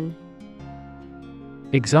 fiction.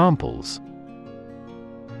 Examples.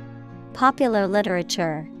 Popular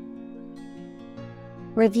literature.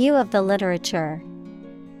 Review of the literature.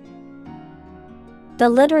 The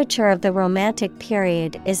literature of the Romantic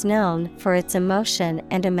period is known for its emotion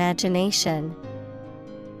and imagination.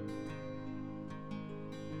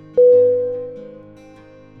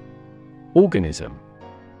 Organism.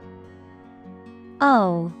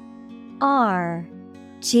 ORGANISM.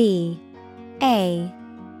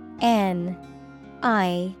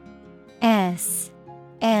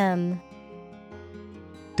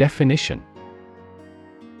 Definition.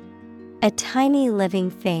 A tiny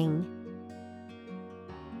living thing.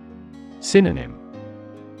 Synonym.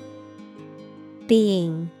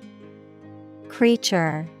 Being,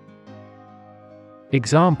 creature.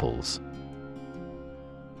 Examples.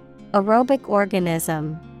 Aerobic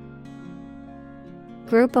organism.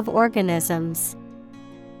 Group of organisms.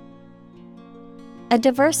 A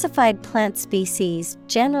diversified plant species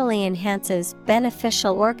generally enhances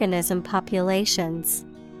beneficial organism populations.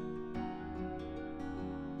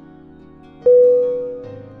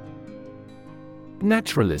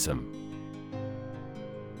 Naturalism.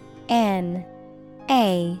 Naturalism.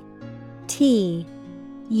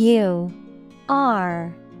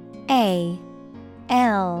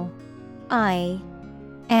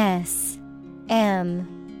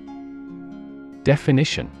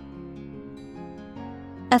 Definition.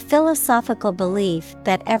 A philosophical belief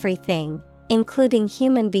that everything, including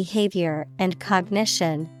human behavior and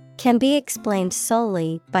cognition, can be explained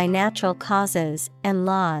solely by natural causes and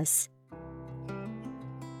laws.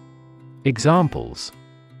 Examples.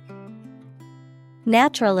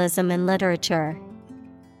 Naturalism in literature.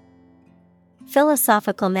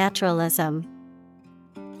 Philosophical naturalism.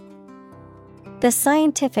 The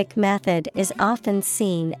scientific method is often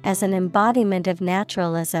seen as an embodiment of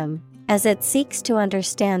naturalism, as it seeks to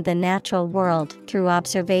understand the natural world through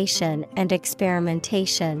observation and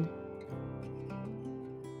experimentation.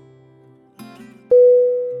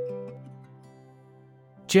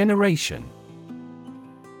 Generation.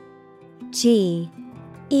 Generation.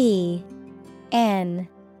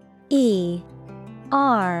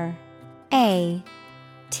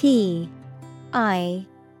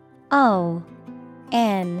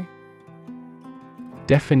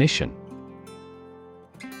 Definition.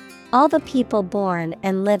 All the people born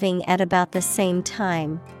and living at about the same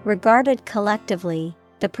time, regarded collectively,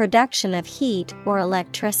 the production of heat or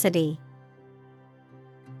electricity.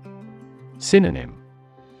 Synonym.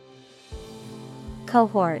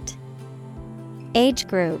 Cohort. Age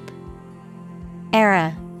group.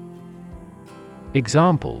 Era.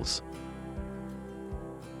 Examples.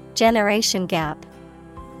 Generation gap.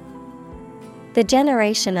 The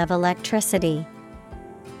generation of electricity.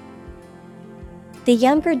 The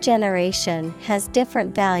younger generation has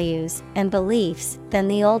different values and beliefs than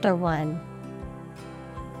the older one.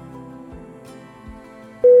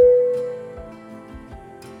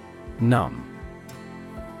 Numb.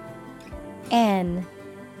 N-U-M-B.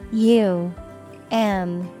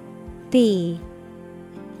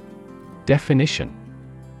 Definition.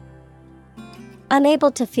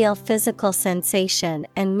 Unable to feel physical sensation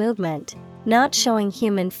and movement, not showing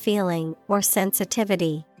human feeling or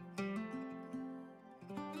sensitivity.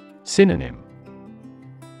 Synonym.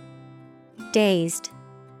 Dazed,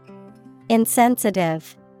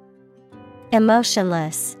 insensitive,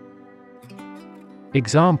 emotionless.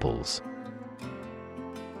 Examples.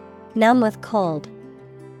 Numb with cold.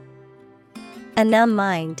 A numb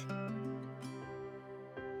mind.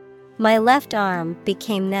 My left arm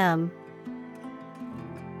became numb.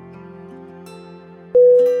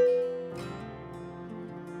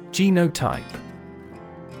 Genotype.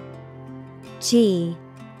 G-E-N-O-T-Y-P-E.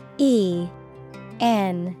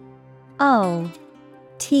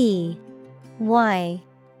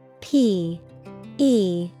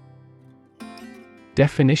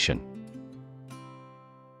 Definition: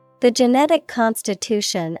 the genetic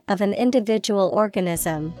constitution of an individual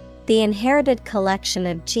organism, the inherited collection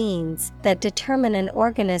of genes that determine an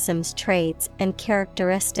organism's traits and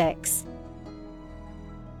characteristics.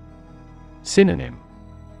 Synonym: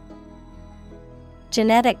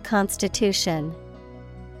 Genetic constitution.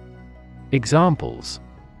 Examples: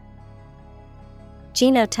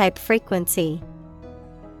 Genotype frequency.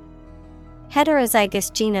 Heterozygous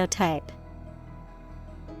genotype.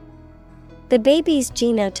 The baby's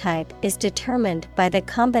genotype is determined by the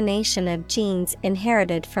combination of genes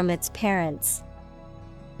inherited from its parents.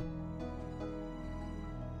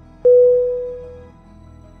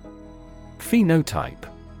 Phenotype.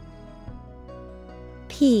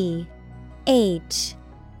 Phenotype.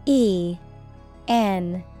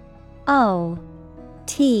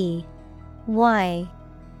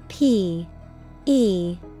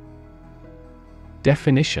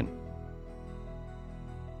 Definition: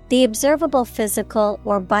 the observable physical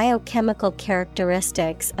or biochemical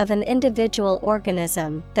characteristics of an individual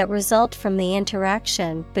organism that result from the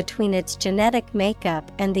interaction between its genetic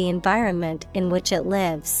makeup and the environment in which it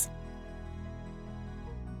lives.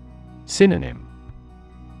 Synonym: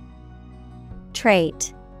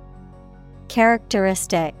 Trait,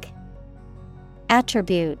 characteristic,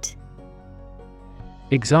 attribute.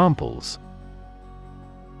 Examples: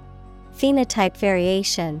 Phenotype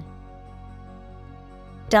variation.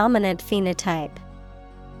 Dominant phenotype.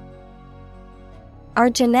 Our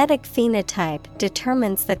genetic phenotype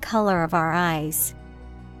determines the color of our eyes.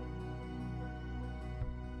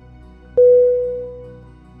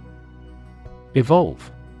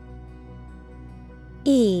 Evolve.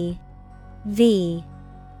 EVOLVE.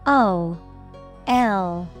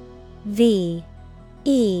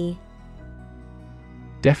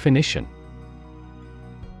 Definition: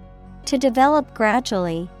 to develop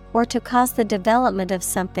gradually, or to cause the development of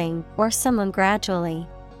something or someone gradually.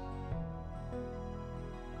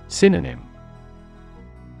 Synonym: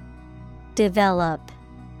 Develop,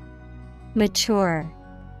 mature,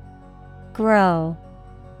 grow.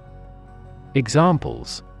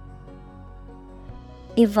 Examples: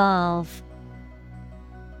 Evolve.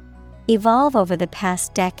 Evolve over the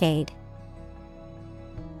past decade.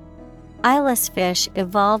 Eyeless fish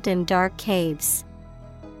evolved in dark caves.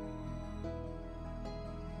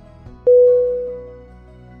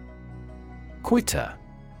 Quitter.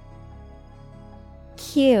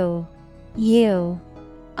 QUITTER.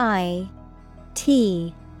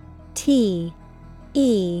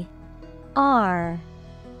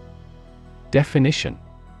 Definition: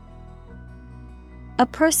 a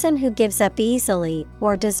person who gives up easily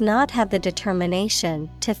or does not have the determination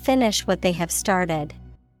to finish what they have started.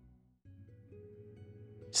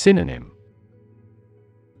 Synonym: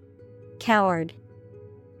 Coward,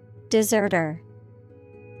 deserter,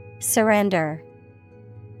 surrender.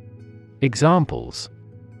 Examples: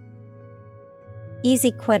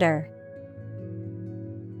 easy quitter,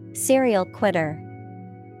 serial quitter.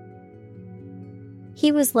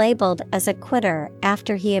 He was labeled as a quitter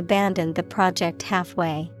after he abandoned the project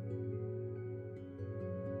halfway.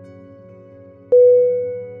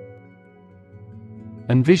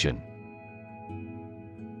 Envision.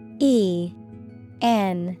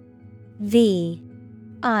 ENVISION.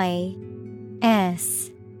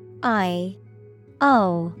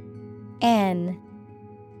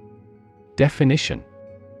 Definition: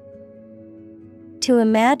 to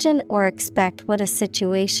imagine or expect what a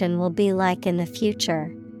situation will be like in the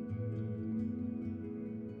future.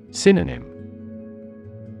 Synonym: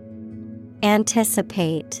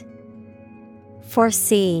 anticipate,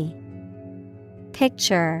 foresee,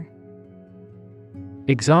 picture.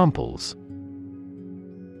 Examples: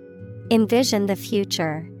 envision the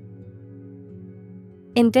future.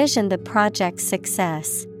 Envision the project's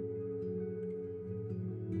success.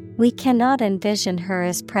 We cannot envision her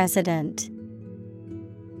as president.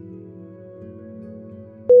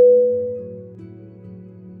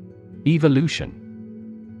 Evolution.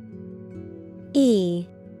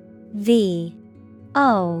 EVOLUTION.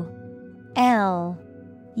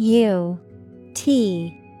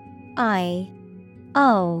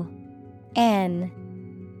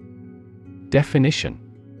 Definition: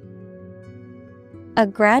 a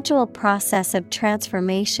gradual process of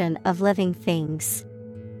transformation of living things.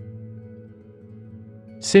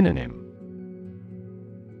 Synonym: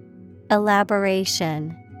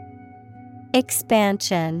 elaboration,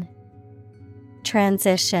 expansion,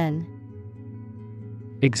 transition.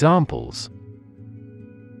 Examples: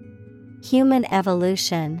 human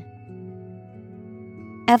evolution.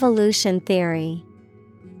 Evolution theory.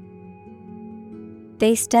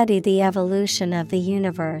 They study the evolution of the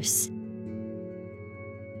universe.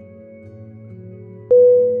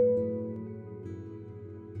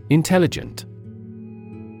 Intelligent. Intelligent.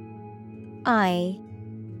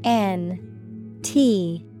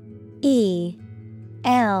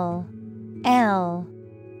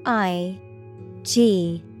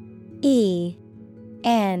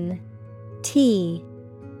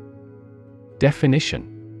 Definition.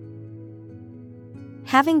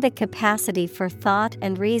 Having the capacity for thought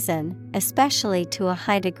and reason, especially to a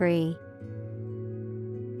high degree.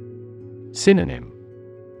 Synonym.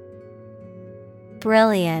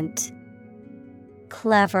 Brilliant,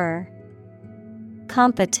 clever,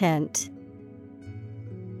 competent.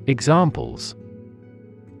 Examples.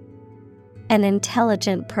 An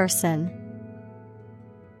intelligent person.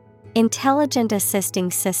 Intelligent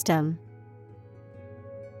assisting system.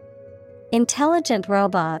 Intelligent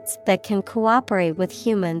robots that can cooperate with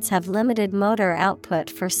humans have limited motor output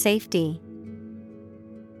for safety.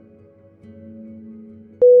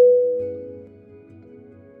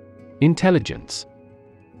 Intelligence. Intelligence.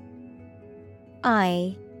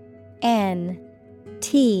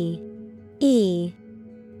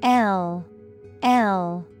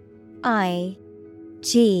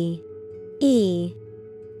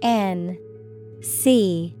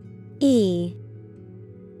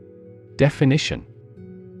 Definition.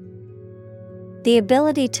 The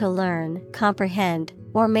ability to learn, comprehend,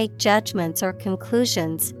 or make judgments or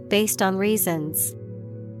conclusions based on reasons.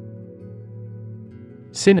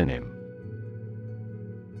 Synonym.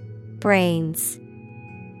 Brains,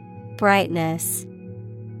 brightness,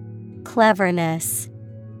 cleverness.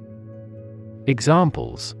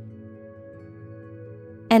 Examples.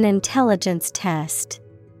 An intelligence test.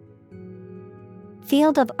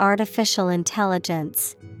 Field of artificial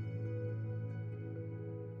intelligence.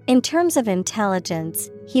 In terms of intelligence,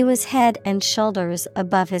 he was head and shoulders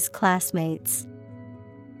above his classmates.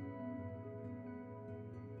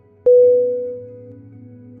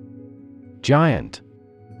 Giant.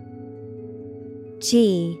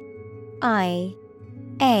 Giant.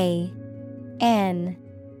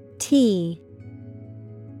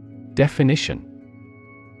 Definition.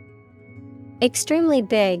 Extremely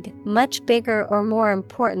big, much bigger or more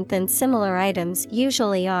important than similar items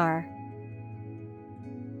usually are.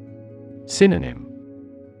 Synonym.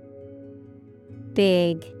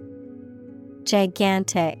 Big,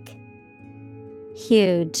 gigantic,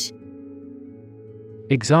 huge.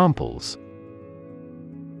 Examples.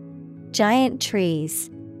 Giant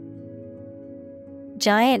trees.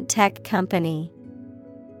 Giant tech company.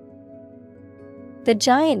 The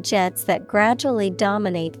giant jets that gradually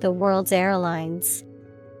dominate the world's airlines.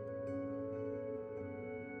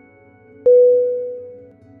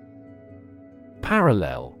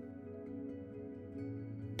 Parallel.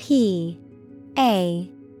 Parallel.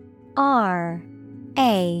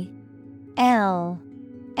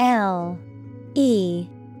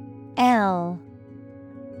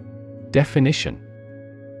 Definition.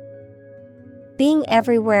 Being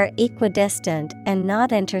everywhere equidistant and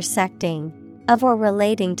not intersecting, of or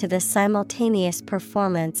relating to the simultaneous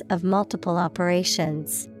performance of multiple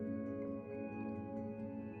operations.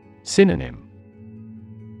 Synonym.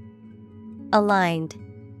 Aligned,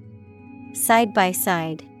 side by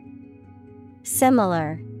side,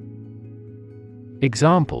 similar.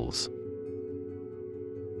 Examples.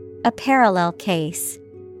 A parallel case.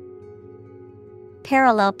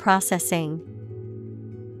 Parallel processing.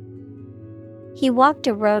 He walked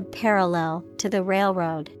a road parallel to the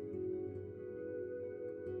railroad.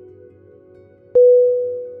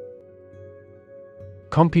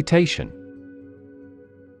 Computation. Computation.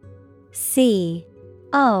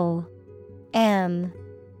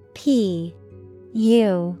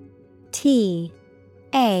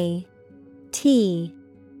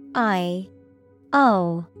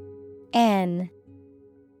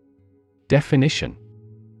 Definition.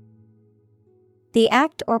 The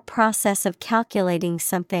act or process of calculating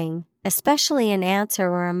something, especially an answer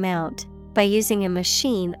or amount, by using a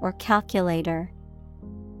machine or calculator.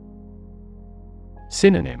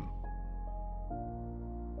 Synonym.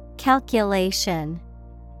 Calculation,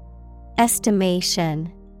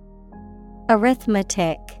 estimation,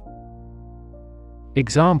 arithmetic.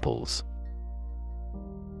 Examples.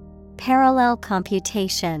 Parallel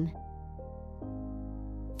computation.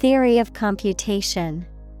 Theory of computation.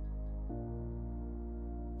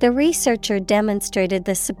 The researcher demonstrated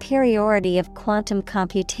the superiority of quantum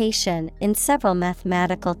computation in several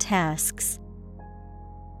mathematical tasks.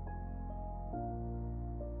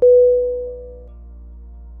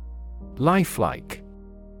 Lifelike.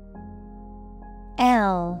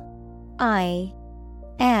 Lifelike.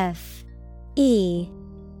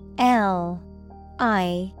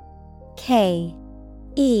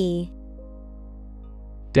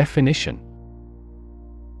 Definition.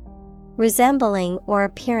 Resembling or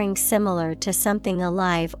appearing similar to something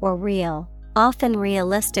alive or real, often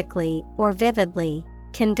realistically or vividly,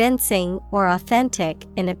 convincing or authentic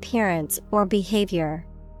in appearance or behavior.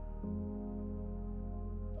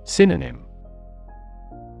 Synonym: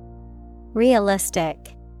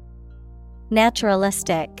 Realistic,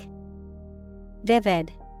 naturalistic,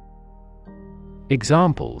 vivid.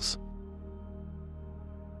 Examples: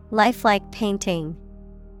 Lifelike painting,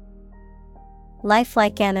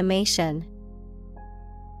 lifelike animation.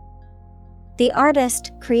 The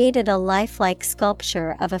artist created a lifelike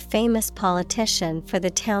sculpture of a famous politician for the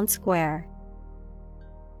town square.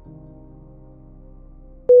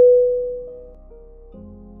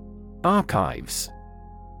 Archives.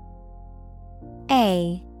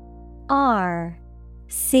 A-R-C-H-I-V-E-S.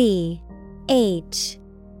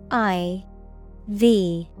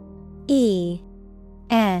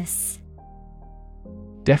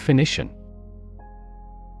 Definition: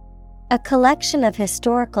 a collection of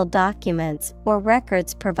historical documents or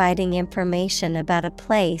records providing information about a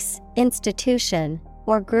place, institution,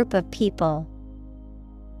 or group of people.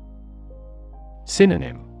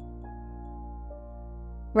 Synonym: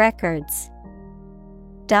 Records,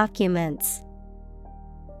 documents,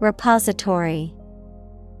 repository.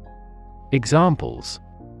 Examples: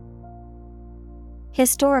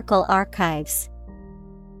 Historical archives,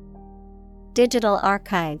 digital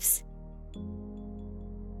archives.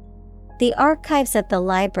 The archives at the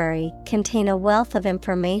library contain a wealth of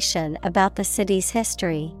information about the city's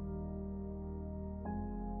history.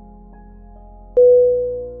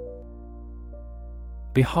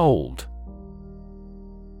 Behold.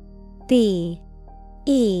 B-E-H-O-L-D.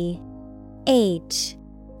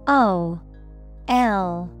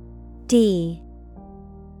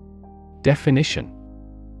 Definition: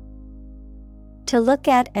 to look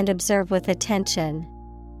at and observe with attention.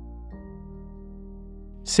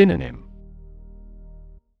 Synonym: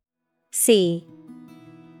 See,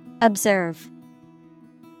 observe,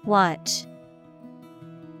 watch.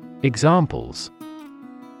 Examples: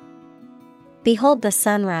 Behold the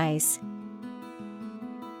sunrise.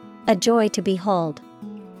 A joy to behold.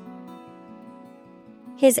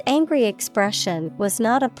 His angry expression was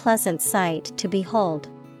not a pleasant sight to behold.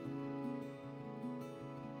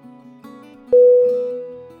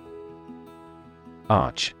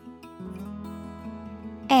 Arch.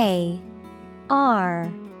 A-R-C-H.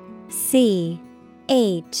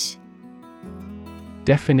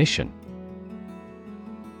 Definition: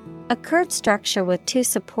 a curved structure with two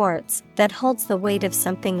supports that holds the weight of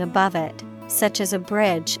something above it, such as a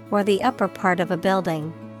bridge or the upper part of a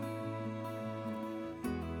building.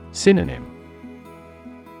 Synonym: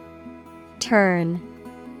 Turn,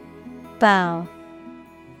 bow,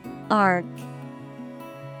 arc.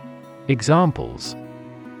 Examples: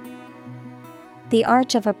 the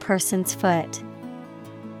arch of a person's foot.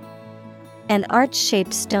 An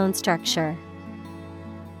arch-shaped stone structure.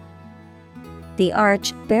 The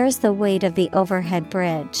arch bears the weight of the overhead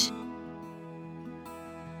bridge.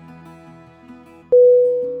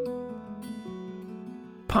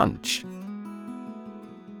 Punch.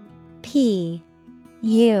 P-U-N-C-H.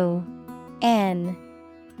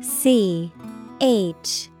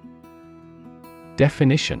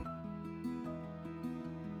 Definition: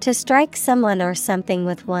 to strike someone or something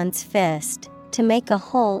with one's fist, to make a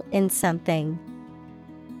hole in something.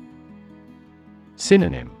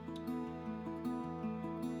 Synonym: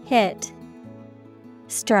 Hit,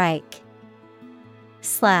 strike,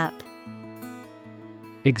 slap.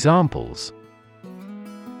 Examples: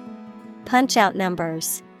 punch out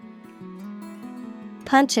numbers.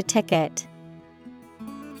 Punch a ticket.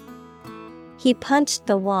 He punched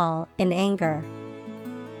the wall in anger.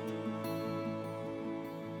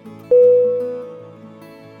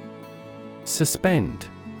 Suspend.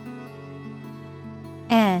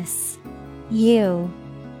 S-U-S-P-E-N-D.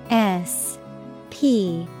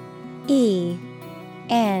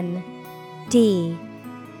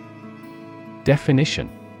 Definition: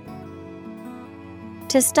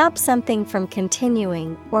 to stop something from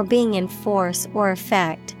continuing or being in force or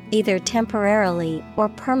effect, either temporarily or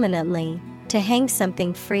permanently, to hang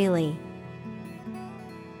something freely.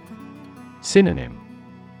 Synonym: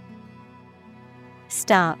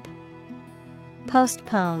 stop,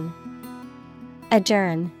 postpone,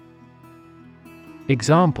 adjourn.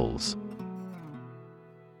 Examples: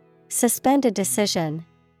 suspend a decision.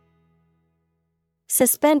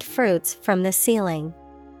 Suspend fruits from the ceiling.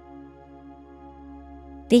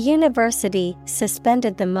 The university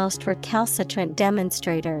suspended the most recalcitrant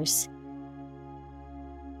demonstrators.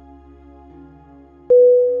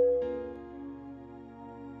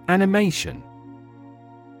 Animation.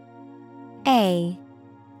 A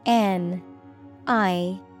N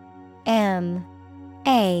I M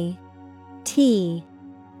A T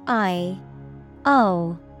I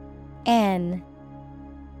O N.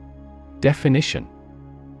 Definition: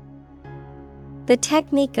 the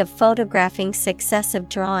technique of photographing successive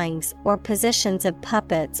drawings or positions of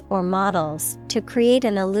puppets or models to create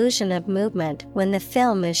an illusion of movement when the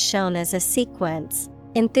film is shown as a sequence.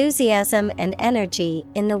 Enthusiasm and energy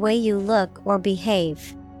in the way you look or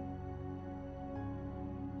behave.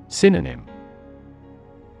 Synonym: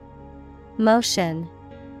 motion,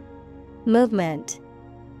 movement,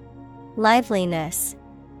 liveliness.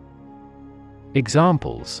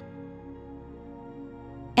 Examples: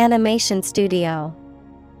 animation studio,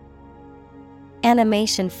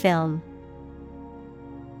 animation film.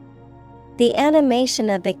 The animation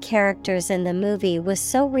of the characters in the movie was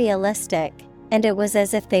so realistic, and it was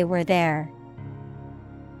as if they were there.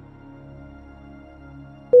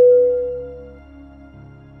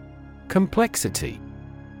 Complexity.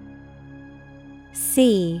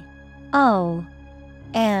 C O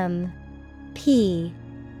M P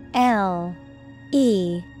L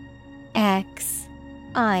E X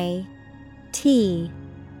I T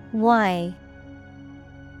Y.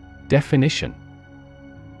 Definition: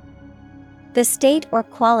 the state or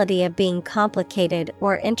quality of being complicated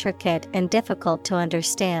or intricate and difficult to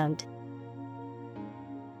understand.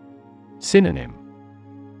 Synonym: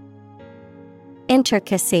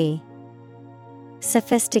 intricacy,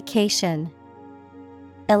 sophistication,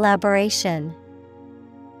 elaboration.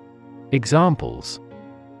 Examples: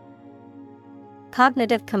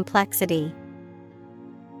 cognitive complexity,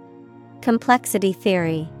 complexity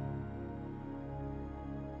theory.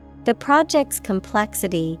 The project's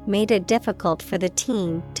complexity made it difficult for the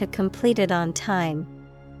team to complete it on time.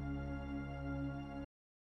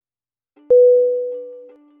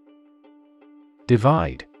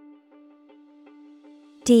 Divide.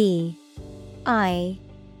 D I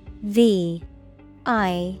V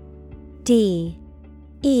I D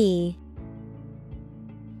E.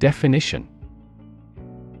 Definition: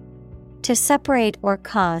 to separate or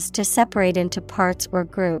cause to separate into parts or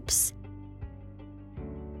groups.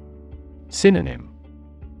 Synonym: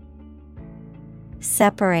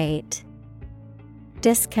 separate,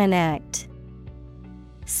 disconnect,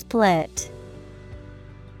 split.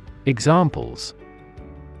 Examples: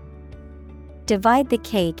 divide the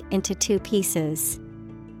cake into 2 pieces.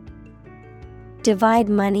 Divide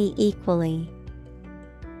money equally.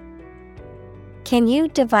 Can you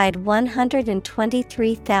divide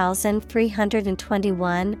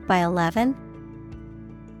 123,321 by 11?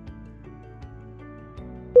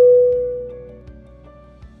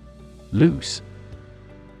 Loose.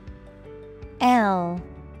 L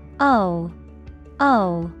O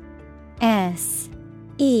O S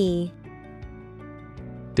E.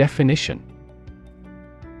 Definition: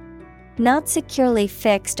 not securely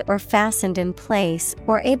fixed or fastened in place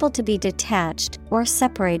or able to be detached or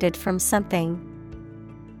separated from something.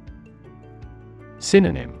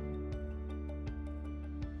 Synonym: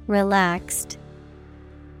 relaxed,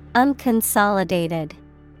 unconsolidated,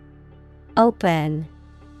 open.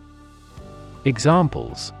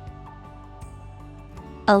 Examples: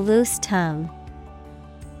 a loose tongue.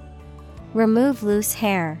 Remove loose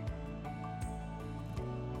hair.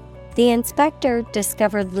 The inspector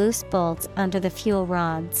discovered loose bolts under the fuel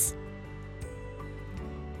rods.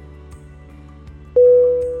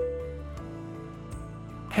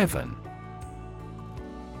 Heaven.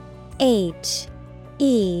 H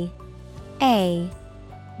E A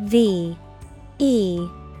V E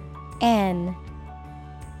N.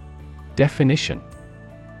 Definition: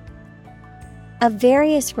 of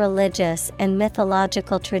various religious and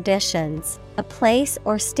mythological traditions, a place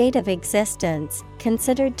or state of existence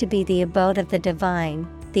considered to be the abode of the divine,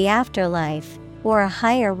 the afterlife, or a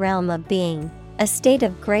higher realm of being, a state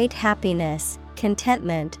of great happiness,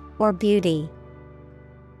 contentment, or beauty.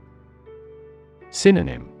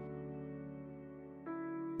 Synonym: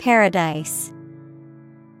 paradise,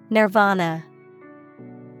 nirvana,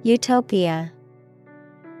 utopia.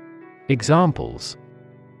 Examples: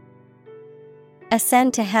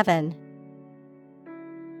 ascend to heaven.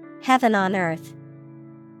 Heaven on earth.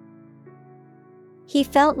 He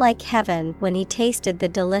felt like heaven when he tasted the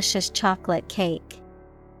delicious chocolate cake.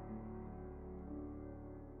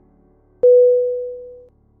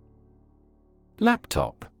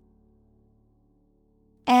 Laptop.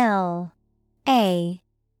 L A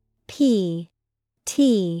P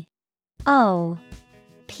T O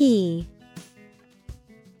P.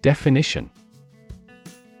 Definition: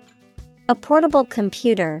 a portable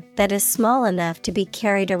computer that is small enough to be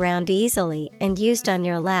carried around easily and used on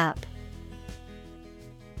your lap.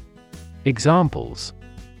 Examples: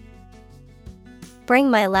 Bring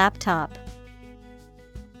my laptop.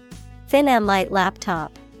 Thin and light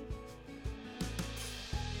laptop.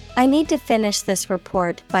 I need to finish this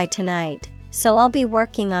report by tonight, so I'll be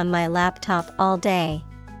working on my laptop all day.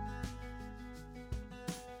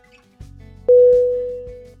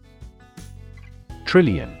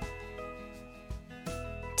 Trillion.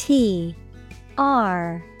 Trillion.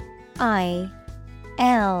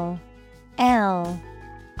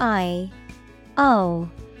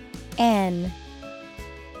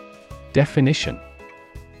 Definition.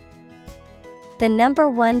 The number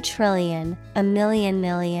 1 trillion, a million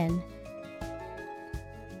million.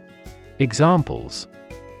 Examples.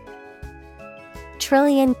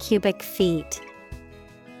 Trillion cubic feet.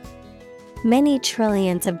 Many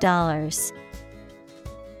trillions of dollars.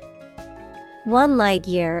 1 light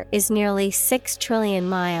year is nearly 6 trillion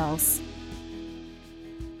miles.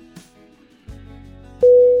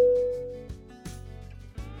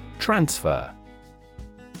 Transfer.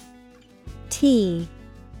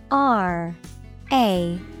 Transfer.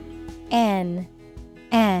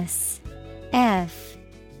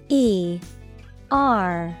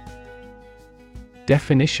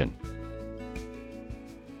 Definition.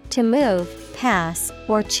 To move, pass,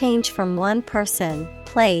 or change from one person,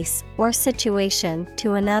 place, or situation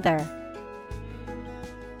to another.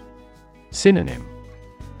 Synonym.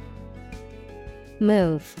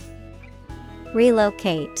 Move,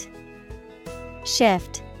 relocate,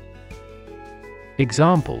 shift.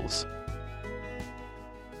 Examples.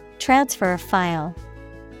 Transfer file.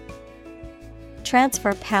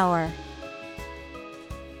 Transfer power.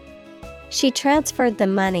 She transferred the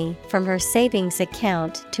money from her savings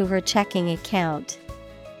account to her checking account.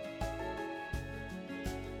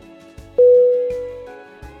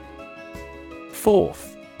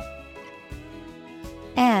 Fourth.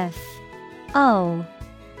 F-O-R-T-H.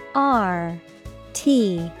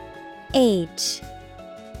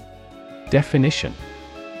 Definition.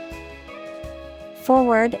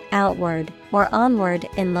 Forward, outward, or onward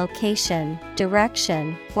in location,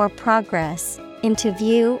 direction, or progress, into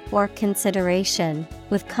view or consideration,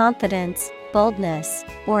 with confidence, boldness,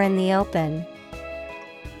 or in the open.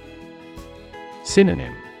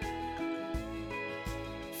 Synonym.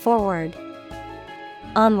 Forward,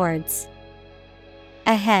 onwards,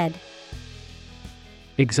 ahead.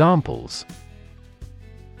 Examples.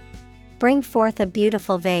 Bring forth a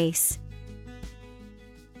beautiful vase.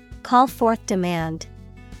 Call forth demand.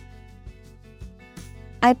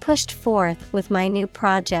 I pushed forth with my new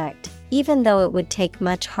project, even though it would take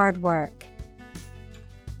much hard work.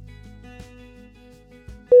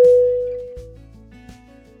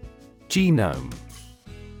 Genome.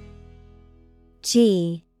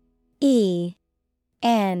 G-E-N-O-M-E.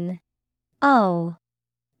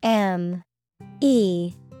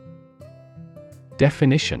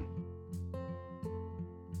 Definition.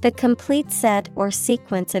 The complete set or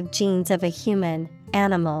sequence of genes of a human,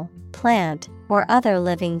 animal, plant, or other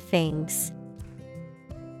living things.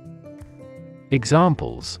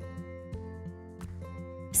 Examples.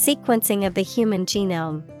 Sequencing of the human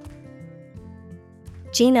genome.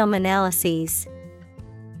 Genome analyses.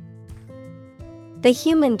 The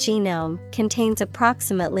human genome contains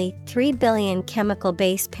approximately 3 billion chemical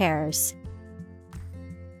base pairs.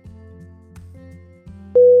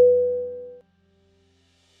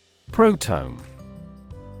 Proteome.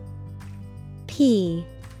 P-R-O-T-E-O-M-E.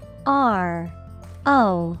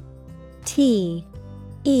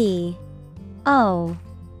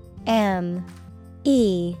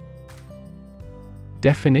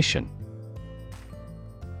 Definition.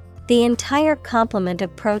 The entire complement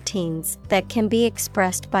of proteins that can be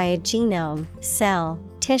expressed by a genome, cell,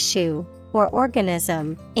 tissue, or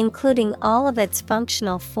organism, including all of its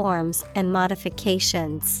functional forms and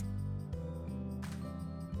modifications.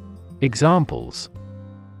 Examples.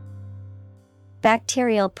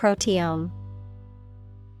 Bacterial proteome.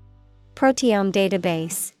 Proteome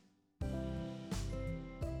database.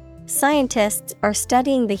 Scientists are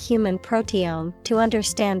studying the human proteome to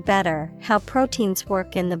understand better how proteins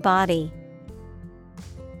work in the body.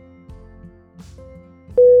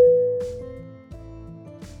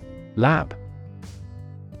 Lab.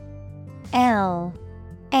 L-A-B.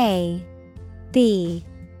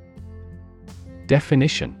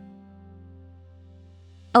 Definition.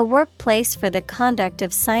 A workplace for the conduct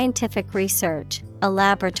of scientific research, a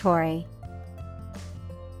laboratory.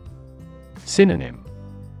 Synonym.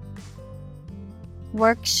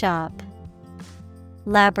 Workshop,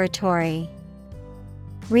 laboratory,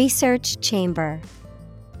 research chamber.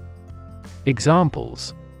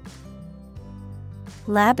 Examples.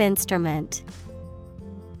 Lab instrument.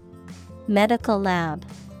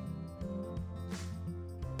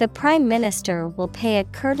 The Prime Minister will pay a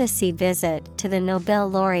courtesy visit to the Nobel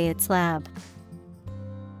laureate's lab.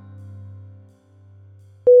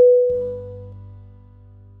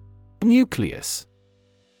 Nucleus.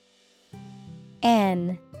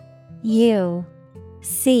 N-U-C-L-E-U-S.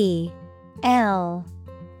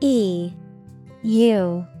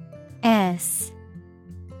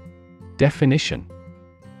 Definition: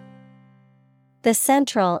 the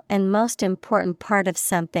central and most important part of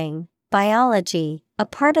something. Biology, a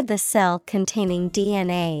part of the cell containing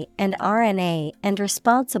DNA and RNA and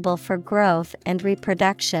responsible for growth and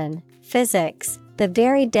reproduction. Physics, the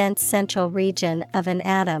very dense central region of an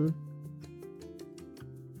atom.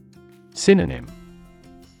 Synonym: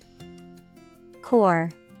 core,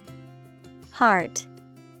 heart,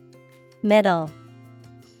 middle.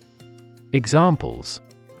 Examples: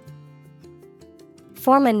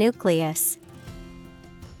 form a nucleus.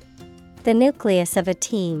 The nucleus of a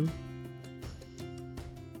team.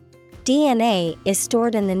 DNA is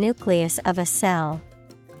stored in the nucleus of a cell.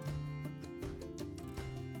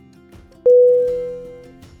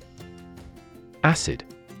 Acid.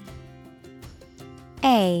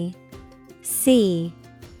 A-C-I-D.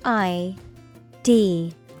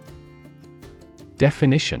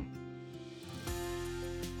 Definition: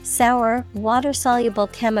 sour, water-soluble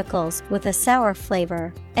chemicals with a sour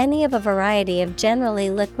flavor, any of a variety of generally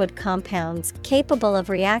liquid compounds capable of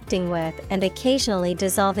reacting with and occasionally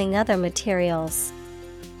dissolving other materials.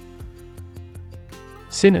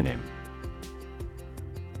 Synonym: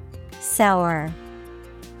 sour.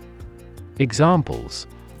 Examples: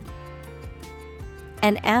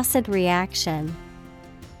 an acid reaction.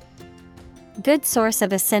 Good source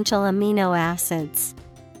of essential amino acids.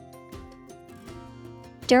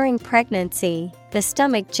 During pregnancy, the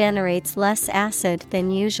stomach generates less acid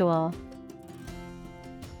than usual.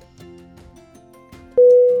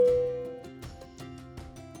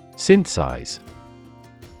 Synthesize.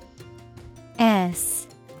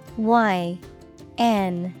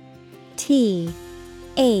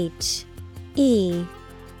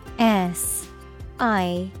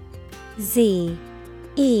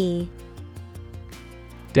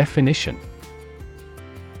 Definition: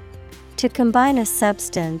 to combine a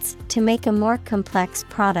substance to make a more complex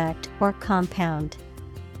product or compound.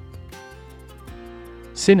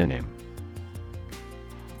 Synonym: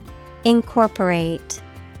 incorporate,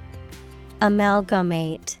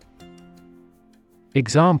 amalgamate.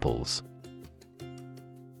 Examples: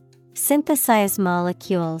 synthesize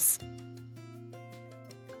molecules.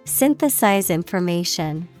 Synthesize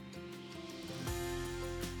information.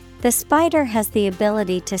 The spider has the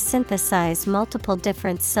ability to synthesize multiple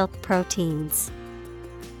different silk proteins.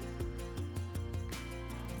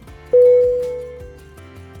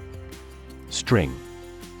 String.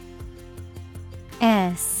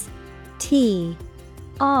 S-T-R-I-N-G.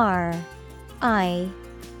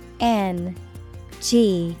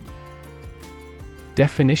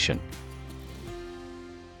 Definition: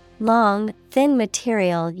 long, thin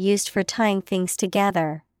material used for tying things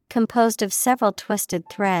together, composed of several twisted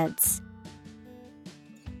threads.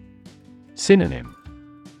 Synonym: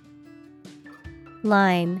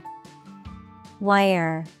 line,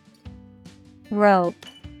 wire, rope.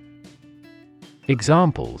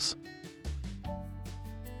 Examples: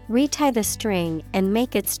 retie the string and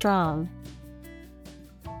make it strong.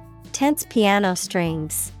 Tense piano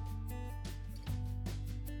strings.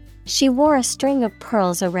 She wore a string of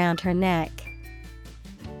pearls around her neck.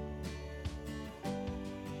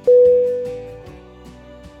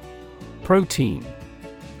 Protein.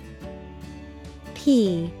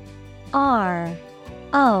 P-R-O-T-E-I-N.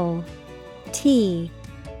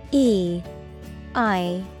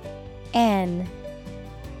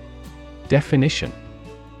 Definition: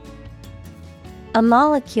 a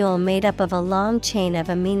molecule made up of a long chain of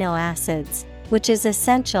amino acids, which is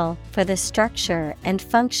essential for the structure and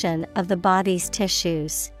function of the body's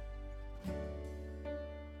tissues.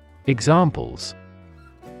 Examples: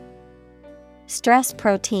 stress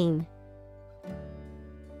protein.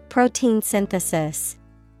 Protein synthesis.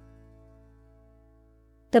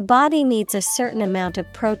 The body needs a certain amount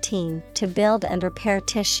of protein to build and repair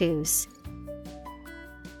tissues.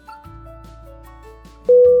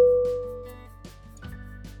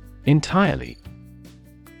 Entirely.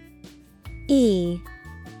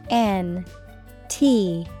 E-N-T-I-R-E-L-Y.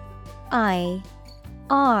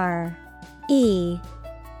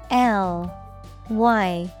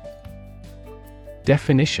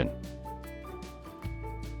 Definition: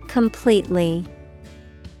 completely.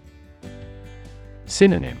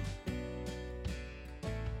 Synonym: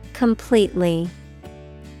 completely,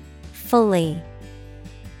 fully,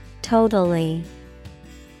 totally.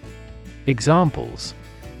 Examples: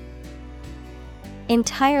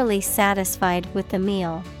 entirely satisfied with the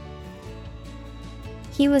meal.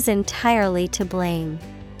 He was entirely to blame.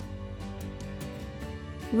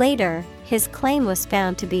 Later, his claim was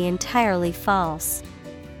found to be entirely false.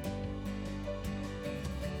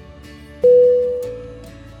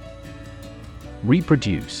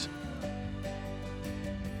 Reproduce.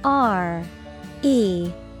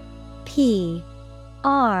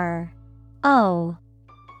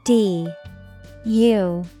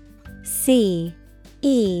 REPRODUCE.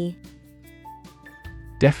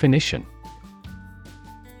 Definition.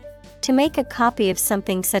 To make a copy of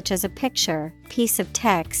something such as a picture, piece of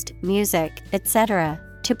text, music, etc.,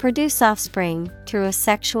 to produce offspring through a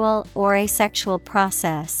sexual or asexual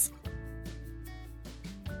process.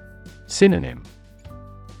 Synonym.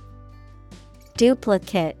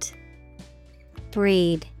 Duplicate,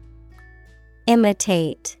 breed,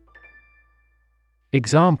 imitate.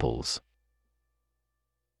 Examples.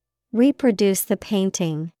 Reproduce the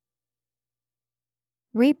painting.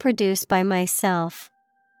 Reproduce by myself.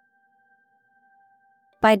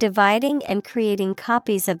 By dividing and creating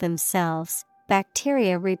copies of themselves,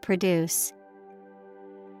 bacteria reproduce.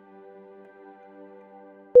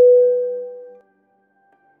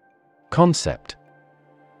 Concept. CONCEPT.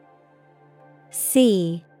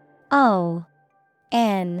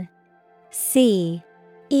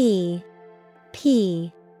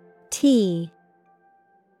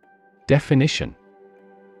 Definition.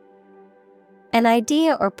 An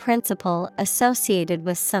idea or principle associated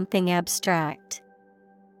with something abstract.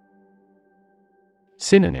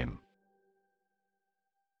 Synonym.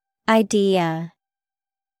 Idea,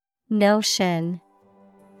 notion,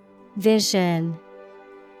 vision.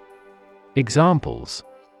 Examples.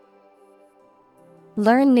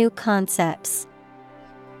 Learn new concepts.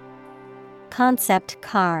 Concept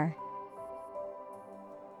car.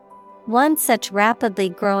 One such rapidly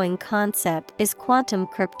growing concept is quantum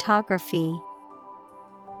cryptography.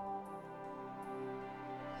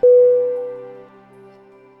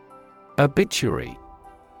 Obituary.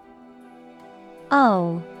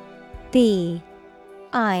 OBITUARY.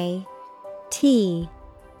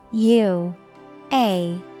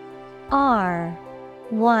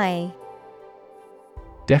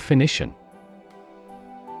 Definition.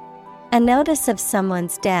 A notice of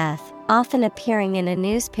someone's death, often appearing in a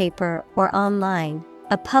newspaper or online,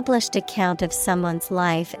 a published account of someone's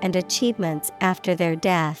life and achievements after their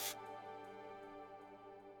death.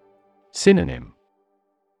 Synonym.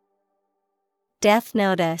 Death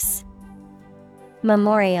notice,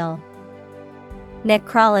 memorial,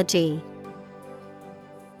 necrology.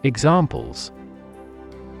 Examples.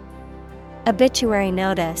 Obituary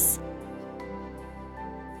notice.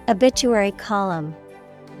 Obituary column.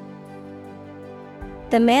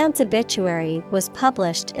 The man's obituary was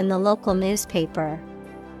published in the local newspaper.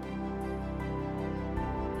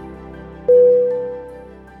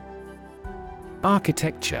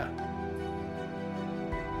 Architecture.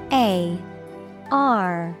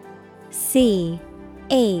 ARCHITECTURE.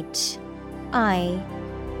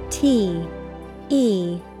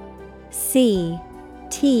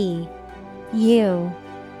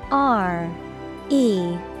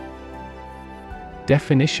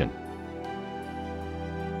 Definition.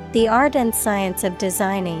 The art and science of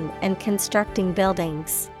designing and constructing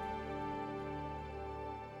buildings.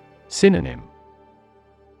 Synonym.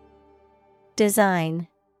 Design,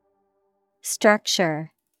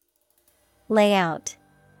 structure, layout.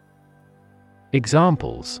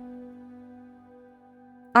 Examples.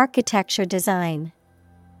 Architecture design.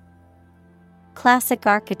 Classic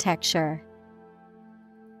architecture.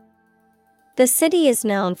 The city is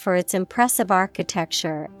known for its impressive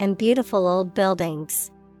architecture and beautiful old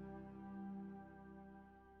buildings.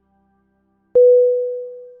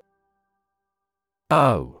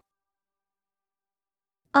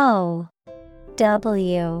 OWE.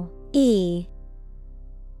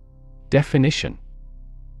 Definition.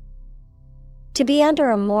 To be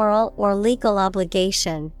under a moral or legal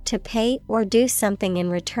obligation to pay or do something in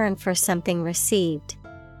return for something received.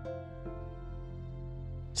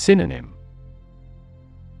 Synonym.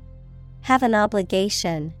 Have an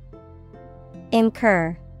obligation.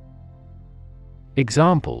 Incur.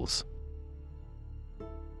 Examples.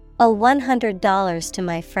 Owe $100 to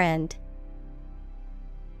my friend.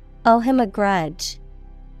 Owe him a grudge.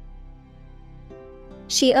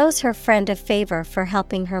 She owes her friend a favor for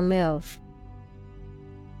helping her move.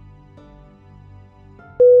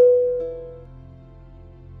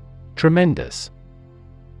 Tremendous.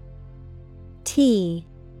 TREMENDOUS.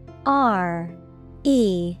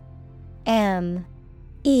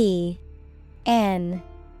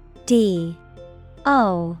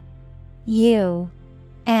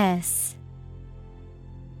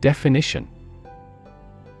 Definition: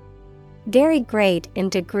 very great in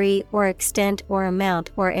degree or extent or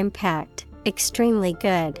amount or impact, extremely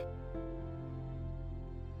good.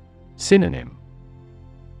 Synonym: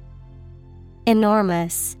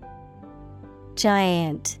 Enormous,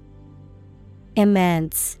 giant,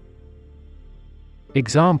 immense.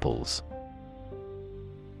 Examples: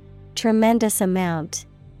 tremendous amount,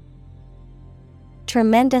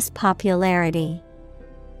 tremendous popularity.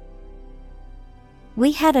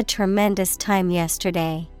 We had a tremendous time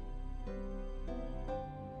yesterday.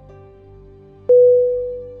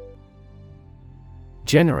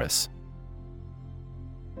 Generous.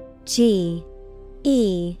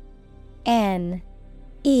 Generous.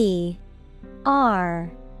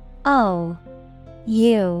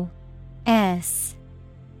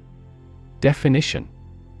 Definition: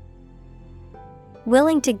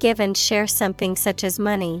 willing to give and share something such as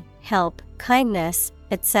money, help, kindness,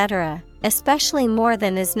 etc., especially more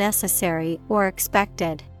than is necessary or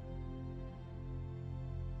expected.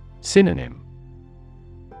 Synonym: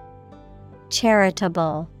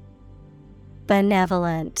 charitable,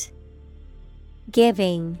 benevolent,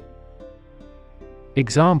 giving.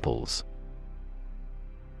 Examples: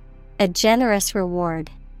 a generous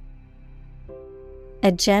reward,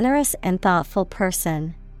 a generous and thoughtful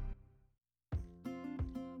person.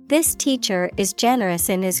 This teacher is generous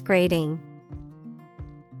in his grading.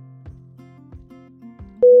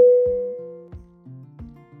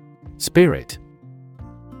 Spirit.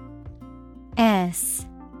 S-P-I-R-I-T.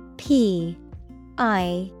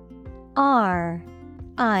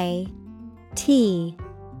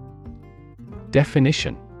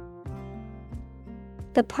 Definition: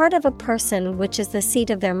 the part of a person which is the seat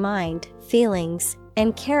of their mind, feelings,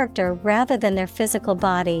 and character rather than their physical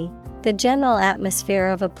body, the general atmosphere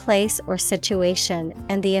of a place or situation,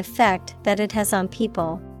 and the effect that it has on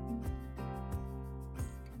people.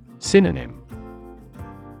 Synonym: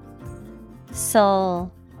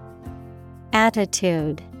 soul,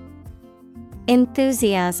 attitude,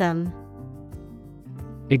 enthusiasm.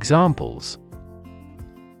 Examples: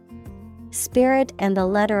 spirit and the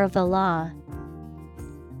letter of the law,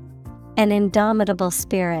 an indomitable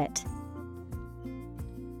spirit.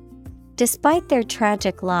 Despite their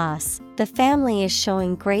tragic loss, the family is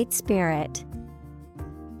showing great spirit.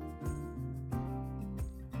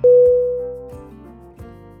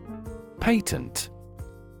 Patent.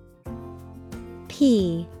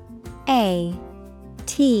 P-A-T-E-N-T.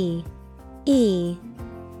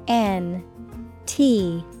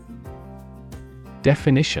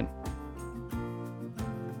 Definition: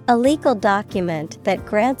 a legal document that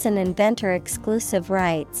grants an inventor exclusive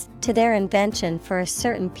rights to their invention for a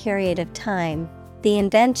certain period of time, the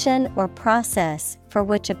invention or process for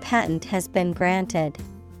which a patent has been granted.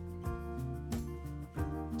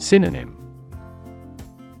 Synonym: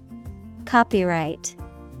 copyright,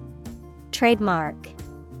 trademark,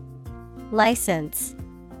 license.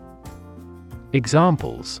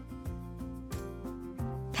 Examples: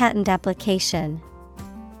 patent application,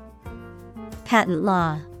 patent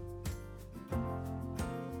law.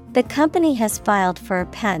 The company has filed for a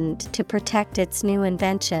patent to protect its new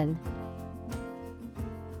invention.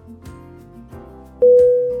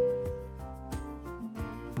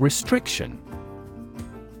 Restriction.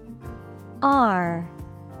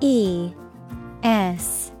 R-E-S-T-R-I-C-T-I-O-N.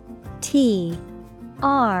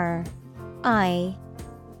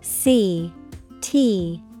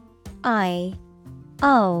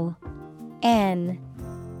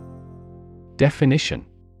 Definition: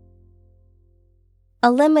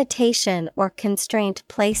 a limitation or constraint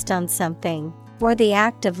placed on something, or the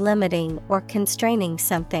act of limiting or constraining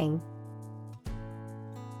something.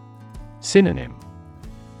 Synonym: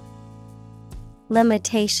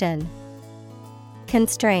 limitation,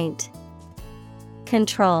 constraint,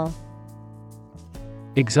 control.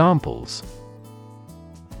 Examples: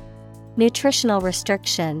 nutritional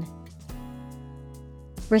restriction,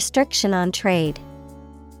 restriction on trade.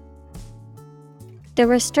 The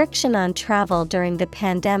restriction on travel during the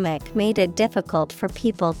pandemic made it difficult for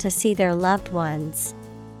people to see their loved ones.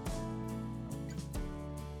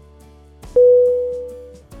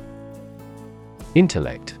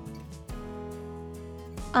 Intellect.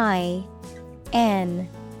 I-N-T-E-L-L-E-C-T.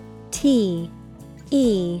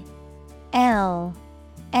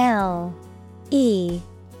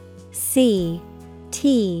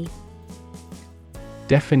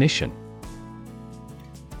 Definition: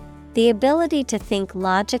 the ability to think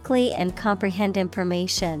logically and comprehend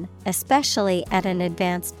information, especially at an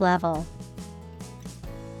advanced level.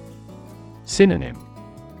 Synonym: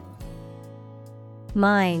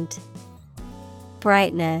 mind,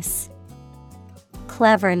 brightness,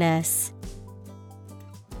 cleverness.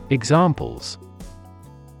 Examples: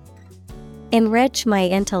 enrich my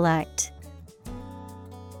intellect.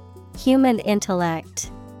 Human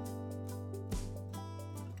intellect.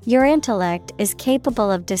 Your intellect is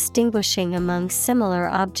capable of distinguishing among similar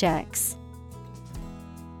objects.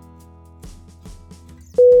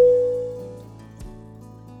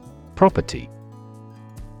 Property.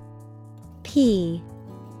 P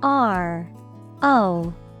R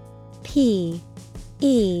O P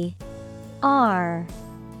E R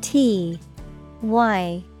T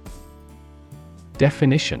Y.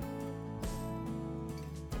 Definition: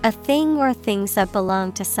 A thing or things that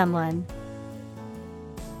belong to someone.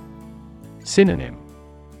 Synonym: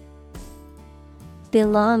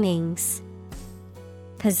 Belongings,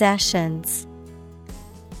 possessions,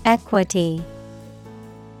 equity.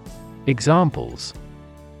 Examples: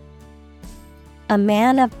 A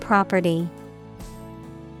man of property.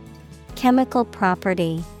 Chemical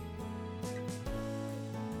property.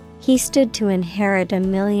 He stood to inherit $1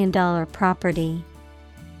 million property.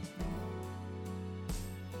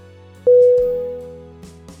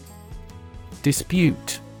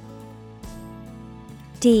 Dispute.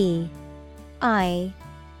 D I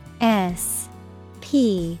S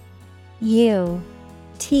P U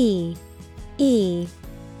T E.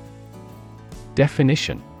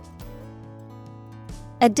 Definition: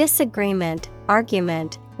 A disagreement,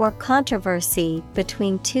 argument, or controversy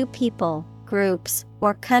between two people, groups,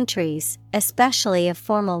 or countries, especially a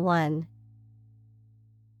formal one.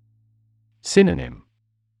 Synonym: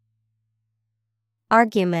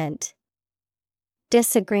 Argument,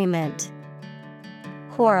 disagreement,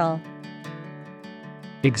 quarrel.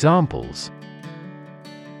 Examples: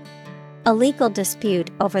 A legal dispute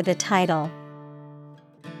over the title.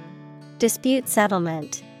 Dispute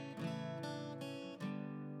settlement.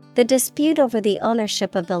 The dispute over the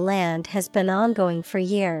ownership of the land has been ongoing for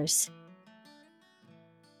years.